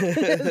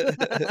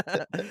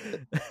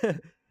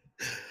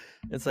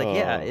 It's like,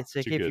 yeah, Oh, it's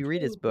like too if good. you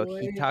read his Oh, book,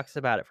 he boy. talks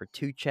about it for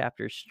 2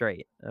 chapters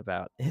straight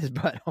about his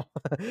butthole.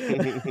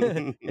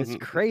 It's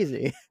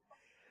crazy.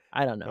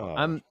 I don't know.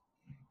 Oh.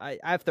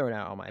 I've thrown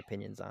out all my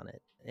opinions on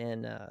it,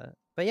 and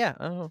but yeah,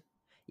 I don't know.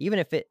 Even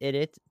if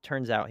it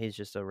turns out he's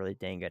just a really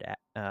dang good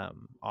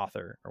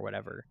author or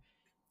whatever,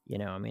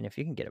 I mean, if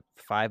you can get a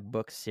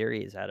 5-book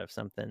series out of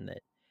something that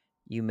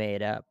you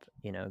made up,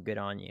 good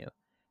on you.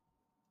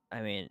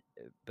 I mean,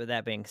 but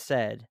that being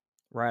said,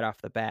 right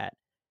off the bat,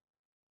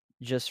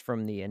 just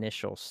from the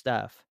initial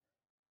stuff,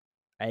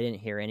 I didn't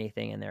hear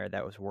anything in there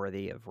that was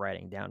worthy of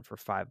writing down for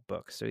 5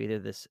 books. So either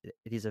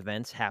these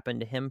events happened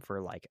to him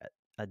for like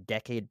a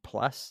decade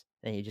plus,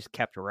 and he just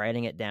kept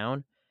writing it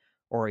down,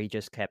 or he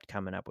just kept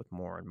coming up with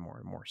more and more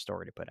and more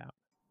story to put out.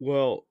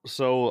 Well,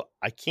 so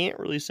I can't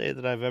really say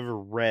that I've ever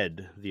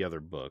read the other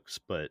books,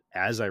 but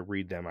as I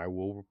read them, I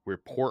will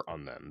report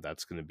on them.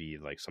 That's going to be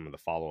like some of the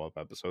follow-up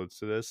episodes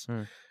to this,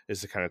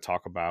 is to kind of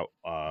talk about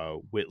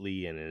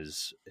Whitley and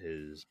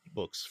his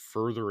books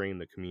furthering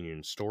the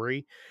communion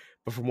story.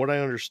 But from what I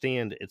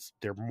understand,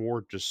 they're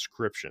more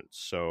descriptions.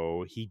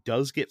 So he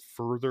does get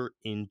further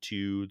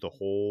into the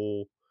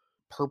whole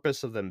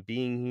purpose of them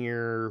being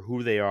here,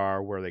 who they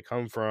are, where they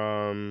come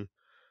from,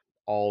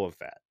 all of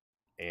that.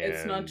 And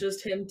It's not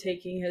just him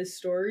taking his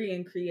story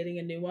and creating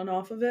a new one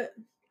off of it.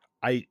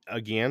 I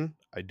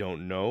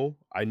don't know.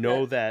 I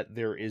know that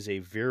there is a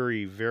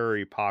very,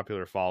 very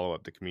popular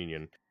follow-up to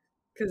Communion.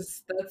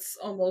 Because that's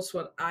almost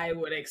what I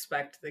would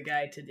expect the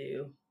guy to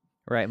do.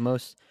 Right.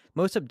 Most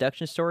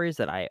abduction stories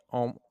that I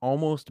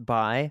almost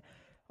buy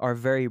are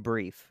very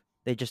brief.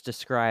 They just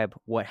describe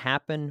what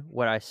happened,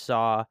 what I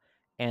saw,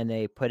 and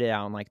they put it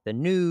out on like the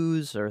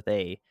news, or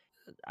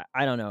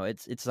I don't know.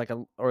 It's like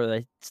or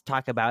they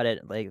talk about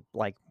it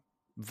like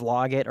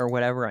vlog it or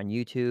whatever on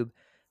YouTube.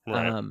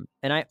 Right.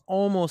 And I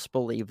almost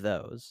believe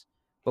those.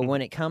 But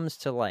when it comes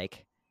to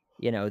like,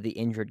 the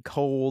injured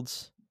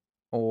colds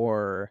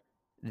or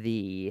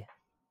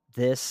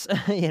this,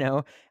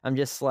 I'm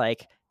just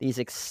like, these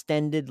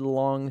extended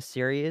long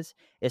series,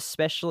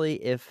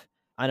 especially if,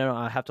 I don't know,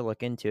 I'll have to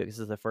look into it because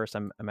this is the first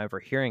I'm ever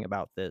hearing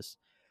about this.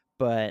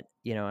 But,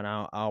 and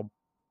I'll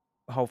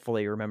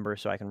hopefully remember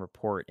so I can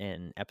report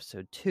in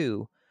episode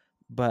 2.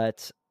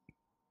 But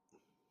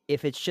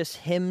if it's just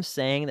him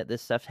saying that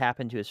this stuff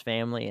happened to his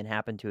family and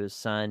happened to his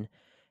son,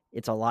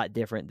 it's a lot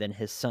different than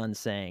his son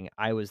saying,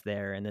 I was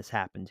there and this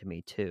happened to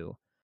me too.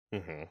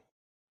 Mm-hmm.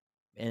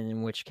 And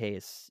in which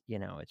case,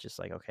 it's just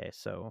like, okay,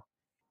 so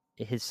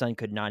his son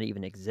could not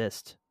even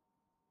exist.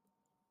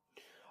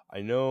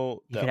 I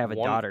know he could have a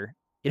daughter,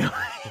 you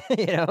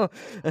know.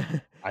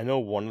 I know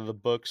one of the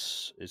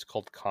books is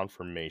called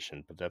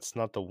Confirmation, but that's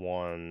not the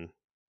one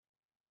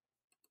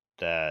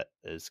that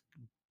is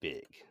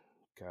big.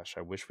 Gosh,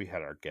 I wish we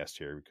had our guest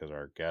here because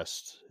our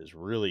guest is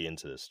really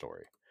into this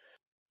story.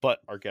 But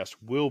our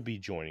guest will be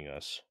joining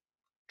us.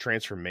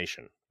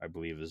 Transformation, I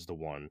believe, is the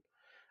one.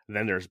 And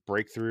then there's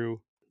Breakthrough,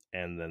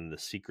 and then The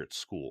Secret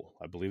School.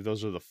 I believe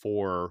those are the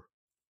 4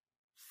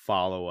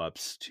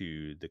 follow-ups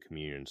to the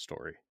Communion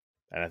story.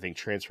 And I think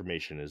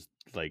Transformation is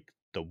like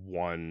the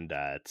one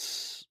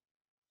that's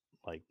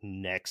like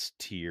next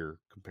tier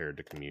compared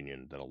to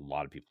Communion that a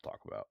lot of people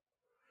talk about.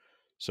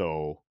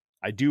 So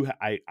I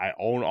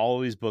own all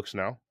of these books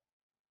now.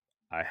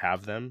 I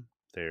have them.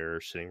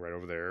 They're sitting right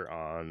over there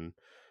on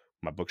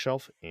my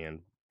bookshelf,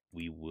 and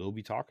we will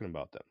be talking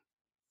about them.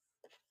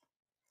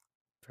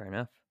 Fair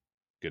enough.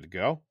 Good to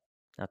go.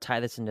 Now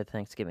tie this into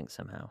Thanksgiving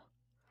somehow.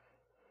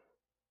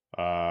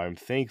 I'm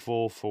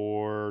thankful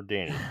for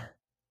Danny.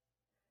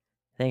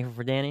 Thankful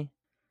for Danny?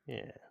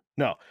 Yeah.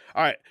 No.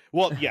 All right.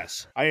 Well,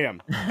 yes, I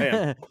am.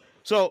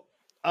 So,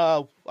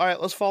 all right,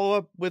 let's follow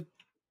up with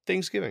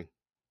Thanksgiving.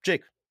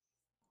 Jake,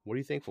 what are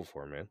you thankful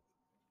for, man?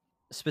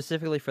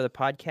 Specifically for the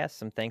podcast,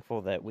 I'm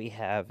thankful that we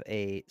have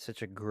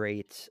such a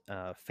great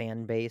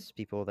fan base,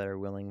 people that are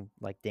willing,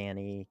 like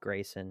Danny,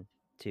 Grayson,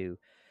 to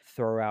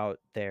throw out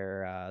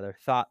their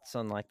thoughts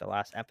on like the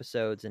last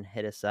episodes and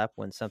hit us up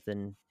when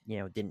something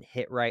didn't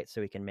hit right,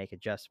 so we can make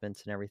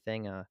adjustments and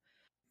everything.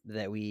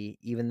 That we,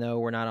 even though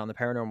we're not on the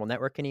Paranormal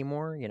Network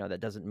anymore, that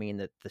doesn't mean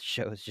that the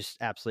show is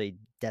just absolutely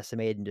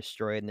decimated and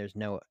destroyed, and there's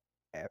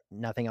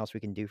nothing else we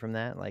can do from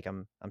that. Like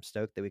I'm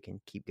stoked that we can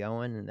keep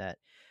going, and that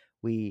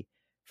we,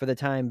 for the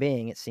time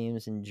being, it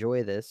seems,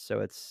 enjoy this.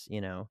 So it's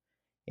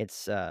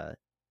it's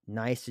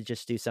nice to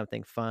just do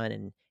something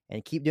fun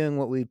and keep doing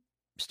what we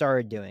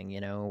started doing,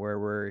 where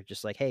we're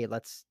just like, hey,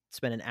 let's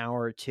spend an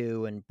hour or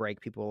two and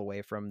break people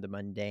away from the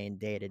mundane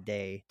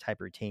day-to-day type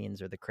routines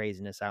or the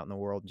craziness out in the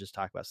world and just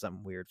talk about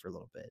something weird for a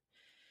little bit.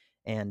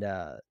 And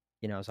so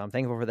I'm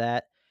thankful for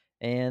that.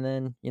 And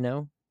then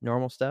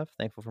normal stuff,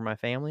 thankful for my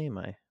family,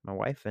 my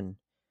wife, and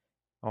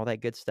all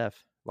that good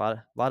stuff. A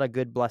lot of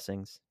good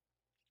blessings.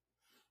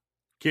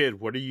 Kid,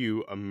 what are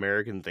you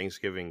American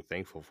Thanksgiving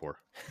thankful for?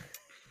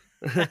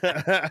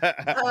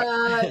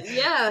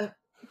 Yeah.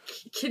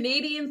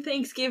 Canadian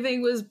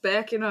Thanksgiving was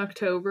back in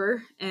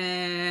October,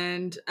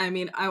 and I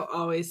mean, I'm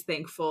always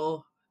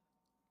thankful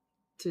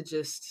to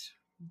just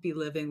be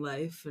living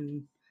life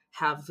and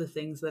have the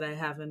things that I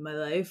have in my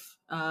life.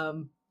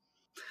 I'm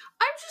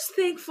just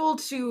thankful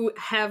to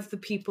have the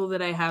people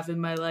that I have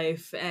in my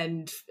life,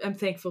 and I'm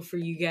thankful for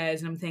you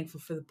guys, and I'm thankful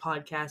for the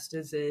podcast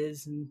as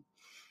is, and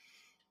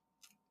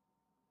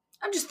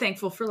I'm just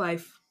thankful for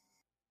life.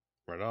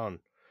 Right on.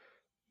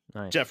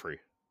 Nice. Jeffrey,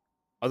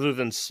 other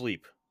than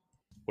sleep,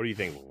 what are you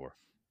thankful for?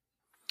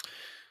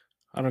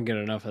 I don't get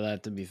enough of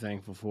that to be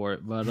thankful for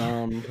it, but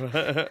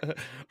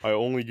I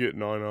only get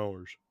 9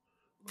 hours.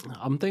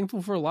 I'm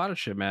thankful for a lot of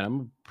shit, man. I'm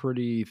a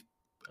pretty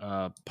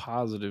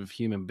positive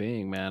human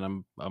being,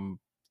 man. I'm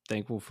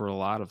thankful for a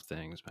lot of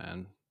things,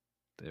 man.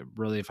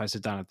 Really, if I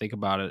sit down and think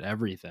about it,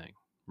 everything,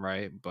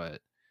 right?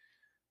 But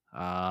if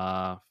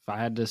I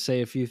had to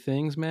say a few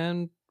things,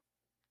 man,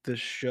 the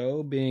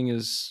show being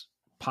as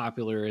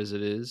popular as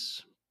it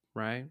is,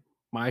 right?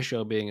 My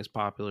show being as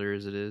popular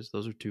as it is,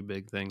 those are two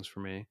big things for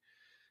me.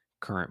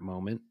 Current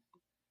moment.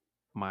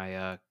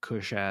 My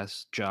cush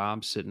ass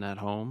job sitting at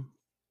home.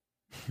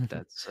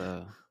 That's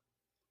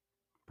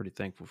pretty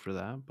thankful for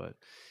that. But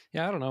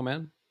yeah, I don't know,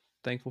 man.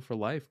 Thankful for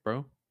life,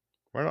 bro.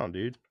 Right on,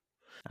 dude.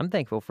 I'm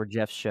thankful for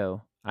Jeff's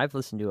show. I've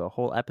listened to a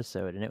whole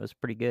episode and it was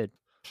pretty good.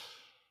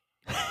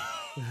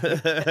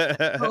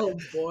 Oh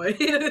boy.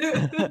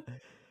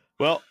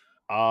 Well,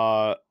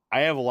 I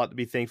have a lot to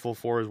be thankful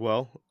for as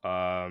well.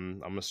 I'm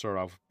gonna start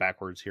off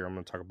backwards here. I'm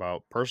gonna talk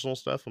about personal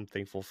stuff. I'm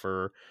thankful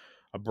for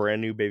a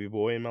brand new baby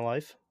boy in my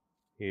life.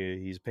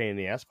 He's a pain in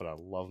the ass, but I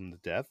love him to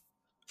death.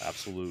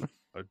 Absolute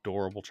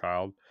adorable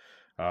child.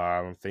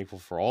 I'm thankful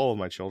for all of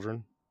my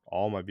children,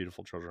 all my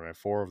beautiful children. I have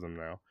 4 of them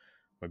now.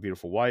 My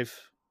beautiful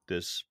wife,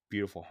 this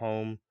beautiful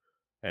home,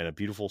 and a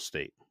beautiful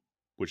state,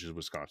 which is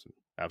Wisconsin.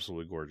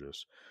 Absolutely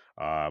gorgeous.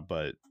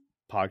 But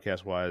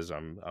podcast wise,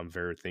 I'm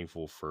very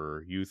thankful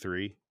for you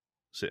 3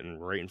 sitting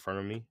right in front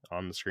of me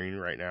on the screen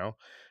right now,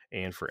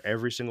 and for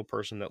every single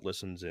person that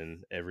listens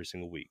in every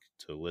single week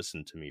to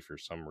listen to me for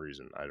some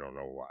reason. I don't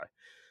know why.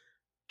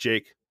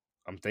 Jake,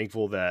 I'm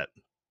thankful that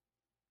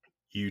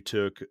you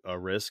took a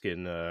risk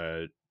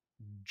in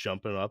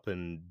jumping up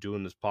and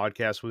doing this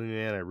podcast with me,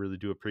 man. I really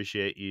do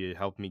appreciate you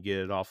helping me get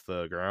it off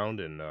the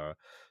ground and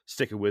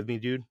sticking with me,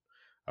 dude.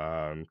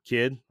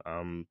 Kid,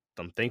 I'm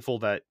thankful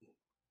that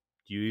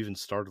you even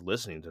started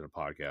listening to the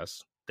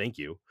podcast. Thank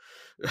you.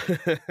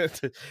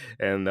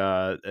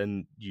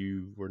 And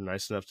you were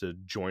nice enough to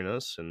join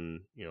us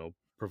and, you know,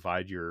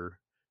 provide your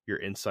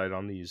insight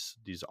on these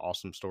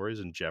awesome stories.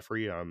 And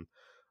Jeffrey, I'm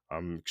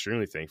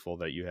extremely thankful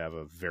that you have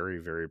a very,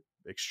 very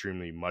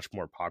extremely much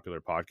more popular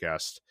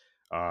podcast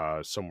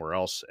somewhere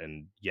else,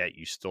 and yet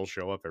you still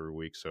show up every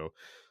week. So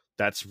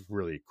that's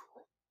really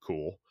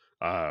cool.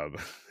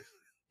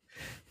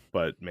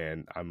 But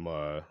man, I'm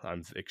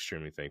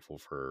extremely thankful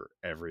for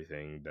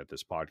everything that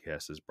this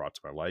podcast has brought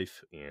to my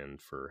life and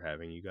for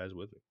having you guys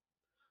with me.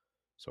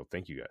 So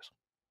thank you guys.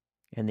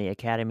 And the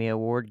Academy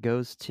Award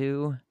goes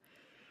to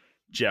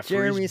Jeffrey's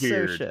Jeremy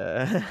beard.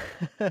 Sosha.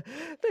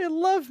 They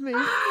love me. They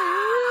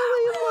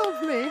really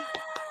love me.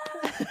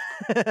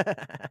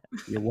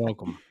 You're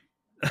welcome.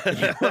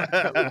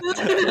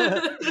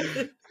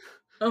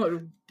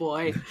 Oh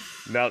boy.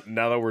 Now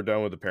that we're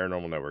done with the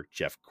Paranormal Network,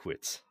 Jeff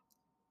quits.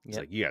 It's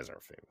Yep. like, you guys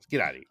aren't famous.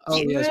 Get out of here. Oh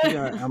yes,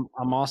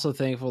 I'm also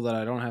thankful that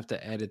I don't have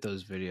to edit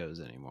those videos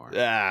anymore.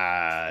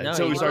 No,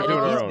 Until we you start can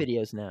doing do our own. these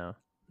videos now.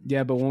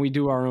 Yeah, but when we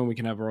do our own, we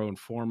can have our own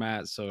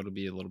format, so it'll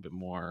be a little bit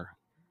more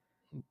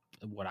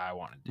what I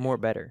want to do. More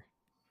better.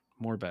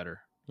 More better.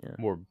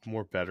 More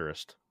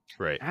betterist.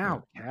 Right.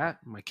 Ow, cat!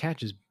 My cat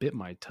just bit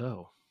my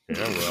toe.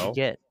 Yeah, well,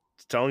 Get.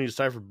 it's telling you it's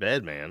time for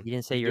bed, man. You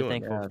didn't say What you're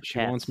doing? thankful Yeah, for she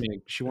cats. wants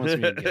me. She wants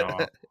me to get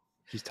off.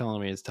 She's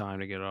telling me it's time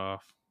to get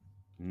off.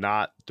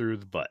 Not through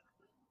the butt.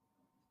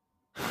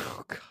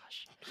 Oh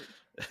gosh.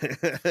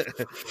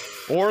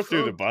 Or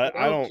through the butt.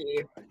 I don't.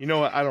 Okay. You know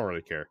what? I don't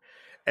really care.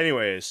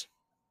 Anyways,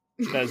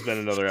 that's been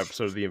another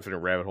episode of the Infinite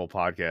Rabbit Hole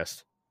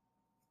podcast.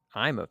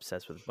 I'm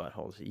obsessed with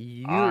buttholes.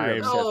 You're I'm-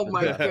 obsessed Oh with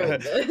my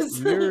buttholes. goodness.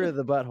 You're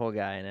the butthole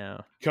guy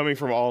now. Coming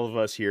from all of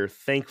us here,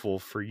 thankful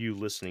for you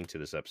listening to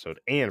this episode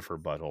and for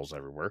buttholes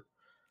everywhere.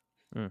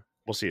 Mm.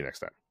 We'll see you next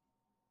time.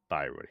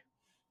 Bye, everybody.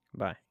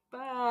 Bye.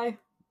 Bye.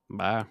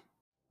 Bye.